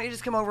she goes, I want you to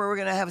just come over. We're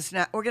going to have a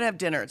snack. We're going to have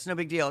dinner. It's no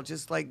big deal.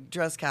 Just like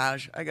dress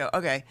cash. I go,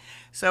 okay.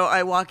 So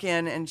I walk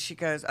in, and she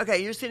goes,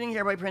 okay, you're sitting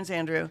here by Prince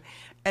Andrew,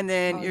 and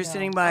then you're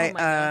sitting by,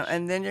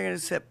 and then you're going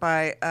to sit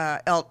by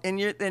Elton,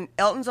 and then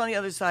Elton's on the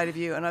other side of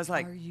you. And I was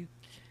like, are you?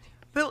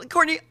 Bill,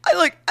 Courtney,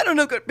 I don't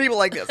know good people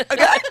like this.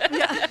 Okay,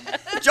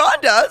 John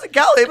does, and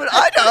Kelly, but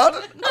I don't.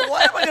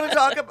 What am I going to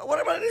talk about? What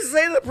am I going to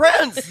say to the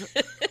Prince?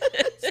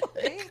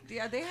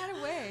 They had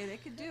a way. They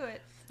could do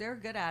it. They're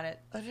good at it.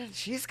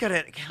 She's good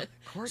at it.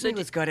 Courtney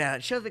was good at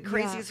it. She had the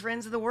craziest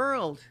friends in the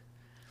world.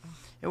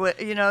 It was,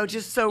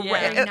 just so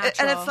very and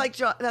natural. it's like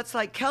that's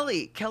like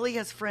Kelly. Kelly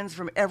has friends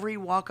from every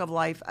walk of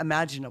life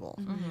imaginable.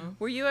 Mm-hmm.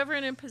 Were you ever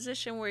in a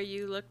position where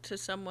you looked to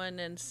someone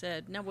and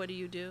said, "Now, what do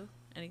you do?"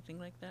 Anything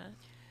like that?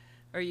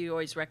 Or you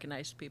always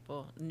recognized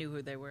people, knew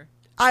who they were?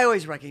 I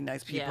always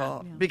recognized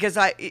people because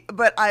I'm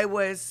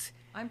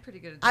pretty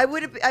good at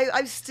that.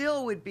 I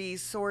still would be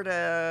sort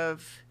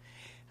of,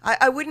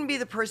 I wouldn't be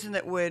the person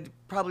that would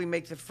probably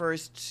make the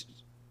first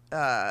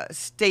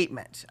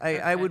statement.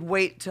 I would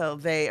wait till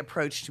they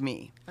approached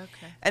me.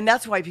 Okay. And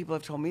that's why people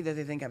have told me that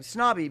they think I'm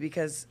snobby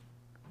because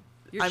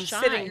You're I'm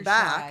shy. sitting You're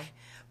back. shy.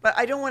 But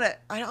I don't want to,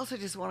 I also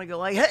just want to go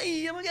like,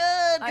 hey, oh my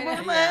God, come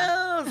over to my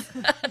house.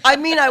 I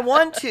mean, I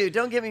want to,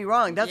 don't get me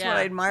wrong. That's what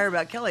I admire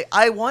about Kelly.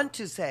 I want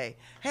to say,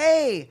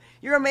 hey,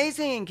 you're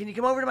amazing. Can you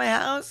come over to my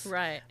house?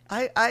 Right.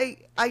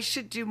 I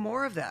should do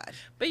more of that.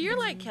 But you're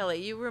like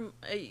Kelly.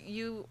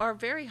 You are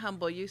very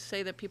humble. You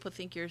say that people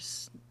think you're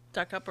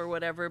stuck up or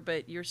whatever,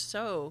 but you're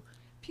so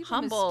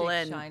humble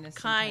and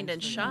kind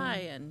and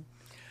shy and...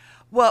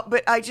 Well,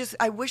 but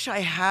I wish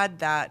I had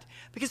that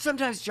because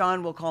sometimes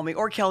John will call me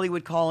or Kelly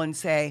would call and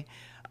say,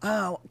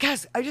 oh,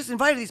 guys, I just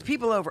invited these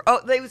people over.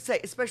 Oh, they would say,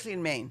 especially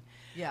in Maine.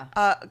 Yeah.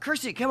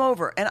 Kirsty, come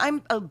over. And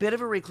I'm a bit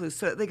of a recluse.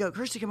 So they go,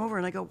 Kirsty, come over.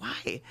 And I go,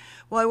 why?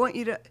 Well, I want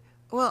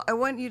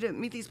you to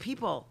meet these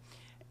people.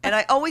 And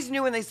I always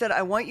knew when they said,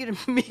 I want you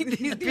to meet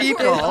these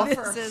people,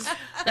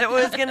 it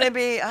was going to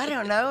be, I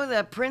don't know,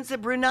 the Prince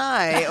of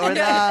Brunei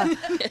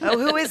or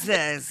who is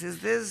this? Is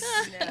this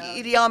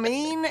Idi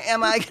Amin?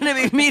 Am I going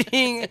to be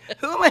meeting,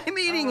 who am I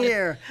meeting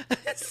here?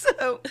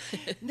 So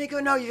they go,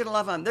 no, you're going to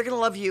love them. They're going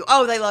to love you.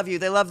 Oh, they love you.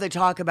 They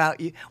talk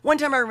about you. One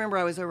time I remember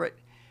I was over at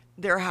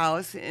their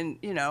house and,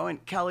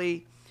 and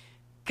Kelly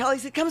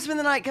said, come spend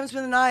the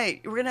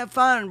night. We're going to have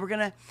fun. We're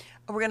going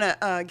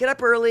to get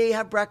up early,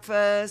 have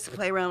breakfast,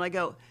 play around. I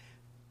go,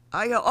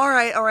 all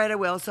right, I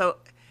will. So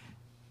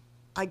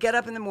I get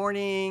up in the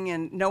morning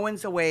and no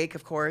one's awake,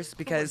 of course,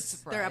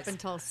 because They're up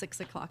until 6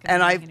 o'clock.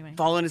 and I've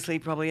fallen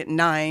asleep probably at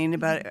 9.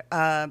 But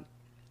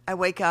I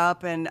wake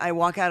up and I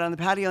walk out on the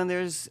patio and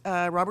there's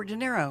Robert De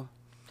Niro.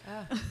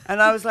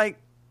 And I was like,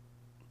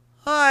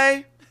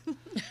 hi.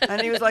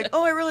 And he was like,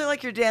 oh, I really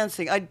like your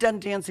dancing. I'd done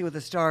Dancing with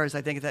the Stars,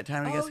 I think, at that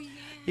time. And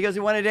he goes,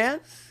 you want to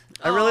dance?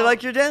 I really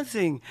like your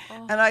dancing.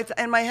 And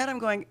in my head, I'm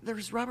going,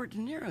 there's Robert De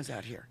Niro's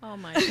out here. Oh,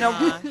 my Now,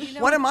 God.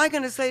 what am I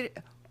going to say?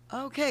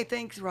 Okay,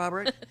 thanks,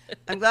 Robert.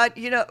 I'm glad,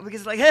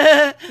 because like,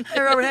 hey,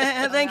 Robert,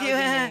 thank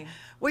you.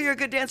 Well, you're a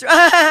good dancer.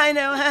 I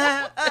know.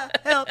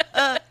 Help.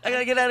 I got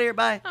to get out of here.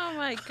 Bye. Oh,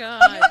 my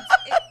God.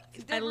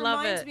 That I love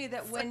reminds it. me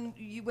that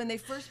when they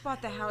first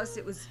bought the house,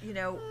 it was,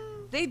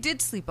 they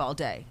did sleep all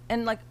day.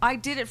 And like I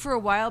did it for a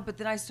while, but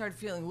then I started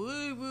feeling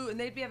woo woo, and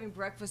they'd be having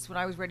breakfast when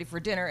I was ready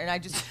for dinner, and I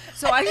just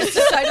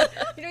decided,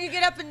 you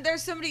get up and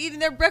there's somebody eating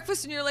their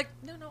breakfast, and you're like,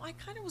 no, I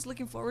kind of was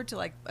looking forward to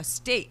like a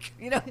steak,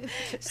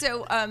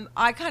 So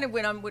I kind of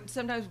went on.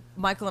 Sometimes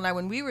Michael and I,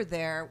 when we were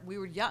there, we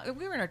were young,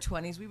 we were in our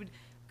 20s. We would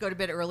go to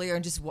bed earlier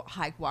and just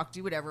hike, walk,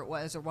 do whatever it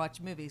was, or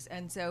watch movies.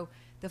 And so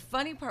the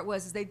funny part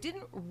was they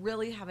didn't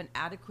really have an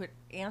adequate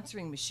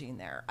answering machine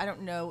there. I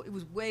don't know. It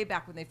was way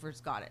back when they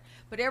first got it.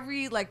 But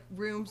every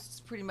room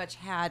pretty much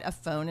had a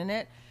phone in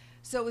it.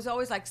 So it was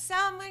always like,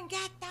 someone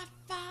get the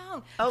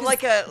phone. Oh,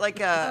 like a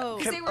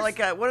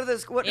what are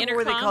those? What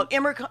were they called?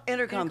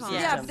 Intercom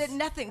systems. Yeah, but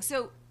nothing.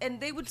 So, and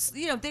they would,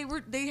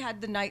 they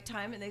had the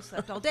nighttime and they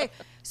slept all day.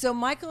 So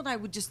Michael and I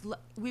would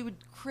we would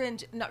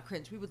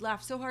we would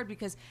laugh so hard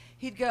because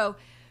he'd go,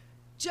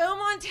 Joe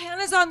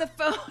Montana's on the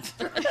phone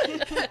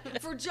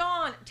for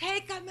John.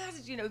 Take a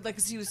message,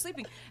 because he was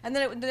sleeping. And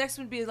then the next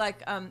one would be like,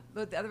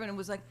 the other one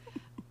was like,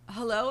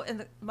 hello,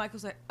 and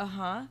Michael's like,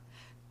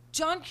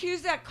 John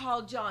Cusack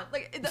called John.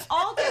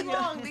 All day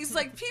long, these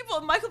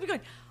people, Michael would be going,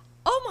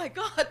 oh my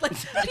God, people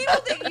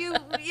that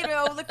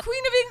the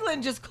Queen of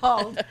England just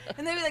called.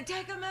 And they'd be like,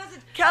 take a message.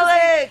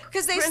 Kelly,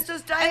 because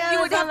Princess Diana. And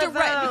you would have to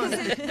write, phone.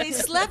 because they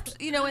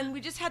slept, and we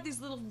just had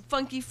these little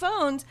funky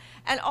phones,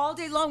 and all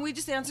day long we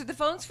just answered the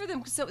phones for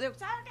them. So they were,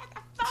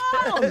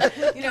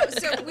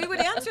 so we would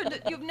answer.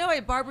 You have no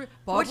idea. Barbara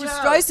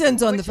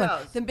Streisand's on the phone.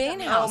 House? The main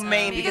house. Oh,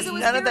 main, because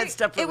none of that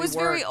stuff really It was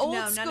very worked. old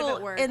none of school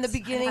it worked. in the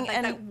beginning,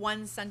 and and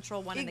one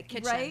central one in the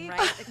kitchen, right?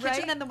 The kitchen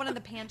Right. and the one in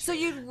the pantry. so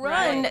you'd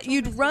run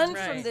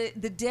from Right.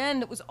 the den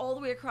that was all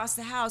the way across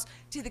the house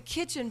to the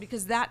kitchen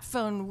because that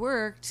phone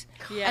worked,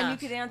 and you Yes.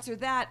 could answer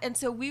that. And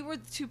so we were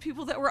the two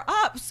people that were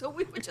up, so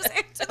we would just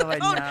answer the Oh, I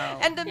phone. know.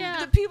 And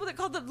the people that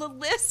called the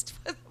list,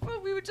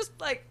 we would just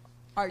like,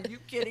 are you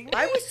kidding me?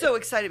 I was so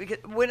excited because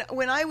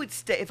when I would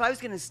stay, if I was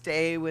going to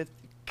stay with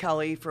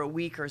Kelly for a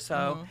week or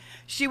so,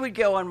 she would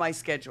go on my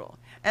schedule,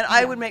 and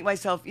I would make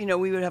myself. We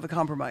would have a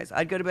compromise.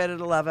 I'd go to bed at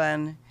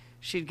 11.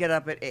 She'd get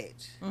up at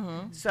 8.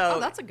 So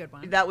that's a good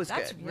one. That was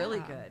That's good. really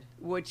good.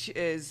 Which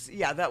is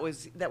that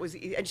was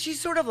and she's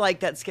sort of like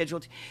that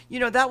schedule.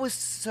 That was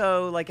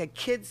so like a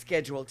kid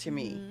schedule to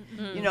me.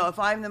 If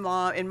I'm the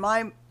mom in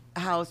my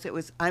house, it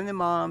was I'm the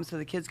mom, so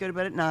the kids go to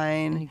bed at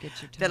 9. And you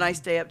get your then I time.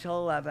 stay up till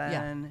 11.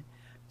 Yeah.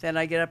 Then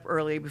I get up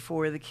early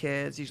before the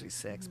kids, usually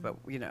 6, but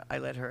I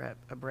let her have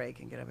a break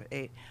and get up at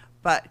 8.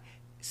 But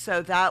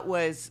so that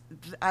was,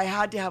 I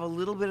had to have a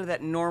little bit of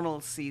that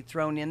normalcy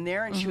thrown in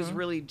there, and she was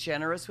really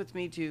generous with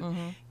me to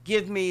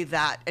give me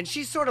that. And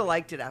she sort of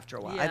liked it after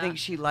a while. I Yeah. think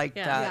she liked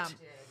Yeah. that.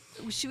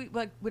 She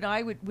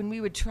when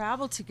we would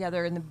travel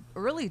together in the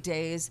early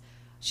days,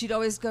 she'd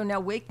always go, now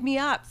wake me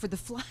up for the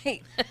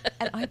flight.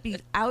 And I'd be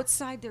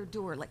outside their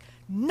door,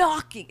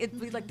 knocking. It'd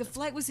be like the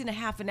flight was in a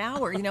half an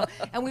hour,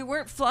 and we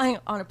weren't flying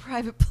on a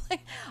private plane.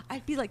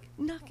 I'd be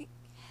knocking,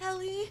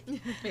 Kelly,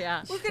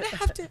 Yeah. we're going to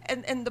have to,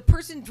 and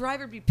the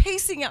driver would be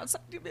pacing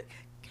outside. He'd be like,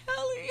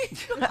 Kelly,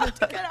 you have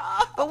to get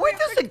off. But weren't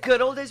those the good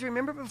old days?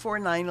 Remember before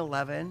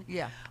 9/11?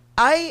 Yeah.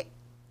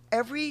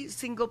 Every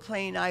single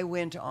plane I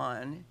went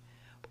on,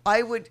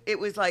 it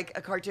was like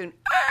a cartoon,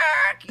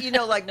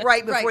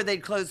 right before Right. they'd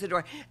close the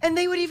door. And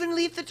they would even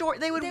leave the door.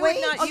 They would They wait.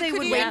 would not, they you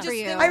would couldn't wait even for just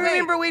you. think, I right.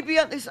 remember we'd be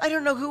on this, I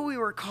don't know who we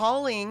were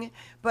calling,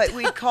 but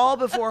we'd call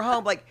before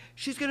home, like,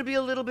 she's going to be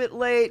a little bit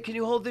late. Can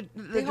you hold the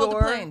They door? hold the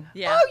plane.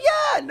 Yeah. Oh,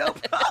 yeah, no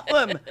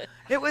problem.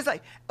 It was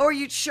like, or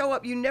you'd show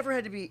up. You never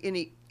had to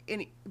be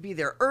be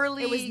there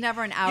early. It was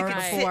never an hour You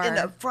could before. sit in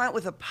the front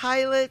with the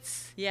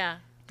pilots. Yeah.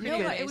 No,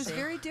 good. but it was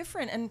very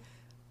different. And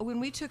when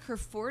we took her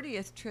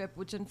 40th trip,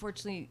 which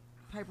unfortunately,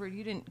 Piper,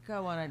 you didn't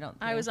go on, I don't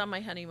think. I was on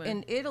my honeymoon.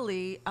 In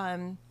Italy,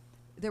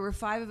 there were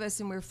 5 of us,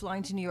 and we were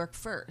flying to New York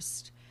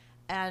first.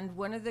 And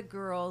one of the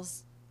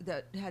girls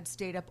that had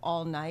stayed up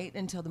all night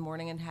until the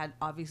morning and had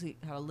obviously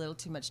had a little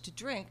too much to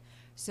drink,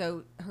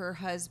 so her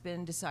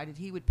husband decided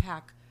he would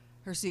pack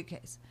her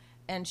suitcase.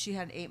 And she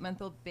had an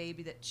 8-month-old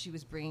baby that she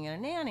was bringing in a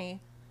nanny.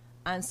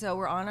 And so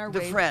we're on our way.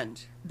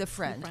 The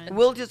friend.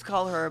 We'll just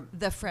call her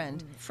The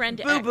friend.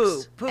 Friend Boo Boo.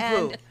 X. Poo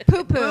And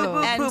Poo.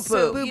 Poo-poo. And Poo-poo.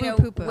 so, Boo-boo, you know,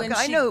 poo-poo. when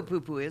I she- know who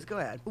Poo Poo is. Go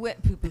ahead.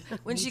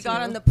 When she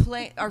got on the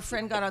plane, our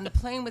friend got on the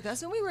plane with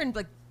us, and we were in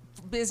like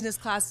business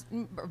class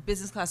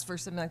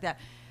first, something like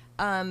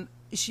that.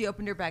 She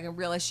opened her bag and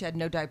realized she had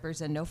no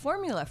diapers and no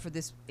formula for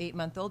this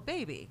 8-month-old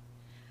baby.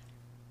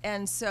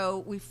 And so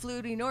we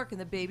flew to New York, and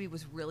the baby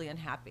was really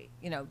unhappy.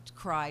 You know,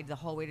 cried the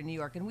whole way to New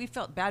York, and we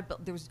felt bad,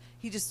 but there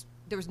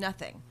was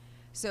nothing.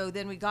 So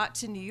then we got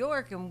to New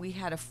York, and we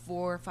had a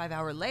 4 or 5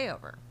 hour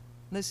layover.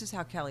 This is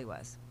how Kelly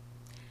was.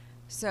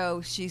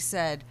 So she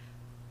said,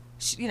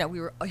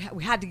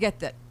 we had to get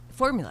the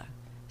formula.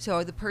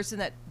 So the person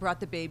that brought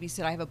the baby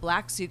said, I have a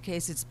black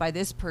suitcase. It's by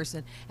this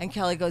person. And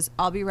Kelly goes,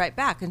 I'll be right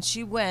back. And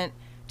she went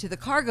to the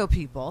cargo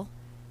people.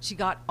 She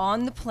got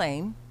on the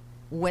plane,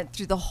 went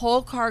through the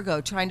whole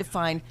cargo trying to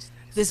find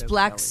this so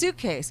black Kelly.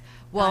 suitcase.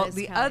 Well, is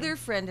the Kelly. other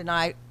friend and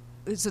I,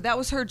 so that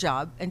was her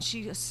job. And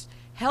she just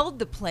held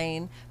the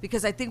plane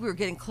because I think we were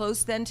getting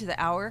close then to the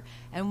hour.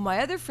 And my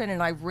other friend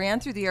and I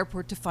ran through the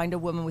airport to find a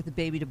woman with a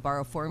baby to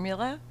borrow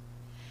formula.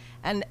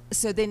 And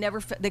so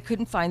they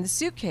couldn't find the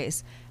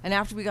suitcase. And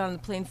after we got on the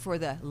plane for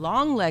the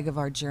long leg of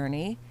our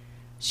journey,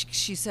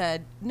 she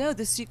said, no,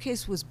 the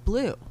suitcase was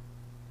blue.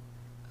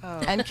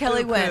 And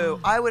Kelly Poo-poo.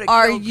 went, I would have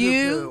are killed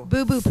you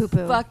Boo-boo,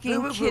 poo-poo.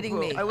 fucking Boo-boo, kidding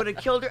poo-poo. me? I would have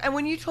killed her. And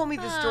when you told me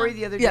the story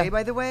the other Yeah. day,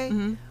 by the way,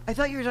 I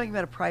thought you were talking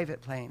about a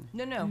private plane.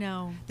 No.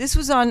 No. This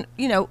was on,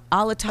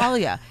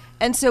 Alitalia.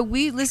 And so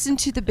we listened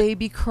to the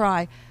baby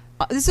cry.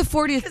 This is a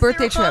 40th 'Cause birthday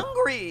they were trip.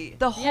 hungry.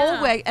 The whole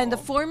Yeah. way. And the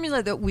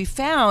formula that we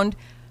found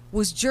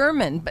was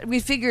German, but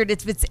we figured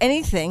if it's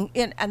anything,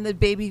 and the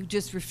baby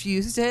just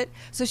refused it.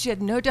 So she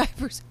had no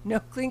diapers, no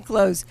clean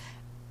clothes,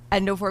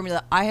 and no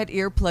formula. I had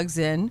earplugs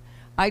in.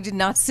 I did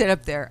not sit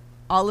up there.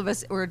 All of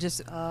us were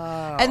just,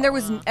 and there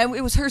was, and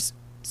it was her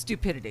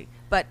stupidity,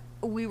 but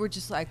we were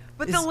just like.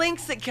 But is- the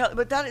links that Kelly,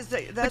 but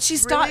that's she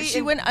stopped- really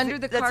she went under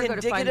the that's cargo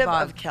to find indicative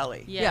Bob. of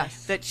Kelly.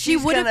 Yes. That She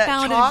she's would have gonna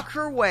found talk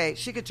her way.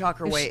 She could talk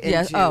her way into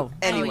Yes. Oh.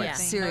 anyway. yeah.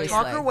 Seriously.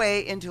 Talk her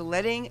way into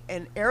letting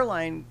an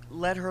airline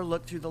let her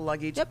look through the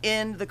luggage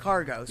in the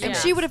cargo. So And Yeah.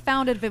 she would have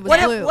found it if it was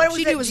What, blue. what was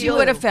she that knew it was deal? blue.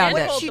 would have found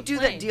what it. did she Hold the do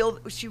that plane. deal?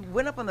 She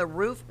went up on the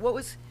roof. What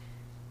was?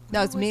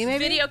 No, it's me, maybe?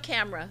 Video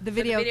camera. The For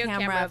video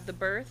camera of the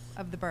birth.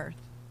 of the birth.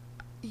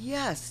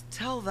 Yes,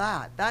 tell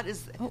that. That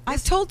is.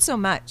 I've told so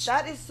much.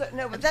 That is so,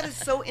 no, but that is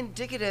so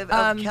indicative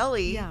of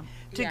Kelly yeah.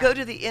 to Yeah. go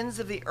to the ends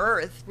of the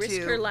earth Risk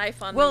to her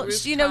life on the Well,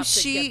 rooftop.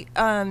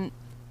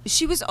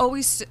 she was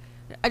always.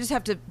 I just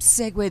have to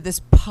segue this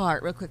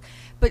part real quick.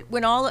 But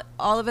when all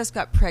of us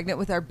got pregnant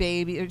with our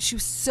baby, she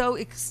was so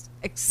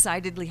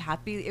excitedly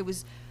happy. It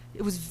was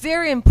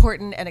very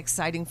important and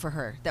exciting for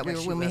her that Yeah, we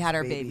were she when we loves had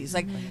our babies. babies.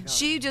 Like Oh my God.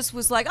 she just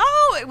was like,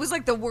 oh, it was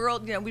like the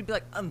world. We'd be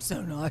like, I'm so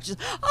nauseous.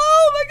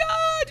 Oh my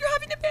God, you're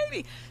having a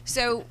baby.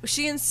 So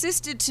she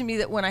insisted to me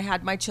that when I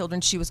had my children,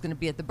 she was going to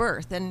be at the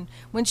birth. And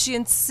when she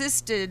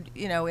insisted,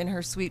 in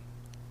her sweet,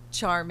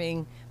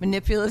 charming,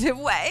 manipulative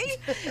way,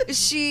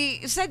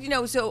 she said,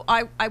 so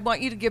I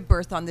want you to give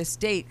birth on this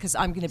date because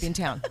I'm going to be in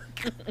town.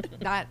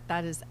 That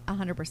is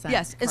 100%.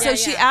 Yes, and Yeah, so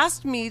she yeah.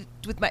 asked me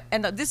with my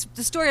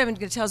the story I'm going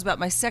to tell is about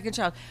my second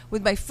child.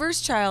 With my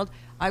first child,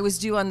 I was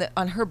due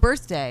on her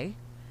birthday,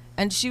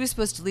 and she was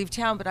supposed to leave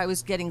town, but I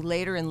was getting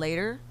later and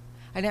later.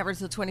 I didn't have her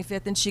until the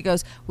 25th, and she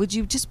goes, "Would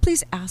you just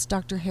please ask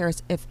Dr.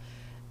 Harris if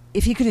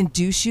he could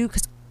induce you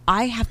because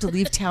I have to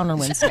leave town on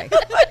Wednesday."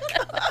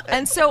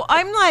 And so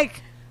I'm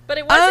like. But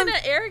it wasn't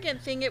an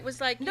arrogant thing. It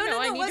was like, No,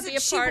 I it need wasn't. to be a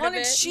She part wanted,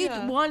 of it. She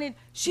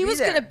Be was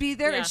there. going to be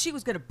there, Yeah. and she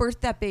was going to birth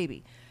that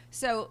baby.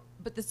 So,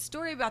 but the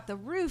story about the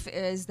roof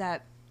is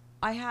that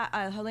I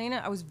had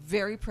Helena. I was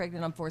very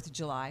pregnant on 4th of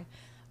July.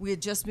 We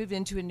had just moved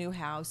into a new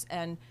house,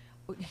 and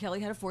Kelly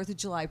had a 4th of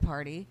July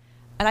party,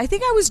 and I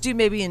think I was due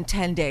maybe in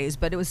 10 days,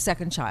 but it was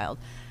second child.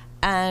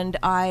 And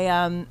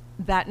I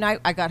that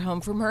night I got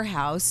home from her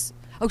house.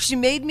 Oh, she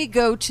made me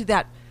go to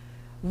that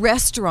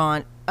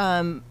restaurant.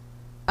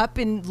 Up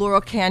in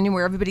Laurel Canyon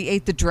where everybody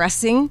ate the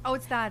dressing. Oh,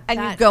 it's that. And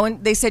that. you go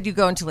in, they said you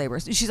go into labor.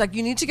 She's like,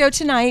 you need to go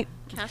tonight.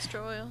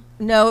 Castor oil.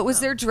 No, it was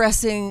their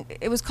dressing.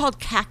 It was called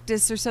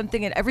Cactus or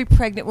something, and every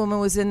pregnant woman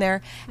was in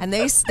there. And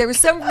there was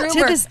some rumor.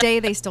 To this day,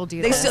 they still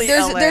do that. Only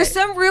there's, LA. there's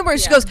some rumor.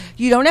 She Yeah. goes,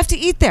 you don't have to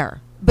eat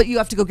there, but you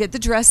have to go get the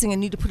dressing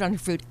and need to put on your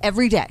food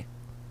every day.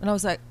 And I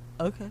was like,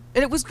 okay.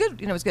 And it was good.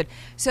 It was good.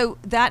 So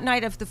that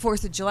night of the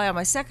 4th of July on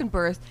my second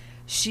birth,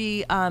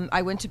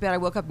 I went to bed. I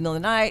woke up in the middle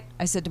of the night.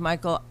 I said to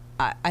Michael,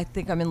 I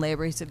think I'm in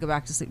labor. He said, go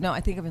back to sleep. No, I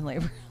think I'm in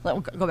labor. Let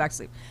me go back to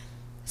sleep.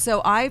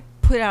 So I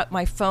put out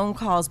my phone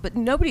calls, but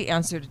nobody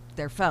answered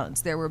their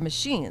phones. There were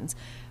machines.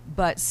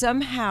 But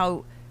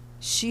somehow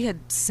she had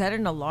set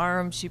an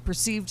alarm. She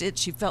perceived it.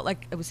 She felt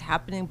like it was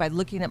happening by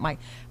looking at my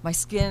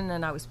skin,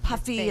 and I was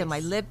puffy and my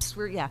lips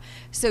were, yeah.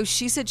 So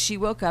she said she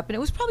woke up, and it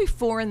was probably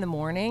 4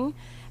 a.m,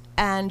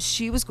 and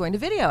she was going to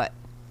video it.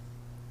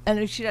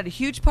 And she had a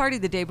huge party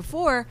the day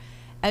before,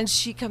 and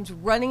she comes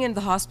running into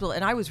the hospital,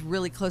 and I was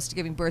really close to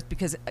giving birth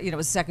because, it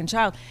was a second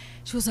child.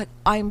 She was like,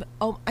 I'm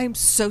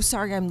so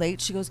sorry I'm late.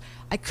 She goes,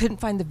 I couldn't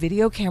find the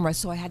video camera,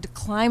 so I had to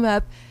climb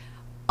up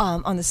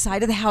on the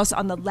side of the house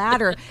on the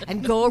ladder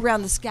and go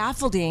around the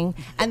scaffolding,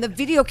 and the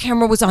video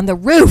camera was on the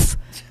roof.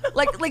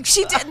 Like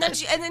she did,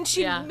 and then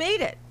she made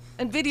it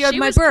and videoed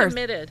my birth. She was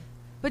committed.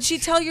 But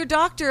she'd tell your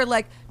doctor,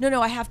 like,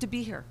 no, I have to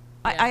be here.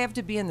 I have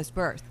to be in this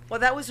birth.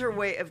 Well, that was her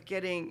way of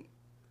getting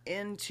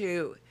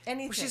into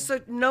Anything. She's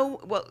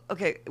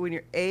when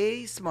you're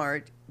A,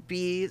 smart,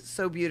 B,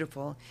 so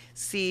beautiful,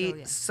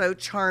 C, so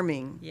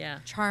charming. Yeah.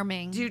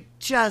 Charming. You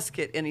just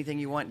get anything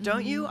you want,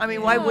 don't you? I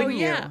mean, why wouldn't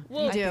you?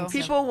 Well, You do.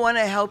 People want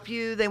to help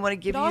you. They want to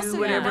give But also you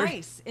whatever. you're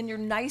nice, and you're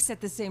nice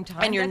at the same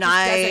time. And you're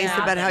That just doesn't nice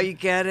about happen. how you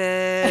get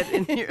it.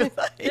 And you're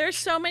like, There's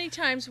so many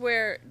times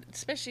where,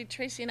 especially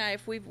Tracy and I,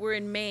 if we were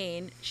in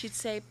Maine, she'd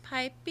say,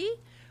 Pipey,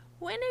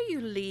 when are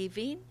you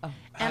leaving?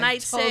 And I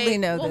I'd totally say,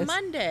 know well, this.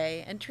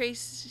 Monday. And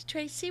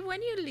Tracy, when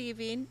are you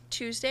leaving?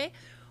 Tuesday.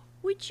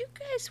 Would you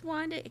guys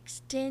want to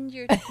extend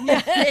your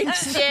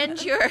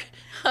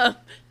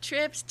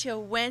trips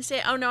till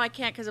Wednesday? Oh, no, I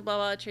can't because of blah,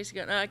 blah. Tracy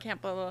goes, no, I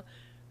can't, blah, blah.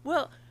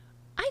 Well,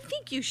 I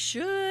think you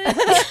should.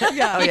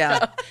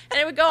 yeah. And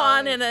it would go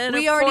on. And then,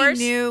 We of already course,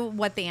 knew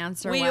what the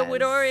answer we was.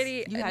 would already,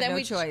 You and had then no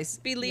we'd choice.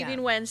 be leaving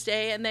Yeah.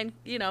 Wednesday, and then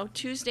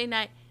Tuesday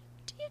night.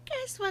 Do you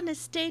guys want to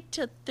stay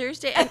till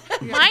Thursday? And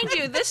mind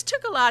you, this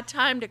took a lot of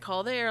time to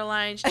call the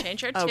airlines,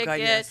 change our Oh, ticket, God,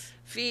 yes.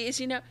 fees.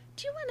 Do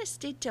you want to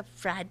stay till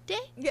Friday?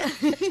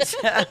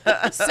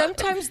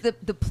 Sometimes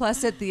the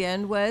plus at the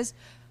end was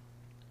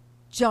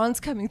John's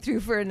coming through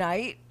for a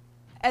night,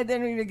 and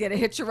then we're gonna get a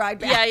hitch a ride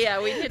back.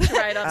 Yeah, we hitch a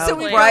ride on So the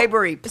we plane.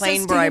 bribery, So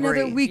plain stay bribery.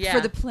 another week Yeah.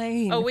 for the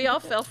plane. Oh, we all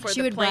fell for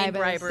She the would plane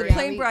bribe us. bribery. Yeah.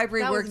 plane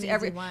bribery that was works an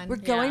every. easy one. We're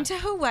Yeah. going to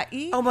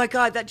Hawaii. Oh my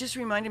God, that just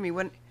reminded me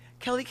when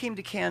Kelly came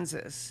to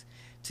Kansas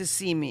to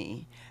see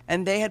me,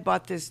 and they had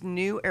bought this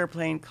new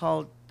airplane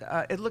called,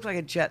 it looked like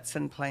a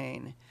Jetson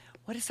plane.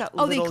 What is that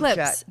Oh, the little Eclipse.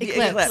 jet? The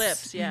Eclipse.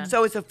 Eclipse, yeah.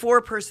 So it's a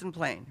 4-person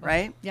plane,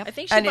 right? Yep. I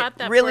think she And bought it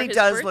that really for his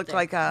does birthday. look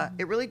like a.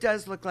 It really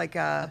does look like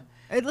a.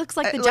 It looks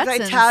like the it looked Jetsons.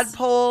 like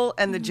Tadpole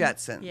and the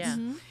Jetsons. Yeah.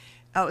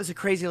 Oh, it was a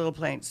crazy little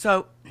plane.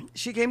 So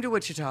she came to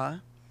Wichita,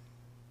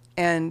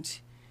 and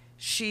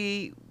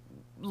Kelly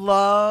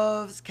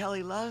loves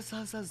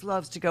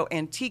to go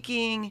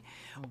antiquing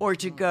or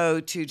to go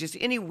to just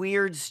any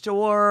weird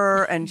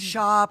store and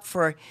shop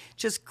for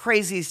just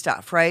crazy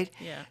stuff, right?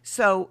 Yeah.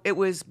 So it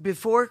was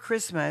before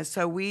Christmas.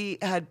 So we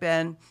had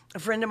been, a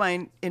friend of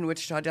mine in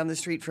Wichita down the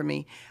street from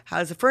me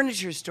has a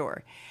furniture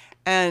store.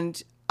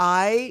 And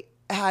I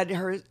had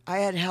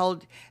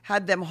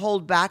them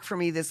hold back for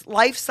me this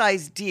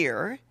life-size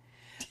deer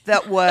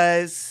that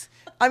was,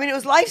 I mean, it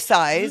was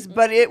life-size,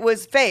 but it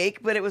was fake,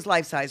 but it was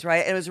life-size, right?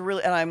 And it was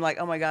really, and I'm like,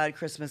 oh my God,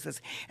 Christmas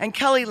is, and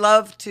Kelly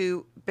loved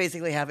to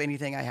basically have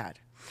anything I had.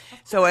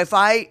 So if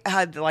I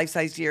had the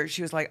life-size deer,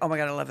 she was like, oh my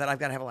God, I love that. I've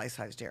got to have a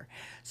life-size deer.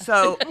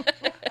 So,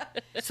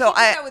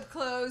 That with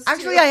clothes.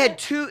 actually too. I had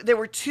two, there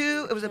were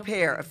two, it was a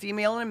pair, a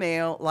female and a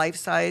male,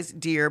 life-size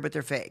deer, but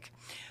they're fake.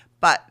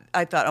 But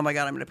I thought, oh my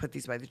God, I'm going to put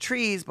these by the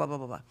trees, blah, blah,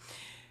 blah, blah.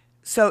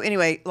 So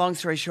anyway, long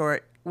story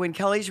short, when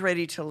Kelly's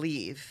ready to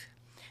leave,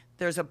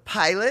 there's a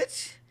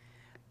pilot,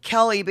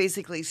 Kelly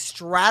basically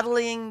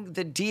straddling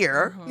the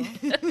deer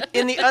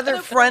in the other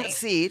front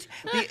seat,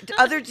 the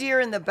other deer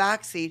in the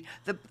back seat.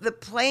 The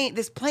plane,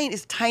 this plane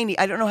is tiny.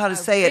 I don't know how to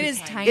say it. It is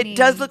tiny. It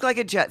does look like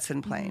a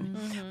Jetson plane,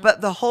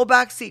 but the whole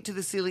back seat to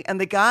the ceiling. And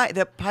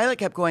the pilot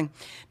kept going,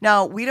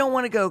 now we don't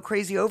want to go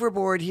crazy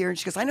overboard here. And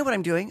she goes, I know what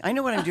I'm doing. I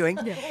know what I'm doing.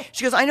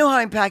 She goes, I know how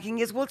I'm packing.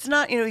 He goes, well, it's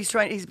not,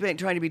 he's been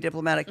trying to be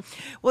diplomatic.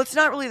 Well, it's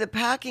not really the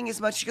packing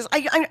as much. She goes,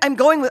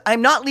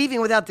 I'm not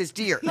leaving without this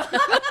deer.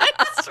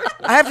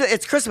 I have to,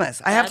 it's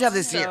Christmas. I have to have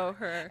this That's deer. so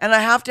her. And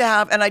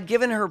and I'd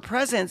given her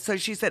presents. So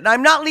she said,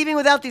 I'm not leaving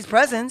without these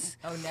presents.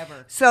 Oh,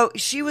 never. So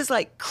she was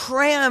like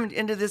crammed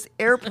into this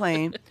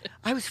airplane.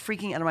 I was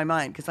freaking out of my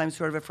mind because I'm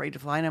sort of afraid to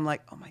fly. And I'm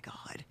like, oh my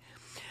God.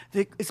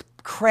 It's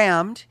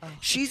crammed.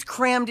 She's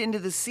crammed into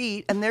the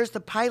seat. And there's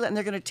the pilot. And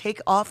they're going to take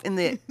off in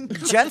the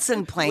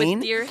Jetson plane.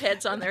 With deer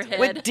heads on their head.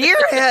 With deer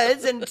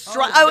heads. And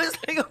I was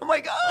like, oh my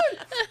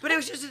God. But it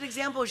was just an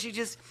example.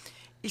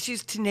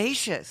 She's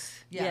tenacious.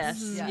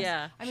 Yes.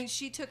 Yeah. I mean,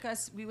 she took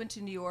us. We went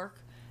to New York,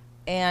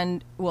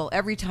 and well,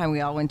 every time we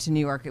all went to New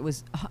York, it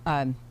was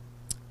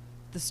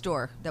the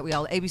store that we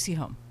all ABC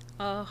Home.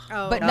 Oh.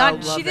 But I not.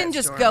 love She didn't that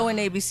just store. go in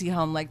ABC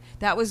Home. Like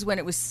that was when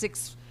it was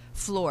 6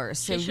 floors.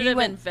 So She should we have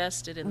went.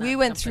 invested in that We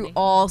went company. through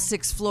all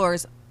 6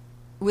 floors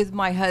with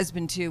my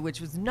husband too, which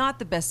was not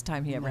the best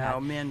time he ever No,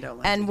 had. men don't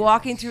like And to do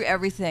walking through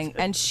everything,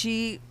 and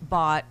she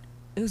bought.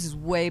 It was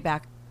way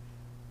back.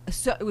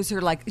 So it was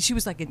her she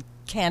was like in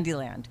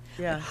Candyland.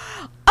 Yeah.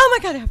 Oh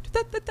my God, I have to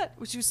that.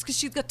 Which was because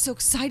she got so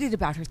excited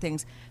about her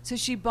things. So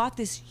she bought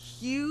this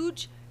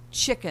huge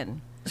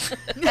chicken.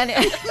 and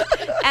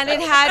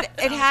it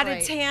had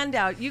its hand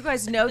out. You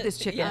guys know this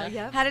chicken.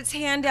 Yeah. Had its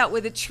hand out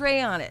with a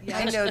tray on it.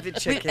 I know the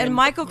chicken. And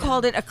Michael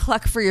called it a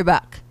cluck for your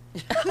buck.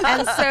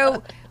 And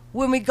so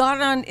when we got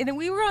on, and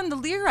we were on the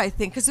Lear, I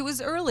think, because it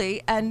was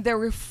early, and there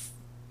were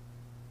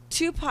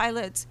 2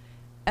 pilots,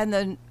 and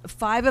then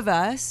 5 of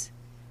us.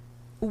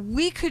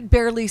 We could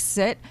barely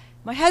sit.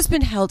 My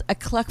husband held a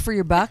cluck for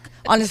your buck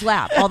on his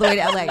lap all the way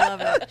to LA.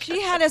 Love it.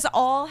 She had us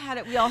all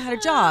we all had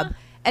a job,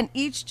 and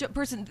each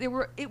person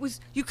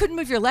you couldn't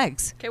move your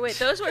legs. Okay, wait.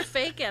 Those were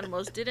fake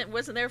animals.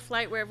 Wasn't there a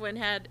flight where everyone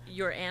had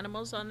your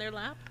animals on their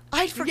lap?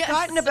 I'd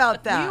forgotten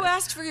about that. You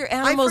asked for your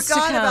animals I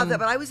forgot to come. about that,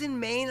 but I was in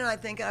Maine, and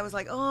I was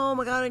like, oh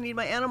my God, I need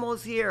my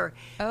animals here.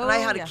 Oh, and I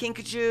had yeah. a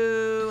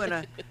kinkajou and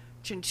a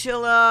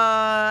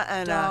chinchilla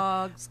and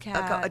Dogs,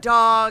 cat. a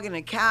dog and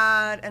a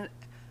cat. And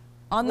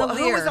On the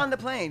who was Lear. on the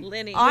plane?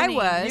 Lenny. I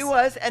was. You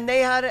was, and they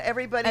had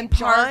everybody, And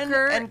John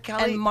Parker and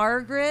Kelly, and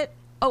Margaret.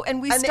 Oh,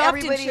 and we And stopped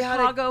in everybody had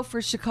Chicago for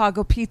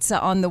Chicago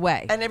pizza on the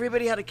way. and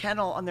everybody had a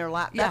kennel on their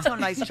lap. That's how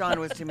nice John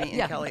was to me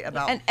and Kelly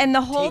about. And the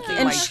whole taking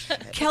and my-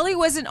 Kelly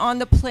wasn't on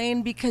the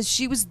plane because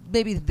she was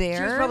maybe there.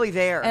 She was probably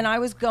there. And I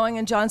was going,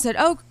 and John said,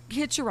 "Oh,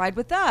 hitch a ride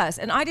with us."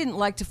 And I didn't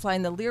like to fly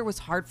in the Lear; was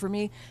hard for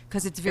me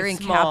because it's very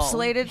It's small.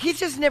 encapsulated. He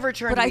just never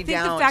turned But I me think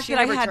the down. fact She that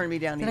I never had- turned me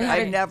down that either. I had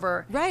I a-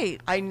 never.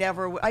 Right. I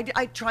never.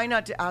 I try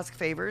not to ask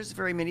favors,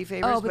 very many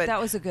favors. Oh, but that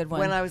was a good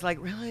one. When I was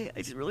like, really,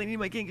 I just really need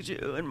my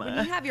kinkajou and You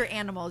my. have your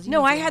animals. You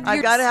No, need I to- had. I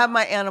your- got to have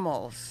my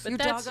animals. But Your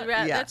that's dog-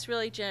 Yeah. that's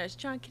really generous.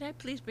 John, can I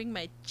please bring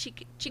my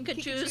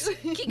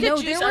chinkajous? No,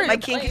 there were on My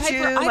the plane? kinkajou,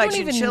 Piper, I my don't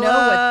even know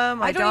chinchilla,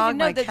 my I don't dog, even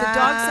know my that the dog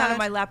sat cat. on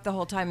my lap the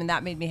whole time, and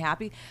that made me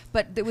happy.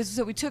 But it was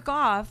so we took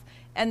off,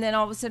 and then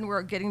all of a sudden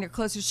we're getting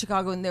closer to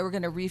Chicago, and they were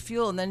going to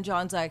refuel, and then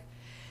John's like,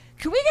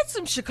 "Can we get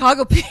some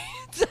Chicago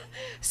pizza?"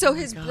 So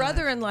his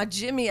brother-in-law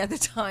Jimmy at the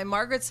time,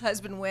 Margaret's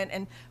husband, went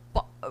and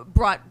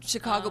brought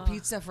Chicago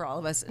pizza for all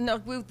of us, and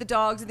with the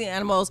dogs and the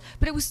animals.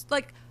 But it was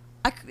like.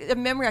 A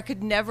memory I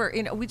could never,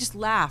 we just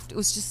laughed. It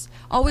was just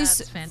always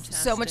That's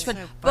so much fun.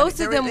 fantastic. Both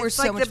of them were It's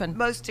so like much the fun.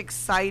 most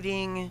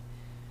exciting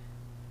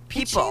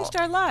people. changed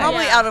our lives.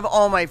 Probably Yeah. out of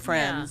all my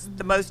friends,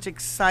 the most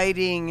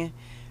exciting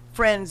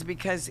friends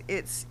because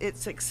it's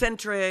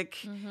eccentric,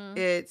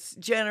 it's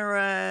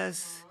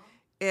generous,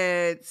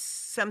 it's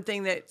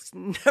something that's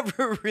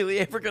never really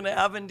ever going to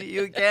happen to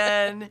you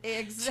again.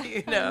 Exactly.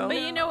 You know. But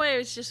you know what? It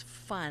was just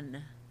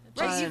fun.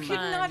 Right, you Fun.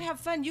 could not have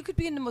fun. You could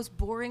be in the most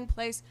boring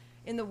place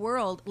in the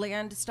world,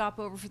 land to stop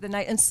over for the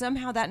night, and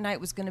somehow that night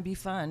was going to be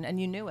fun,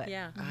 and you knew it.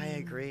 Yeah. I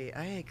agree.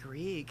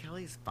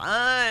 Kelly's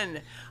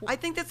fun. I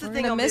think that's the We're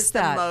thing gonna I'll miss miss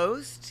that. the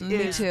most. Me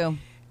is- too.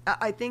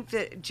 I think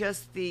that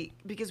just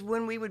because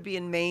when we would be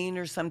in Maine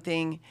or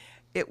something,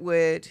 it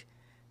would,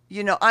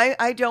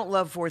 I don't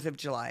love 4th of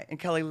July, and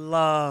Kelly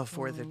loved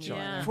 4th of July.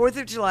 Yeah. 4th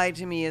of July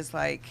to me is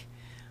like,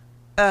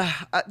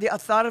 the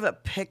thought of a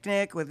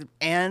picnic with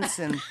ants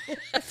and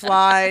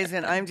flies,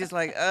 and I'm just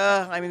like,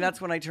 that's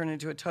when I turn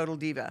into a total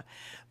diva.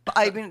 But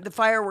I mean, the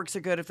fireworks are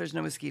good if there's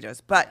no mosquitoes.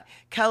 But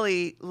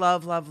Kelly,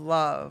 love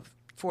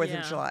 4th Yeah.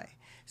 of July.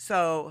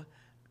 So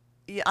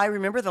yeah, I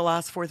remember the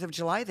last 4th of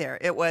July there.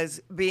 It was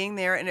being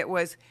there, and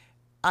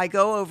I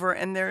go over,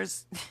 and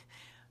there's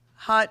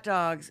hot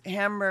dogs,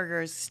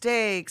 hamburgers,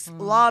 steaks,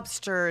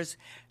 lobsters,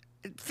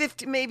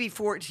 50, maybe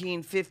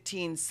 14,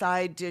 15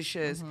 side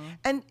dishes.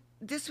 And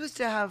this was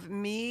to have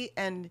me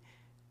and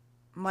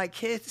my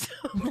kids.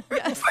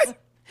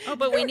 Oh,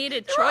 but we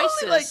needed There were only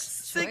choices. like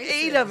 6,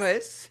 8 of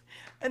us.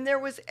 And there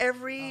was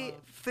every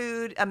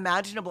food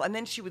imaginable. And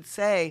then she would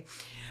say,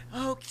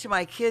 to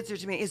my kids or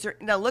to me,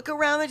 now look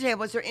around the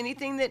table. Is there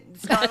anything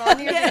that's not on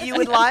here that you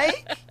would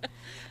like?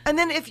 And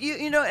then if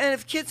and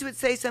if kids would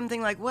say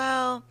something like,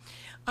 well,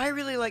 I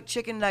really like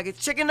chicken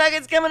nuggets. Chicken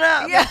nuggets coming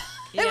up. Yeah.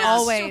 Yeah.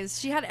 Always.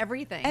 She had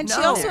everything. And she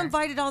No. also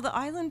invited all the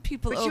island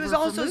people But over she was for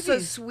also so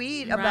movies.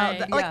 sweet about Right.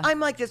 that. Like, Yeah. I'm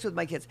like this with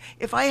my kids.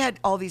 If I had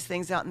all these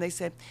things out and they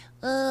said,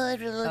 I'd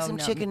really like Oh, some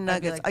no. chicken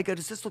I'd be nuggets, like- I go,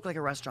 does this look like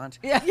a restaurant?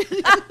 Yeah.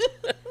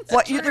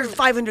 There's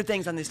 500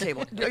 things on this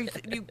table. You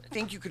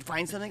think you could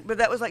find something? But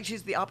that was like,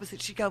 she's the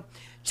opposite. She'd go,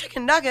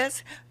 chicken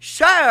nuggets?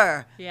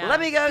 Sure. Yeah. Let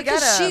me go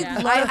Because get she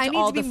them. loved I need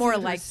all to be the more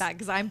food like was- that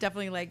because I'm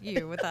definitely like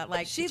you with that.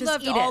 Like She just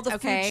loved eat all it, the food.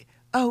 okay.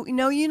 Oh,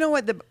 no, you know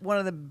what? One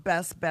of the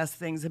best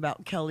things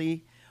about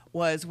Kelly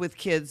was with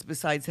kids,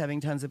 besides having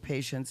tons of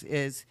patience,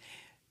 is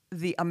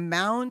the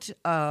amount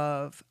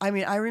of. I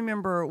mean, I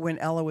remember when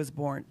Ella was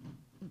born,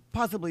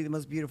 possibly the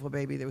most beautiful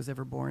baby that was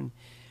ever born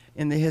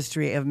in the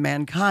history of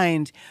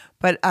mankind.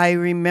 But I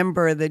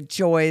remember the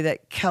joy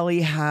that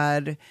Kelly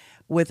had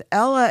with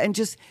Ella, and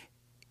just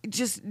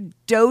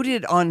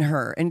doted on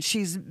her, and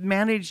she's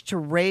managed to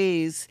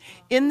raise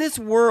in this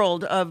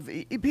world of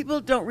people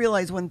don't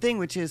realize one thing,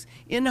 which is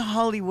in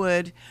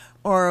Hollywood,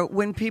 or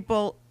when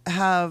people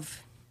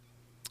have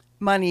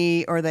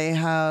money or they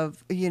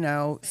have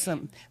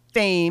some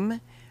fame,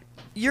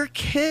 your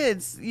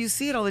kids, you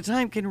see it all the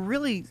time, can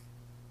really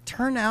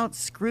turn out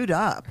screwed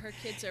up. Her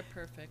kids are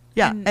perfect.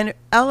 Yeah, and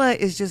Ella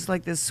is just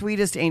like the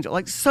sweetest angel,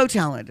 like so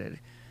talented,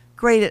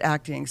 great at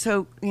acting,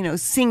 so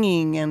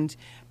singing,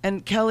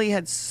 and Kelly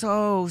had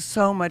so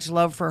much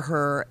love for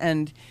her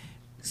and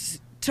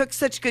took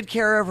such good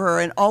care of her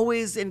and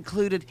always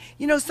included.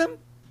 Some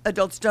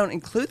adults don't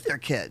include their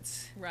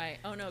kids. Right.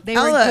 Oh no. They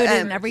were Ella included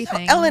in and-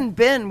 everything. Ella and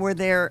Ben were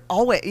there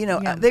always. You know,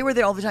 Yeah. they were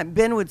there all the time.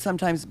 Ben would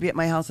sometimes be at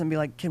my house and be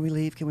like, "Can we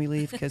leave? Can we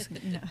leave?" Because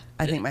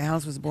I think my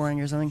house was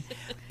boring or something.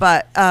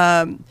 But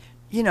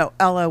you know,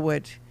 Ella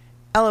would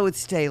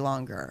stay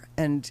longer,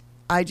 and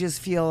I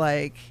just feel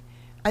like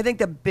I think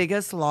the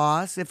biggest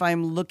loss, if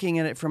I'm looking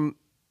at it from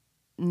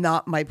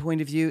not my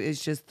point of view,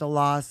 is just the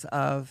loss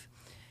of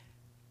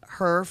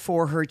her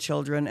for her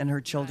children and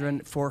her children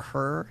for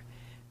her,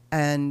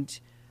 and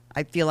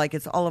I feel like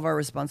it's all of our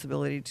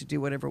responsibility to do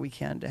whatever we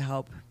can to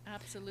help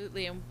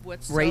Absolutely. And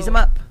raise them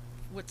up.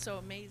 What's so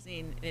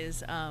amazing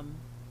is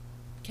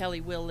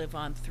Kelly will live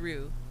on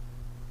through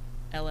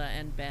Ella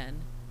and Ben.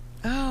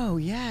 Oh,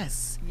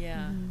 yes.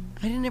 Yeah.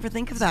 I didn't ever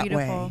think of that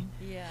beautiful. way.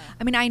 Yeah.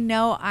 I mean, I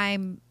know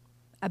I'm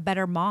a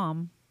better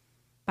mom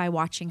by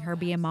watching her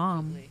be a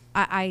mom.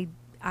 I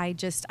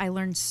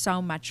learned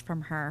so much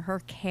from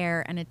her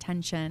care and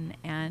attention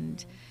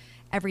and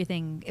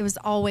everything. It was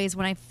always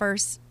when I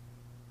first,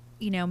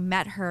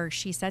 met her,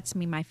 she said to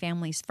me, my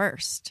family's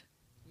first,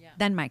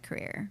 then my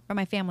career, but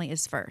my family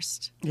is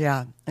first.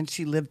 Yeah, and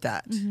she lived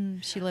that.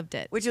 She lived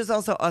it. Which is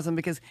also awesome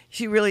because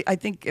she really, I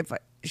think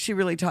she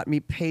really taught me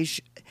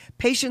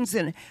patience,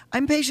 and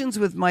I'm patient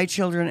with my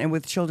children and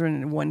with children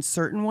in one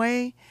certain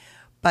way,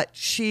 but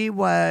she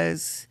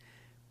was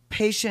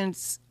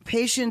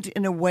patient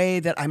in a way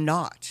that I'm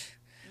not.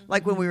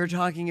 Like when we were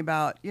talking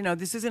about,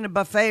 this isn't a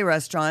buffet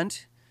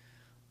restaurant.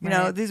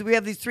 Right. We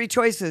have these 3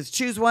 choices.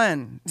 Choose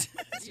one.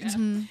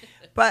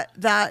 But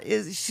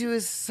she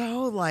was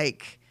so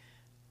like,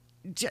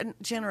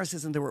 generous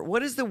isn't the word.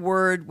 What is the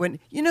word when,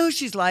 who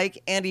she's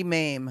like? Andy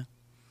Mame.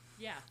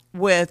 Yeah.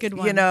 With, Good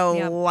one.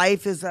 Yep.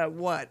 life is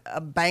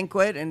a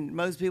banquet and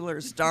most people are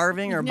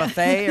starving or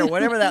buffet or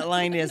whatever that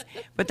line is.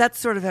 But that's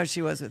sort of how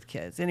she was with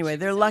kids. Anyway,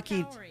 they're lucky.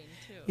 Empowering,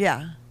 too,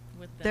 Yeah.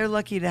 with them. They're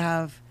lucky to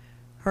have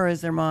her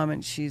as their mom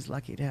and she's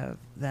lucky to have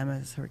them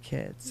as her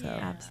kids. So.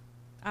 Yeah.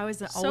 I was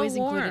So always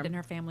warm. included in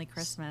her family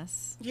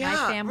Christmas. Yeah. My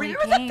family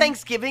Remember came. that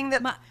Thanksgiving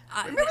that My-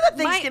 remember that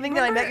Thanksgiving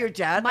that I met your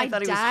dad and I my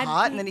thought he was dad,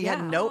 hot and then he yeah.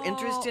 had no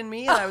interest in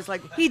me and I was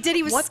like, He did.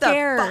 He was what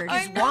scared. the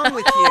fuck is wrong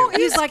with you?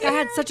 He was like, I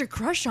had such a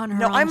crush on her.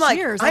 No, on I'm like,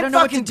 Cheers. I'm I don't know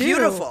what to fucking do.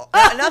 beautiful.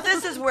 Now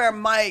this is where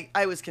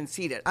I was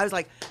conceited. I was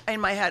like,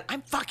 in my head,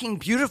 I'm fucking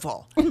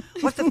beautiful.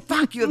 What the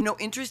fuck? You have no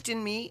interest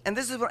in me? And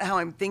this is how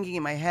I'm thinking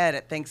in my head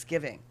at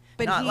Thanksgiving.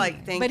 But Not he,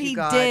 like, thank but you, he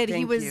God. did.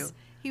 Thank you.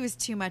 He was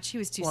too much. He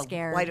was too Well,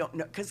 scared. I don't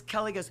know. Because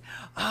Kelly goes,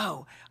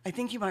 oh, I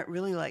think you might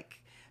really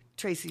like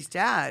Tracy's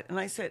dad. And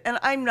I said, and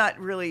I'm not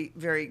really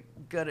very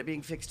good at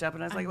being fixed up.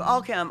 And I was like, well,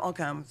 I'll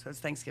come. So it's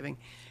Thanksgiving.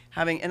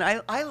 And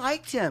I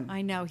liked him.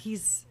 I know.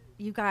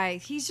 You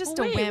guys, he's just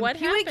Well, a wait, wimp. what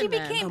he happened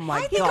became. then? Oh,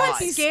 my he God.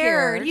 got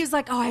scared. He was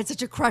like, "Oh, I had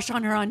such a crush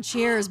on her on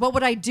Cheers. What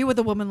would I do with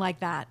a woman like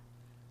that?"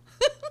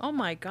 Oh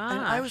my gosh.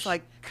 And I was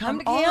like, come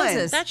to on.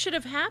 Kansas. that should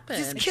have happened.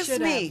 Just kiss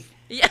should me.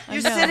 Yeah.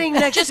 You're sitting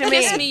next to me.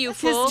 kiss me, you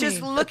fool.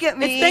 Just look at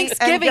me. It's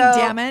Thanksgiving, and go,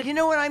 damn it. You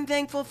know what I'm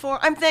thankful for?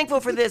 I'm thankful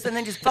for this. And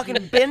then just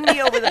fucking bend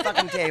me over the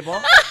fucking table.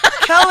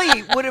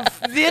 Kelly would have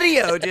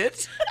videoed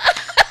it.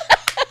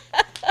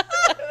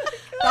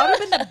 That would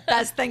have been the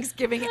best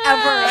Thanksgiving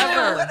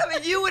ever.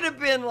 You would have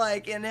been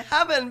like in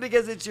heaven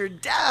because it's your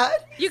dad.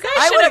 You guys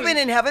I should would have have- been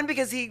in heaven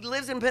because he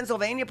lives in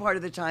Pennsylvania part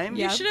of the time.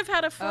 You should have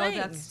had a Oh, fling.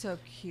 that's so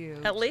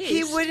cute. At least.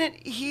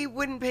 He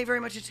wouldn't pay very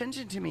much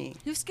attention to me.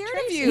 Who's scared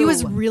of you? He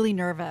was really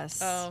nervous.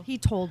 Oh. He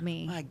told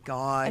me. My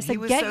God. I said, he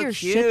was "Get so your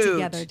cute. shit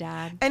together,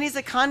 Dad." And he's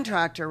a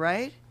contractor,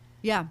 right?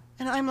 Yeah.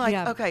 And I'm like,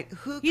 Yeah. okay,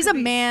 who? He's could a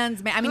be-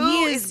 man's man. I mean, who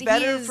he is is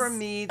better he is, for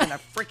me than a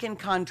freaking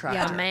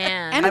contractor. A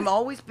man. And I'm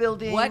always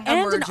building. What? and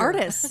an merger.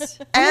 artist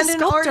and a an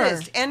sculptor.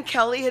 artist. And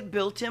Kelly had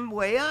built him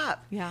way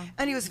up. Yeah.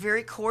 And he was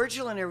very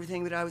cordial and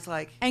everything. But I was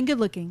like, and good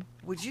looking.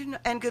 would you?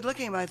 And good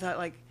looking. But I thought,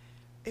 like,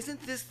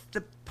 isn't this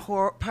the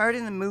part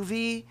in the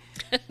movie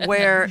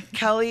where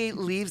Kelly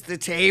leaves the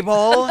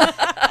table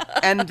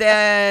and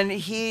then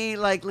he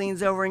like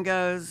leans over and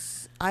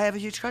goes, "I have a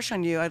huge crush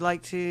on you. I'd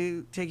like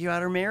to take you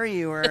out or marry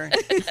you or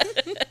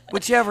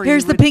whichever."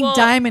 Here's you the would- pink Well-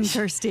 diamond,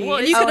 Kirsty. well,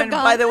 and you Oh, could have and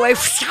gone. by the way,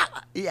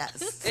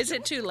 yes, Is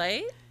it too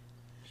late?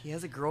 he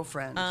has a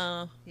girlfriend.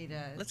 He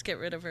does. Let's get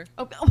rid of her.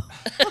 Oh,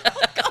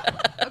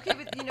 Okay,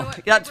 but you know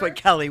what? That's what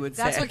Kelly would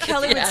say. That's what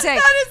Kelly would say.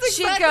 That is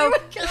She'd exactly go,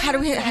 what Kelly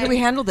how do we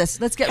handle this?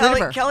 Let's get rid Kelly,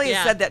 of her. Kelly Yeah.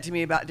 has said that to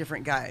me about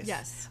different guys.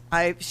 Yes.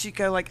 She'd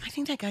go like, I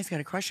think that guy's got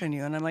a crush on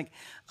you. And I'm like,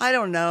 I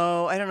don't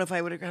know. I don't know if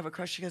I would have a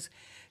crush. She goes,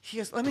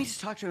 let me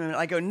just talk to him. And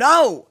I go,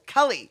 no,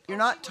 Kelly, you're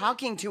not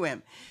talking to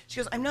him. She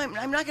goes, I'm not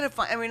going to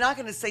we're not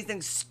going to say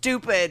things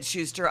stupid,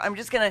 Schuster. I'm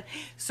just going to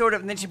sort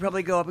of, and then she'd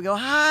probably go up and go,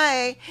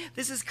 hi,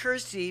 this is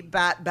Kirsty,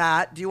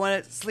 bat. Do you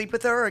want to sleep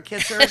with her or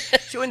kiss her?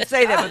 She wouldn't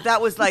say that, but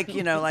that was like,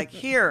 like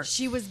here.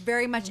 She was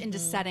very much into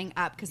setting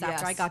up because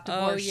after I Yes. got Oh,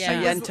 divorced,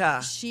 yeah.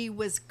 Ayenta. she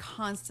was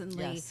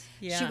constantly, Yes.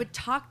 Yeah. she would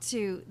talk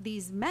to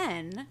these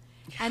men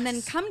and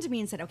then come to me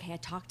and said, okay, I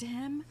talked to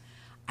him.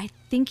 I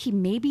think he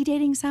may be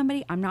dating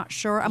somebody. I'm not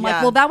sure. I'm Yeah.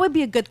 like, well, that would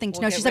be a good thing to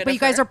We'll know. get She's like, rid but of you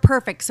guys her. are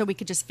perfect, so we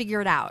could just figure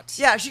it out.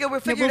 Yeah, she go,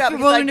 we'll figure it we'll- out. we're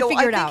Because I willing to go,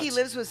 figure I it think out. he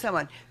lives with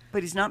someone.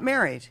 but he's not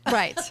married.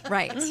 Right.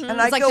 And It's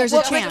I like go, there's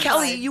well, a but chance.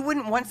 Kelly, you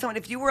wouldn't want someone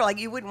if you were like,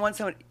 you wouldn't want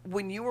someone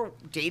when you were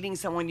dating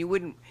someone, you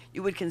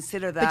would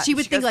consider that. she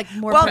would She think, goes, like,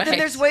 more Well, perfect. then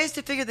there's ways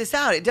to figure this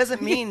out. It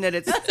doesn't mean that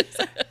it's Oh,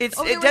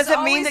 there it was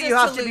doesn't mean always that a you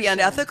have to be solution.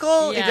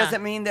 unethical. It Yeah.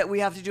 doesn't mean that we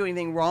have to do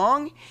anything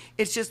wrong.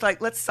 It's just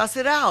like, let's suss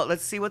it out.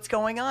 Let's see what's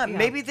going on.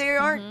 Maybe they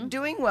aren't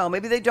doing well.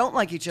 Maybe they don't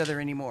like each other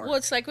anymore. Well,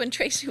 it's like when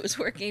Tracy was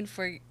working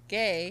for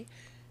Gay,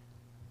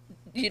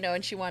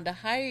 and she wanted to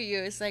hire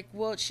you. It's like,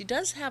 well, she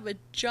does have a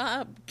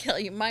job,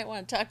 Kelly. You might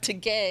want to talk to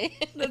Gay.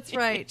 That's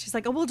right. She's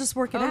like, oh, we'll just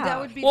work it Oh, out. that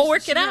would be We'll just-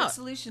 work she it had out.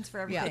 Solutions for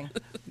everything.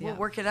 We'll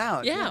work it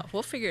out. Yeah,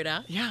 we'll figure it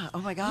out. Yeah. Oh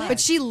my God. But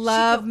she She'd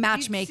loved go- you'd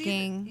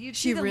matchmaking. you'd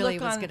She see the really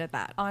look was on- good at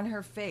that. on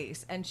her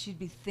face, and she'd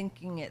be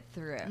thinking it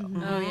through.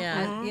 Oh,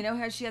 yeah. And you know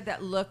how she had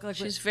that look? Like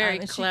She's very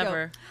and she'd go,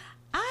 clever.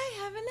 I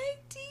have an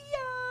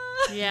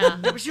idea. Yeah. Yeah,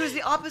 but she was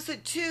the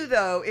opposite too,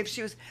 though. If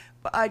she was,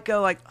 but I'd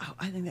go like, "Oh,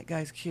 I think that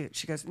guy's cute."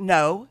 She goes,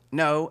 "No,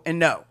 no, and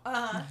no."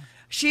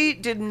 She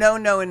did no,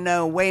 no, and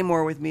no way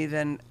more with me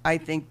than I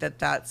think that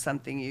that's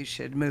something you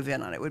should move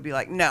in on. It would be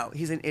like, "No,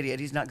 he's an idiot.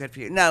 He's not good for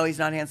you. No, he's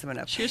not handsome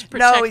enough. She was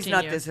No, he's protecting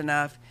not you. this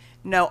enough.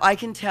 No, I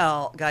can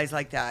tell guys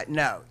like that.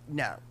 No,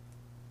 no."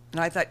 And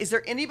I thought, is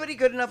there anybody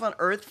good enough on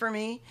earth for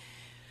me?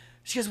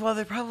 She goes, "Well,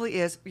 there probably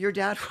is. Your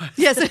dad was."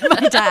 Yes,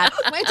 my dad.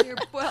 My dear,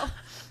 well,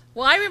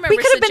 Well, I remember We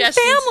could have been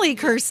suggesting- family,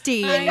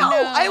 Kirsty. I know.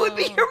 I would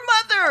be your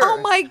mother. Oh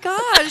my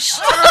gosh.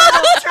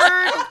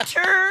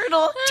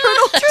 Turtle,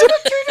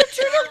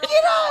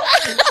 get up.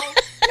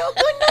 No,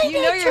 good night.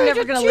 you know you're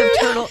never going to live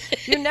turtle.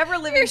 You're never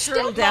living still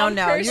turtle down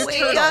now. bonkers. You're Wake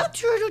turtle. Up,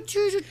 turtle.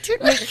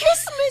 Merry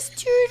Christmas,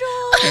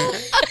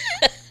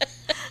 turtle.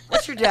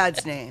 What's your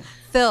dad's name?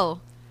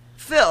 Phil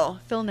Phil.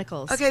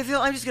 Nichols. Okay, Phil,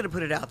 I'm just going to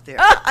put it out there.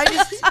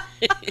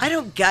 I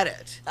don't get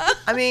it.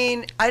 I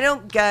mean, I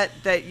don't get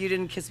that you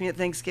didn't kiss me at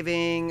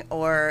Thanksgiving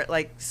or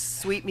like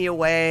sweep me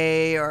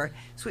away or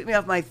sweep me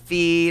off my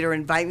feet or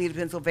invite me to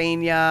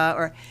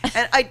Pennsylvania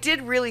and I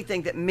did really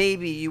think that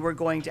maybe you were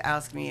going to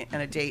ask me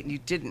on a date and you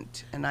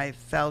didn't, and I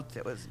felt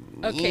it was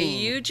mean. Okay,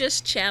 you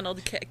just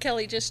channeled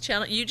Kelly.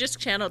 You just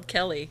channeled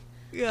Kelly.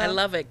 I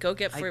love it. Go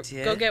get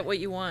did? what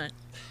you want.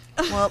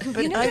 Well,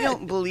 but I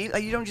don't believe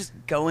you don't just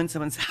go in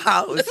someone's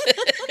house.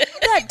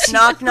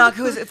 Knock, knock.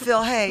 Who is it?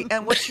 Phil. Hey,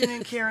 and what's your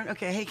name, Karen?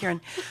 Okay, hey,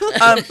 Karen.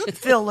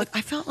 Phil, look,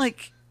 I felt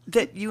like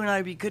that you and I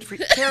would be good for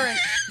Karen.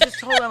 Just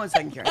hold on one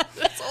second, Karen.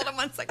 Hold on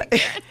 1 second,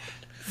 Karen.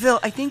 Phil,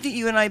 I think that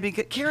you and I would be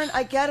good. Karen,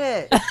 I get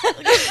it.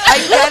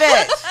 I get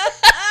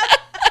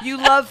it. You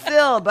love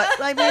Phil, but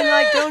I mean,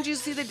 like, don't you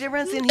see the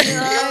difference in he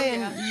and I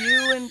and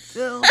you and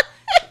Phil?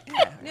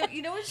 No,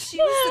 you know what? She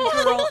was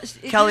the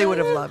girl. Kelly would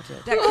have loved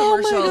it. That Oh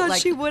commercial, my God,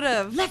 like, she would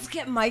have. let's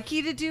get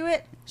Mikey to do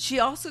it. She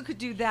also could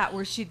do that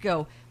where she'd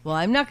go, well,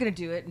 I'm not going to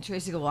do it. And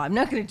Tracy go, well, I'm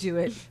not going to do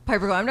it.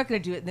 Piper go, I'm not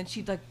going to do it. And then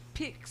she'd like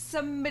pick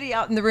somebody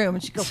out in the room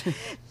and she'd go,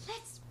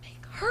 let's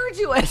make her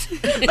do it.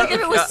 Like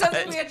if it was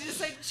something we had to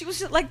decide, she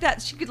was like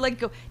that. She could like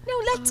go, no,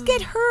 let's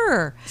get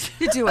her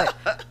to do it.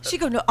 She'd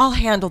go, no, I'll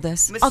handle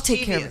this. I'll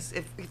take care of it.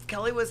 Mischievous. If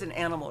Kelly was an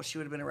animal, she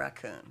would have been a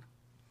raccoon.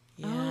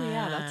 Oh,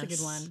 yeah, that's a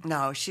good one.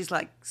 No, she's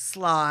like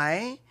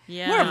sly.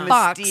 Yeah. More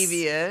fox.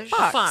 Mischievous.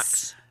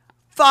 Fox.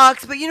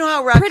 Fox, but you know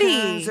how raccoons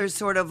Pretty. are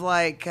sort of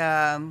like, they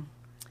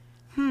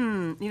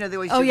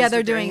always Oh, do yeah, this they're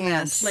with their doing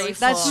hands. this. Playful.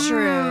 That's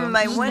true. I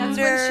That's when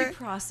wonder, she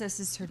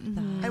processes her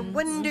I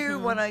wonder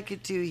what I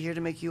could do here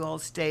to make you all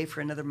stay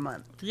for another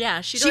month.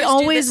 Yeah, she She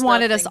always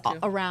wanted us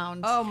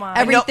around. Oh, my.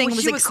 Everything No,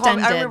 was she would call me-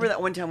 extended. I remember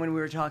that one time when we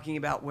were talking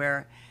about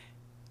where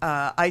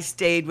I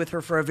stayed with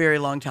her for a very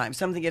long time.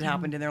 Something had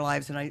happened in their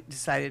lives, and I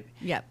decided.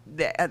 Yep.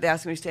 They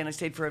asked me to stay, and I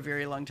stayed for a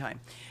very long time.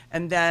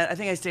 And then I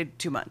think I stayed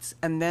 2 months.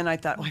 And then I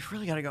thought, well, I've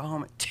really got to go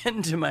home and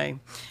tend to my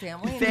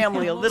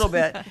family a little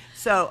bit.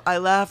 So I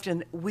left,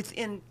 and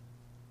within,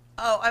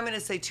 I'm going to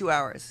say 2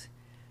 hours.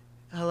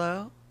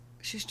 Hello?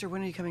 Schuster,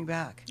 when are you coming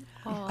back?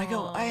 I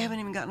go, I haven't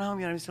even gotten home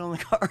yet. I'm still in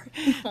the car.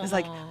 It's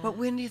like, but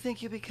when do you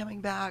think you'll be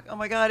coming back? Oh,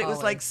 my God. It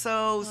was like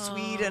so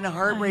sweet and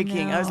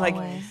heartbreaking. I was like,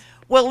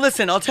 well,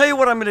 listen, I'll tell you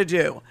what I'm going to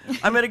do.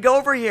 I'm going to go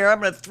over here. I'm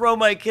going to throw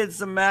my kids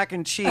some mac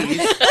and cheese.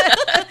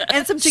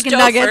 and some chicken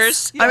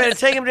nuggets. I'm going to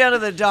take them down to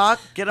the dock,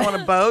 get them on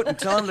a boat, and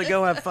tell them to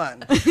go have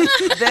fun.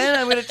 Then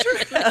I'm going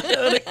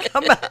to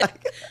come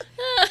back.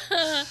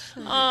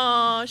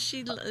 Oh,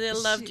 they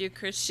loved you,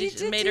 Chris. she She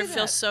did made do her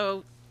feel that.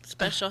 so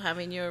special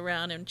having you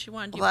around, and she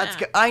wanted you Well, back. that's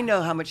good. I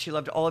know how much she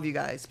loved all of you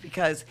guys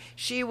because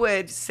she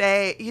would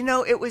say,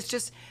 it was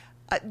just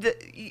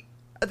the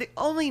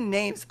only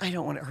names. I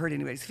don't want to hurt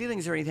anybody's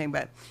feelings or anything,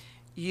 but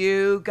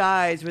you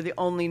guys were the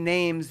only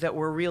names that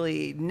were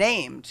really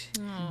named.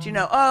 Do you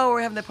know? Oh,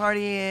 we're having the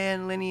party,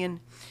 and Lenny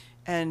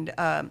and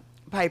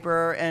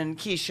Piper and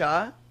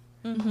Keisha.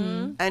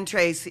 And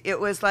Tracy. It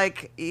was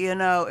like,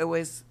 it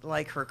was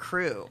like her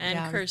crew. and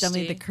Yeah, Kirsty.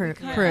 definitely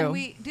the crew. And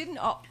we didn't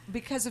all,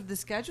 because of the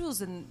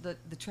schedules and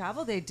the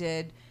travel they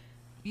did,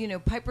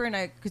 Piper and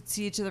I could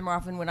see each other more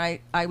often when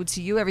I would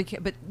see you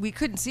but we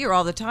couldn't see her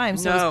all the time.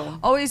 So it No. was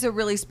always a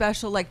really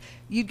special, like,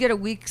 you'd get a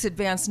week's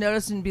advance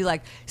notice and be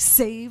like,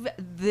 save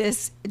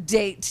this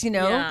date,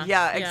 Yeah.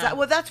 Yeah, exactly.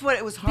 Well, that's what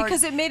it was hard.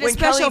 Because it made it when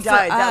special Kelly for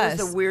died, that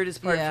was us. the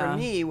weirdest part Yeah. for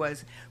me,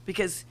 was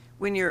because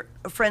when you're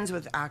friends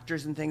with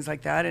actors and things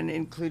like that, and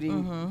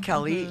including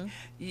Kelly,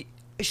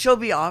 she'll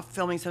be off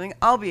filming something,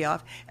 I'll be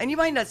off, and you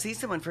might not see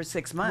someone for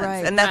 6 months,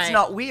 Right. and that's Right.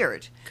 not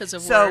weird. 'Cause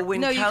of so work.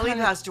 when No, you Kelly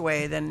kinda- passed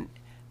away, then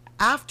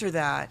after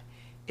that,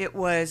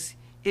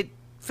 it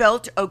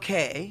felt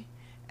okay.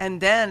 And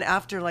then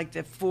after like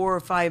the 4 or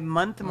 5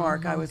 month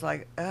mark, I was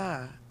like,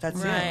 that's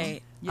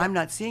Right. it. I'm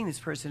not seeing this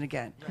person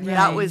again. Right.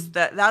 That was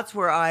that's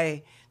where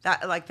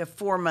like the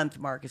 4 month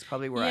mark is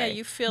probably where Yeah, I.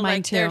 you feel Mine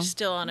like they're too.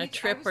 still on a I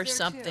trip was or there too.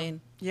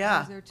 something. Yeah,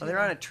 was there well, they're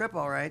too. on a trip,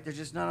 all right. They're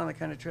just not on the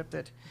kind of trip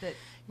that That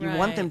you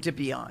want them Right. to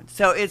be on.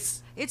 So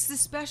it's it's the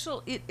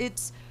special.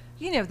 It's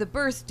the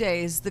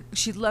birthdays.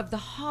 She loved the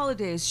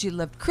holidays. She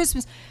loved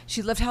Christmas.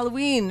 She loved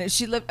Halloween.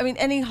 She loved. I mean,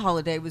 any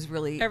holiday was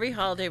really. Every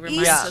holiday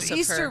reminds Yeah. us of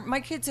Easter. her. My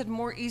kids had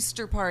more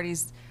Easter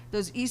parties.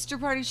 Those Easter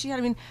parties she had.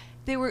 I mean,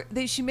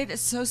 she made it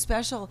so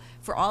special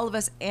for all of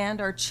us and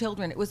our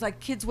children. It was like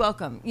kids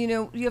welcome. You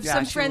have Yeah,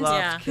 some she friends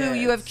loved who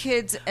you have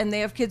kids. kids and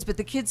they have kids, but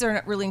the kids are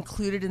not really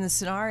included in the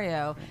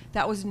scenario.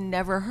 That was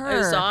never her. It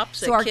was the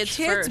opposite. So our Kids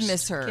kids first.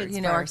 miss her. Kids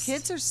Our first.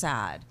 kids are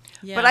sad.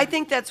 Yeah. But I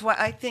think that's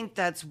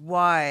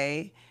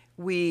why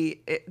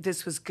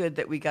this was good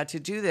that we got to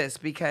do this,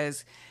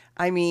 because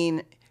I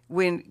mean,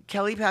 when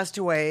Kelly passed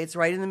away, it's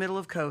right in the middle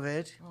of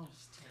COVID,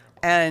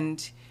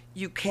 and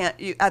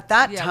at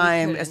that Yeah, we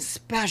time couldn't.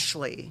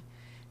 especially,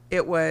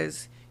 it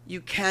was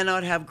you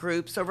cannot have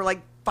groups over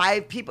like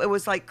 5 people. It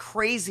was like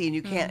crazy, and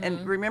you can't.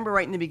 And remember,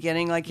 right in the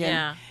beginning, like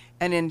Yeah.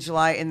 in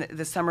July in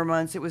the summer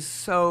months, it was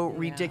so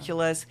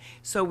ridiculous.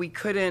 So we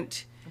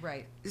couldn't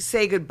Right.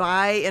 say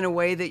goodbye in a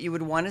way that you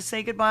would want to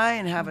say goodbye,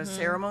 and have a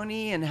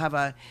ceremony and have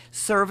a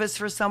service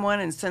for someone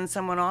and send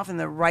someone off in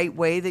the right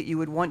way that you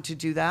would want to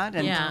do that.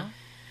 And Yeah.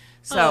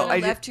 so I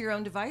left to your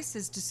own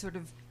devices to sort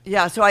of.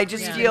 so I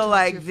just Yeah. feel Talk to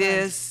like your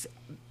this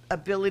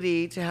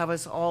ability to have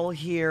us all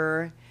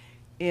here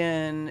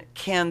in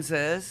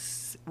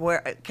Kansas,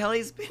 where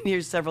Kelly's been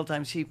here several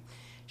times.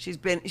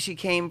 She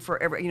came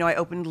for every, I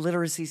opened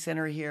Literacy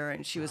Center here,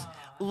 and she was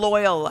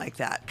loyal like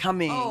that,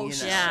 coming.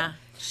 Yeah.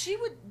 She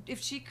would,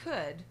 if she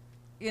could,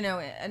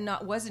 and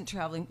wasn't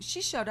traveling.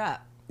 She showed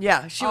up.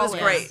 Yeah, she was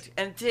Always. great,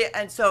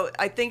 and so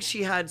I think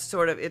she had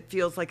it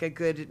feels like a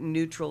good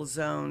neutral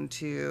zone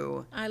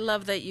to I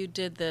love that you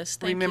did this.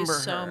 Thank remember you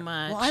so her.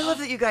 much. Well, I love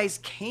that you guys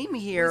came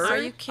here. Are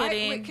you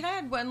kidding? Wait, can I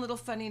add one little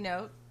funny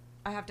note?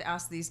 I have to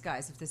ask these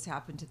guys if this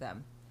happened to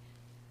them.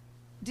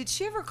 Did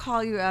she ever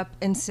call you up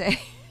and say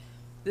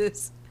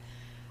this?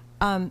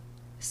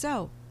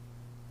 So,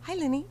 hi,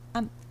 Lenny.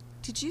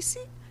 Did you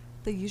see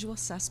The Usual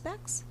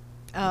Suspects?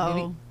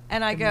 Oh,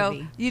 And I the go,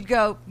 movie. you'd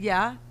go,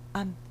 yeah.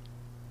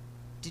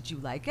 Did you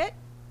like it?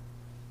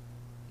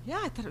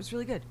 Yeah, I thought it was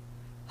really good.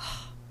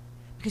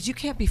 Because you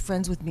can't be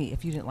friends with me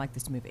if you didn't like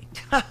this movie.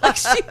 Like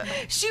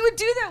she would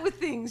do that with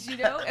things, And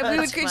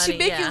That's she'd funny,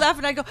 make you yeah. laugh,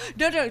 and I go,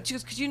 no. She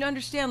goes, because you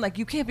understand, like,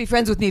 you can't be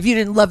friends with me if you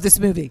didn't love this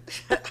movie.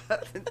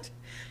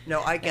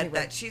 No, I get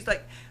that. She's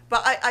like,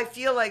 but I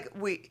feel like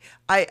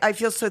I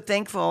feel so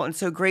thankful and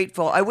so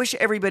grateful. I wish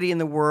everybody in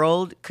the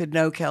world could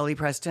know Kelly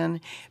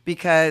Preston,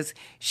 because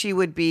she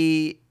would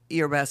be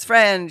your best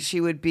friend. She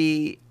would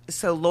be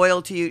so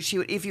loyal to you. She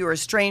would, if you were a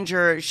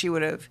stranger, she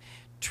would have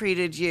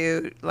treated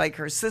you like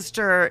her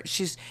sister.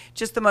 She's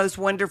just the most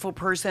wonderful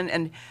person.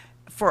 And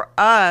for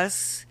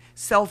us,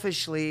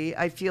 selfishly,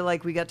 I feel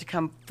like we got to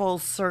come full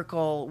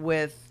circle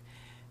with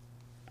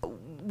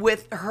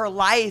her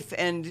life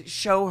and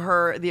show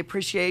her the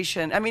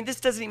appreciation. I mean, this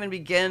doesn't even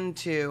begin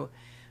to,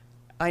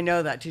 I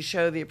know that, to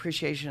show the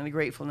appreciation and the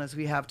gratefulness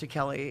we have to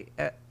Kelly,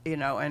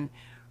 and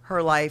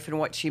her life and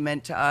what she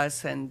meant to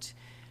us and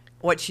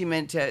what she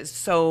meant to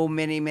so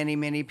many, many,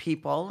 many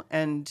people.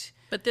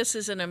 But this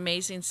is an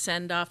amazing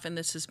send-off, and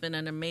this has been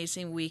an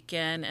amazing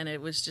weekend, and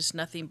it was just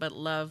nothing but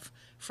love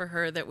for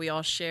her that we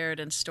all shared,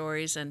 and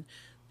stories, and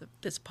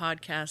this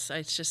podcast.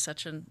 It's just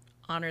such an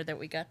honor that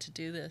we got to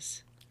do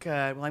this.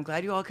 Good. Well, I'm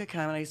glad you all could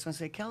come. And I just want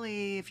to say,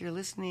 Kelly, if you're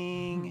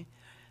listening,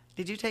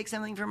 did you take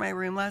something from my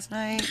room last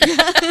night?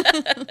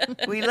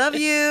 We love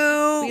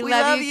you. We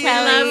love you,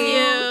 Kelly.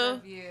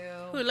 Love you.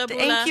 Hula bula.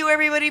 Thank you,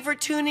 everybody, for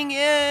tuning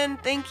in.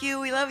 Thank you.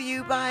 We love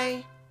you.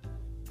 Bye.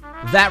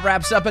 That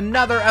wraps up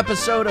another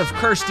episode of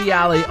Kirstie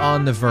Alley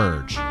on The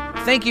Verge.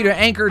 Thank you to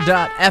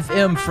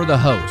Anchor.fm for the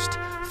host.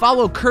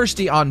 Follow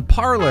Kirstie on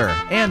Parler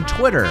and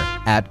Twitter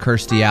at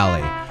Kirstie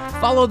Alley.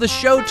 Follow the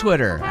show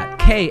Twitter at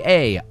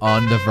KA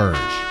on The Verge.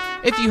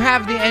 If you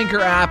have the Anchor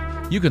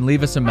app, you can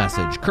leave us a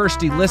message.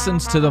 Kirstie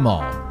listens to them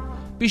all.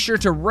 Be sure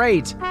to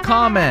rate,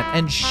 comment,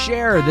 and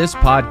share this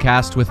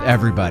podcast with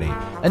everybody.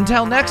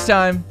 Until next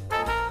time,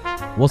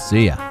 we'll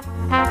see ya.